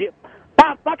个旗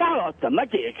八大佬怎么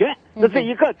解决？这是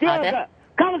一个。第二个，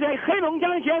刚才黑龙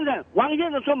江先生王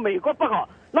先生说美国不好，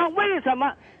那为什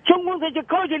么中共这些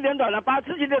高级领导人把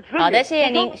自己的子女？好的，谢谢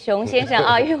您，熊先生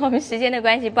啊，因为我们时间的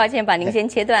关系，抱歉把您先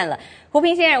切断了。胡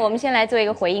平先生，我们先来做一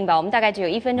个回应吧，我们大概只有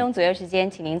1分钟左右时间，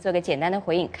请您做个简单的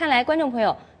回应。看来观众朋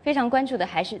友非常关注的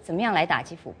还是怎么样来打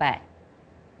击腐败。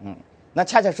那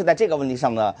恰恰是在这个问题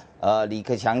上呢，李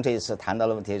克强这一次谈到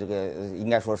了问题，这个应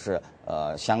该说是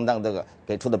相当的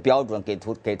给出的标准，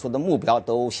给出的目标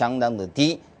都相当的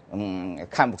低，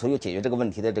看不出有解决这个问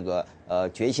题的这个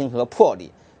决心和魄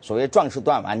力。所谓壮士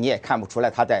断腕，你也看不出来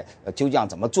他在究竟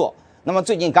怎么做。那么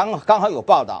最近刚好有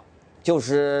报道，就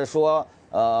是说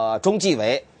中纪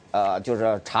委就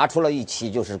是查出了一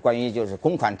起就是关于就是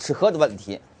公款吃喝的问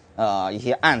题，一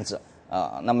些案子，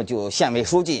那么就县委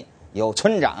书记有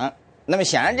村长。那么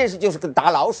显然这是就是个打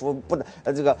老鼠不打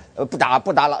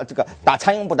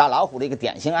苍蝇不打老虎的一个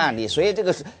典型案例，所以这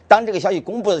个是当这个消息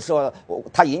公布的时候，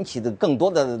它引起的更多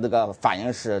的这个反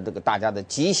应是这个大家的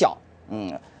讥笑。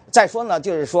再说呢，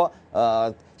就是说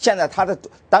现在他的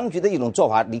当局的一种做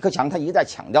法，李克强他一再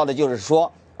强调的就是说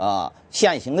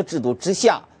现行的制度之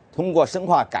下，通过深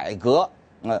化改革，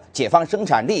解放生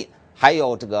产力，还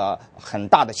有这个很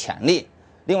大的潜力。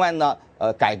另外呢，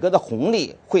改革的红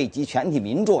利惠及全体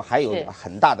民众，还有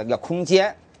很大的一个空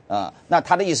间。那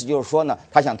他的意思就是说呢，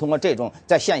他想通过这种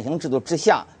在现行制度之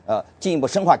下，进一步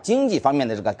深化经济方面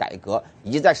的这个改革，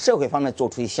以及在社会方面做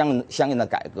出相应的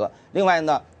改革。另外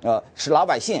呢，使老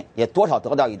百姓也多少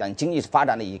得到一点经济发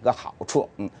展的一个好处。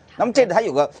那么这里还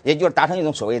有个，也就是达成一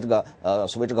种所谓这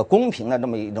个公平的这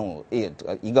么一种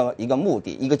一个目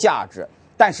的，一个价值。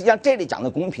但实际上这里讲的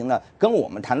公平呢，跟我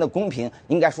们谈的公平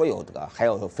应该说还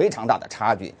有非常大的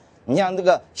差距。你像这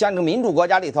个民主国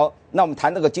家里头，那我们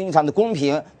谈这个经济上的公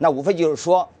平，那无非就是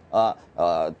说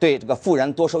对这个富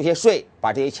人多收些税，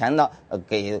把这些钱呢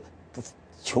给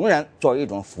穷人作为一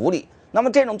种福利。那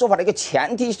么这种做法的一个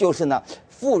前提就是呢，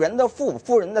富人的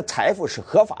财富是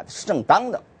合法的，是正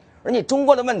当的。而你中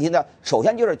国的问题呢，首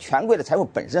先就是权贵的财富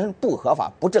本身不合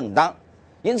法、不正当，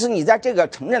因此你在这个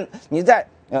承认你在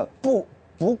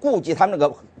不顾及他们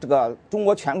这个中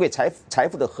国权贵财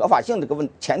富的合法性这个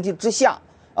前提之下，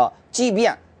即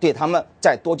便对他们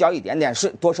再多交一点点税，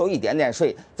多收一点点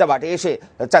税，再把这些税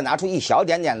再拿出一小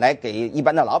点点来给一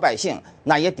般的老百姓，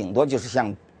那也顶多就是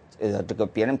像这个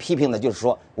别人批评的，就是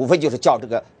说无非就是叫这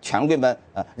个权贵们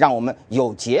让我们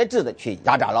有节制的去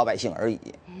压榨老百姓而已。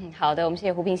好的，我们谢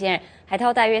谢胡平先生。海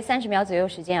涛大约30秒左右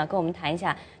时间跟我们谈一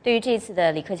下，对于这次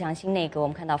的李克强新内阁，我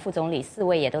们看到副总理4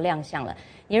位也都亮相了。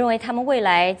你认为他们未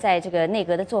来在这个内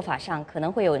阁的做法上，可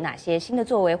能会有哪些新的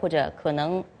作为，或者可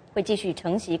能会继续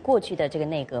承袭过去的这个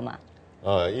内阁吗？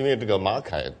因为这个马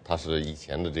凯他是以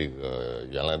前的这个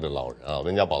原来的老人啊，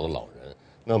温家宝的老人。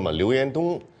那么刘延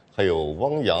东、还有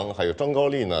汪洋、还有张高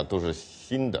丽呢，都是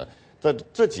新的。在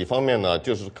这几方面呢，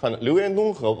就是看刘延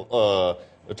东和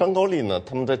张高丽呢，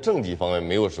他们在政绩方面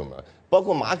没有什么，包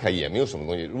括马凯也没有什么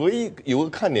东西。唯一有个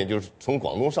看点就是从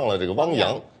广东上来这个汪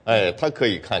洋，他可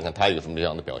以看看他有什么这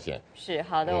样的表现。是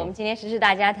好的，我们今天时事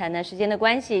大家谈呢，时间的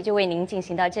关系就为您进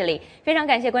行到这里。非常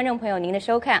感谢观众朋友您的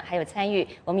收看还有参与，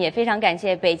我们也非常感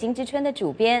谢北京之春的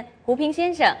主编胡平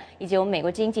先生以及我们美国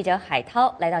之音记者海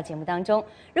涛来到节目当中。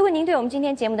如果您对我们今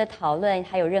天节目的讨论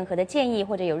还有任何的建议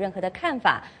或者有任何的看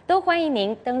法，都欢迎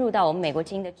您登入到我们美国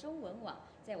之音的中文网。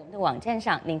在我们的网站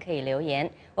上，您可以留言。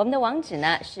我们的网址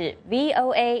呢是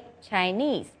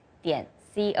voachinese.com，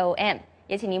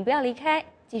 也请您不要离开，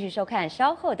继续收看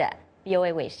稍后的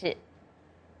VOA 卫视。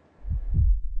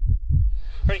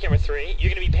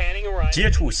接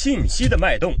触信息的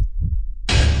脉动，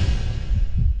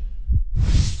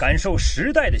感受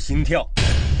时代的心跳，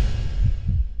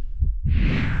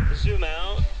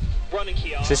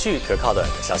持续可靠的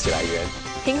消息来源，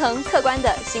平衡客观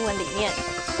的新闻理念。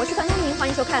我是樊东明，欢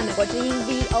迎收看美国之音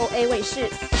VOA 卫视。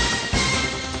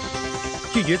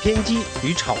拒绝偏激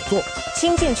与炒作，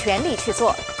倾尽全力去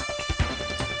做。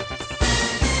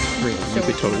You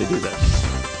could totally do this.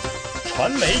 传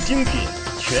媒精品，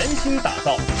全新打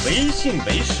造，唯信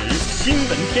唯实，新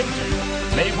闻天职。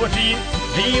美国之音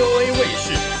VOA 卫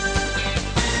视。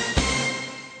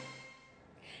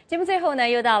节目最后呢，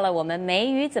又到了我们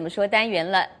美语怎么说单元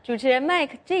了。主持人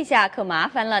Mike 这下可麻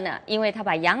烦了呢，因为他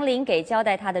把杨林给交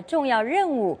代他的重要任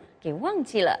务给忘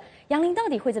记了。杨林到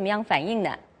底会怎么样反应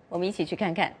呢？我们一起去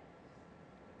看看。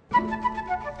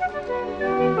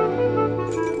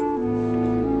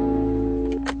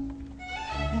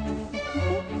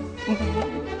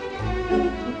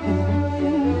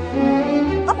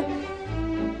Oh,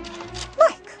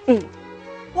 Mike,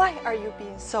 why are you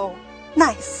being so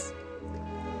nice?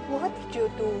 What did you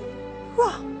do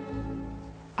wrong?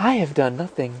 I have done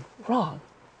nothing wrong.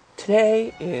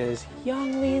 Today is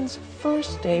Yang Lin's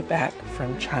first day back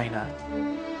from China.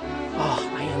 Oh,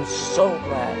 I am so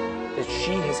glad that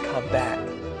she has come back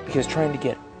because trying to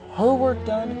get her work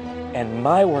done and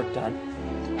my work done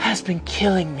has been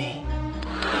killing me.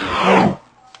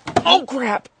 Oh,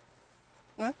 crap!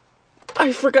 What?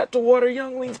 I forgot to water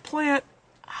Yang Lin's plant.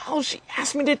 Oh, she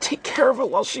asked me to take care of it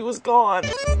while she was gone.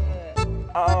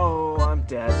 Oh, I'm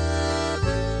dead.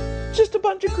 Just a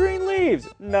bunch of green leaves.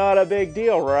 Not a big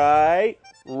deal, right?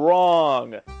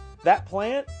 Wrong. That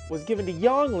plant was given to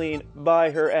Yang Lin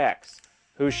by her ex,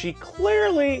 who she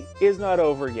clearly is not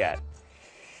over yet.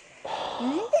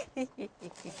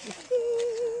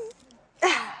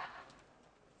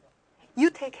 You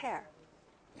take care.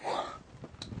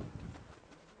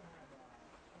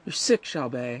 You're sick,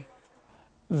 Xiaobei.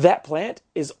 That plant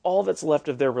is all that's left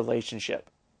of their relationship.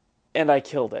 And I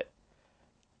killed it.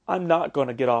 I'm not going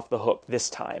to get off the hook this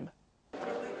time.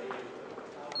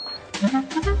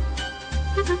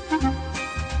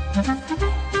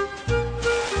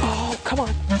 Oh, come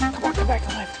on. Come on, come back to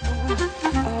life.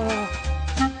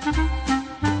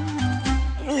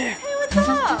 Hey, what's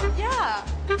up? Yeah,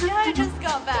 I just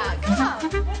got back. Come on.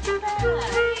 What's your bag?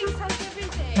 Thanks. How's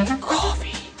everything?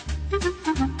 Coffee.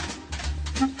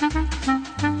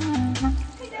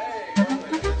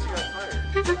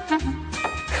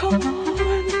 Come on. Oh, come on,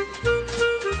 please.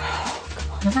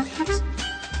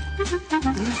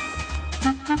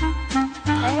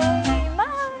 Hey, Mike.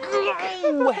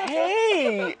 Oh,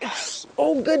 hey.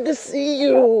 So good to see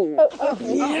you.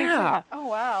 Yeah. Oh,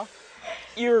 wow.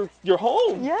 You're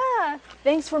home. Yeah.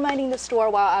 Thanks for minding the store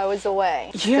while I was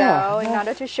away. Yeah. So, in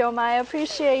order to show my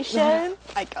appreciation,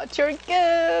 I got your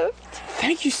gift.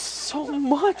 Thank you so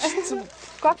much.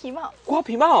 Guap Mao.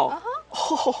 Guap Mao. Uh-huh.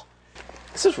 Oh,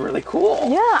 this is really cool.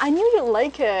 Yeah, I knew you'd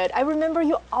like it. I remember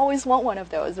you always want one of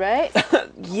those, right?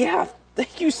 Yeah.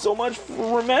 Thank you so much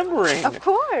for remembering. Of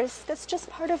course. That's just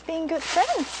part of being good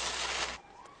friends.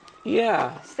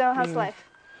 Yeah. So, how's life?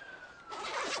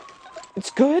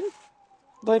 It's good.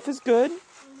 Life is good.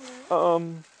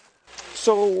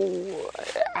 So,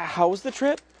 how was the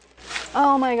trip?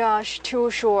 Oh my gosh, too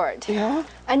short. Yeah?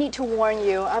 I need to warn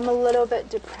you, I'm a little bit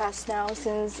depressed now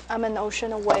since I'm an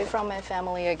ocean away from my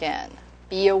family again.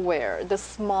 Be aware, the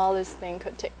smallest thing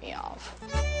could take me off.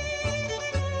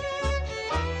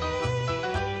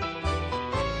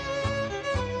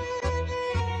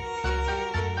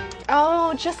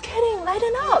 Oh, just kidding,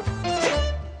 lighten up.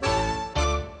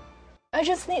 I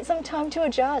just need some time to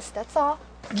adjust, that's all.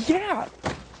 Yeah.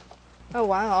 Oh,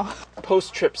 wow.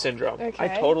 Post-trip syndrome.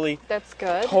 Okay. That's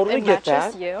good. Totally it get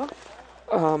matches that. You.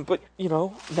 But,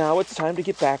 now it's time to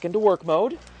get back into work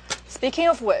mode. Speaking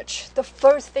of which, the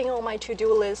first thing on my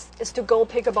to-do list is to go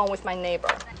pick a bone with my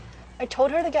neighbor. I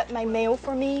told her to get my mail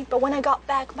for me, but when I got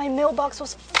back, my mailbox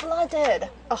was flooded.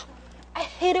 Ugh, I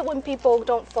hate it when people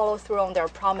don't follow through on their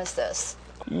promises.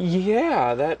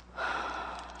 Yeah, that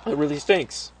really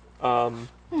stinks.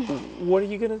 What are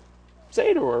you going to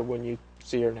say to her when you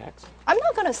see her next? I'm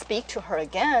not going to speak to her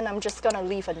again. I'm just going to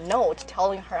leave a note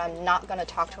telling her I'm not going to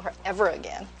talk to her ever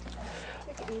again.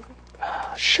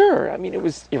 Sure. I mean, it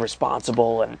was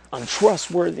irresponsible and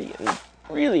untrustworthy and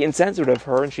really insensitive of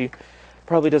her, and she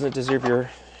probably doesn't deserve your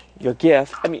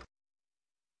gift. I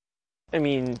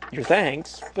mean, your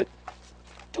thanks, but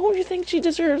don't you think she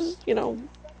deserves, a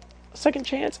second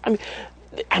chance? I mean,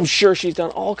 I'm sure she's done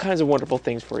all kinds of wonderful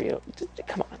things for you.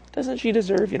 Come on, doesn't she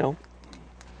deserve,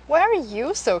 Why are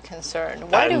you so concerned?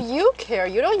 Why do you care?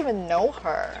 You don't even know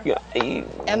her. Yeah,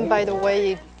 And by the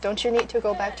way, don't you need to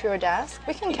go back to your desk?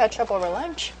 We can catch up over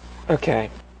lunch. Okay.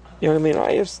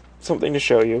 I have something to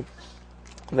show you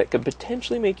that could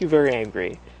potentially make you very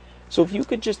angry. So if you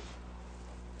could just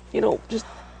just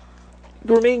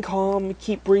remain calm,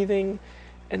 keep breathing,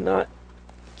 and not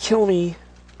kill me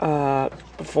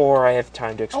before I have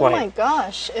time to explain. Oh my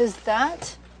gosh,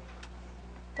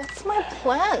 that's my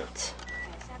plant.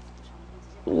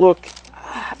 Look,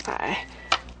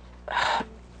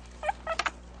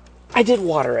 I did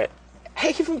water it.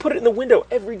 I even put it in the window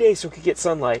every day so it could get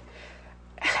sunlight.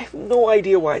 I have no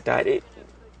idea why it died. It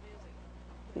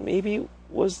maybe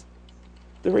was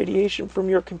the radiation from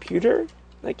your computer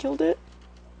that killed it?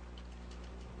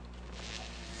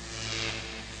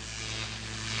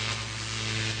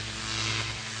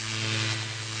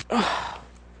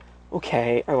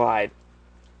 Okay, I lied.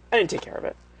 I didn't take care of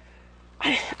it.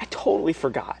 I totally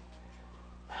forgot.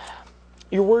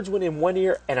 Your words went in one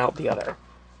ear and out the other.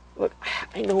 Look,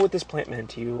 I know what this plant meant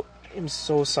to you. I am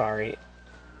so sorry.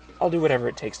 I'll do whatever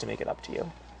it takes to make it up to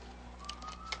you.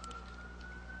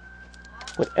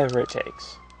 Whatever it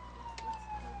takes.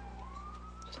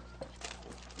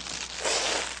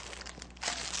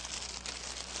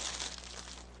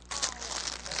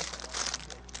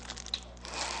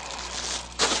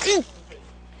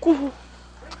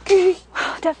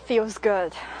 That feels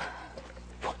good.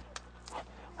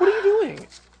 What are you doing?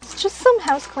 It's just some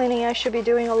house cleaning I should be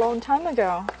doing a long time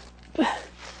ago.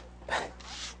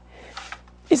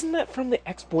 Isn't that from the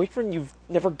ex-boyfriend you've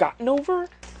never gotten over?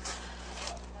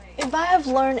 If I have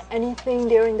learned anything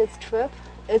during this trip,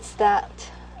 it's that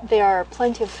there are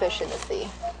plenty of fish in the sea.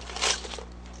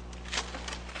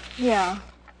 Yeah,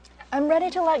 I'm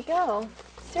ready to let go.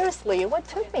 Seriously, what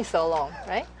took me so long,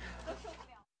 right?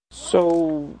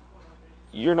 So,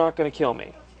 you're not gonna kill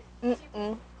me?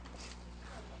 Mm-mm.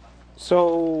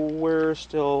 So, we're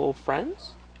still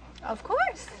friends? Of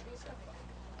course.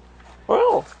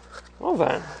 Well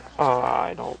then,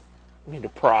 I don't mean to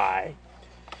pry.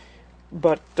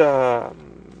 But,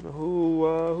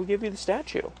 who gave you the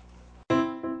statue?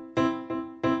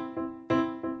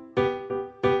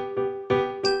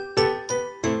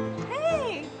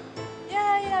 Hey!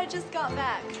 Yeah, I just got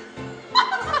back.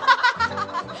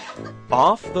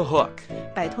 Off the hook.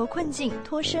 摆脱困境，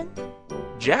脱身。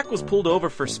 Jack was pulled over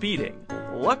for speeding.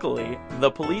 Luckily, the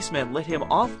policeman let him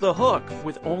off the hook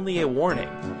with only a warning.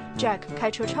 Jack 开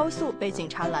车超速被警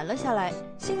察拦了下来，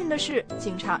幸运的是，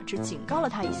警察只警告了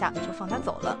他一下，就放他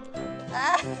走了。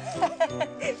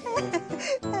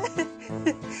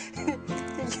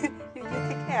You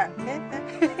take care, okay?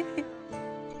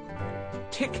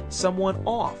 Tick someone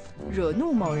off. 惹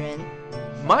怒某人。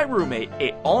 My roommate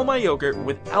ate all my yogurt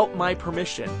without my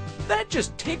permission. That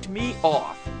just ticked me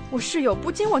off. 我室友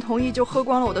不经我同意就喝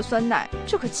光了我的酸奶，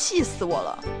这可气死我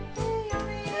了。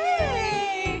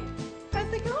 Hey!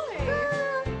 How's it going?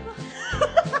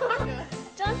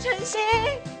 张晨曦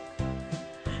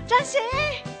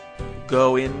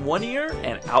Go in one ear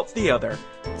and out the other.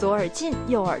 左耳进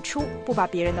右耳出，不把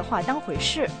别人的话当回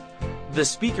事。 The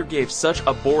speaker gave such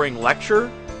a boring lecture.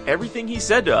 Everything he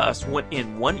said to us went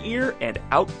in one ear and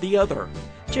out the other.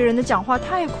 这人的讲话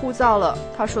太枯燥了，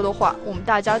他说的话我们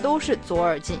大家都是左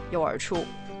耳进右耳出。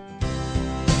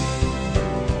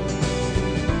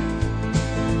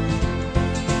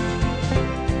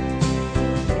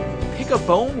 Pick a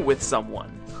bone with someone.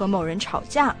 和某人吵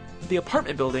架。 The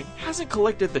apartment building hasn't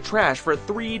collected the trash for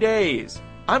 3 days.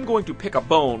 I'm going to pick a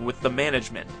bone with the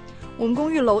management. 我们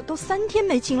公寓楼都3天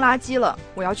没清垃圾了，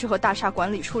我要去和大厦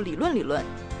管理处理论理论。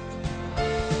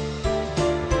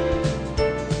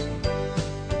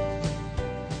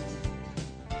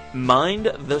 Mind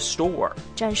the store.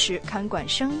 暂时看管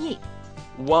生意。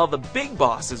 While the big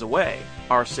boss is away,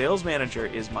 our sales manager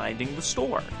is minding the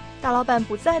store. 大老板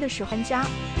不在的时候看家。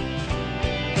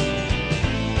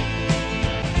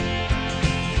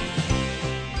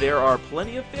 There are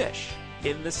plenty of fish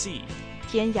in the sea.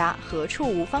 天涯何处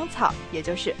无芳草，也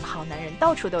就是好男人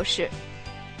到处都是。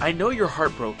 I know you're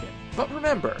heartbroken, but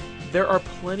remember, there are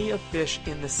plenty of fish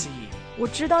in the sea. 我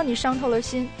知道你伤透了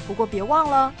心，不过别忘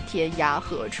了，天涯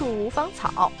何处无芳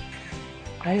草。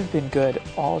 I have been good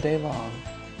all day long.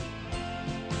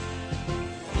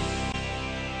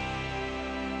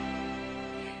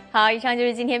 好，以上就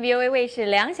是今天 VOA 卫视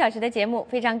2小时的节目，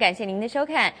非常感谢您的收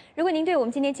看。如果您对我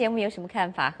们今天节目有什么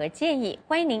看法和建议，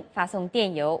欢迎您发送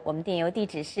电邮，我们电邮地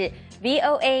址是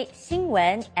voa 新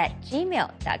闻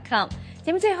@gmail.com。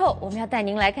节目最后，我们要带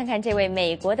您来看看这位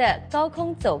美国的高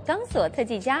空走钢索特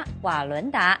技家瓦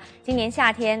伦达。今年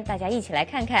夏天，大家一起来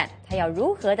看看他要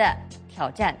如何的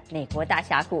挑战美国大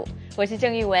峡谷。我是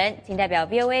郑玉文，仅代表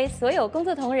VOA 所有工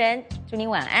作同仁，祝您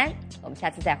晚安，我们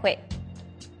下次再会。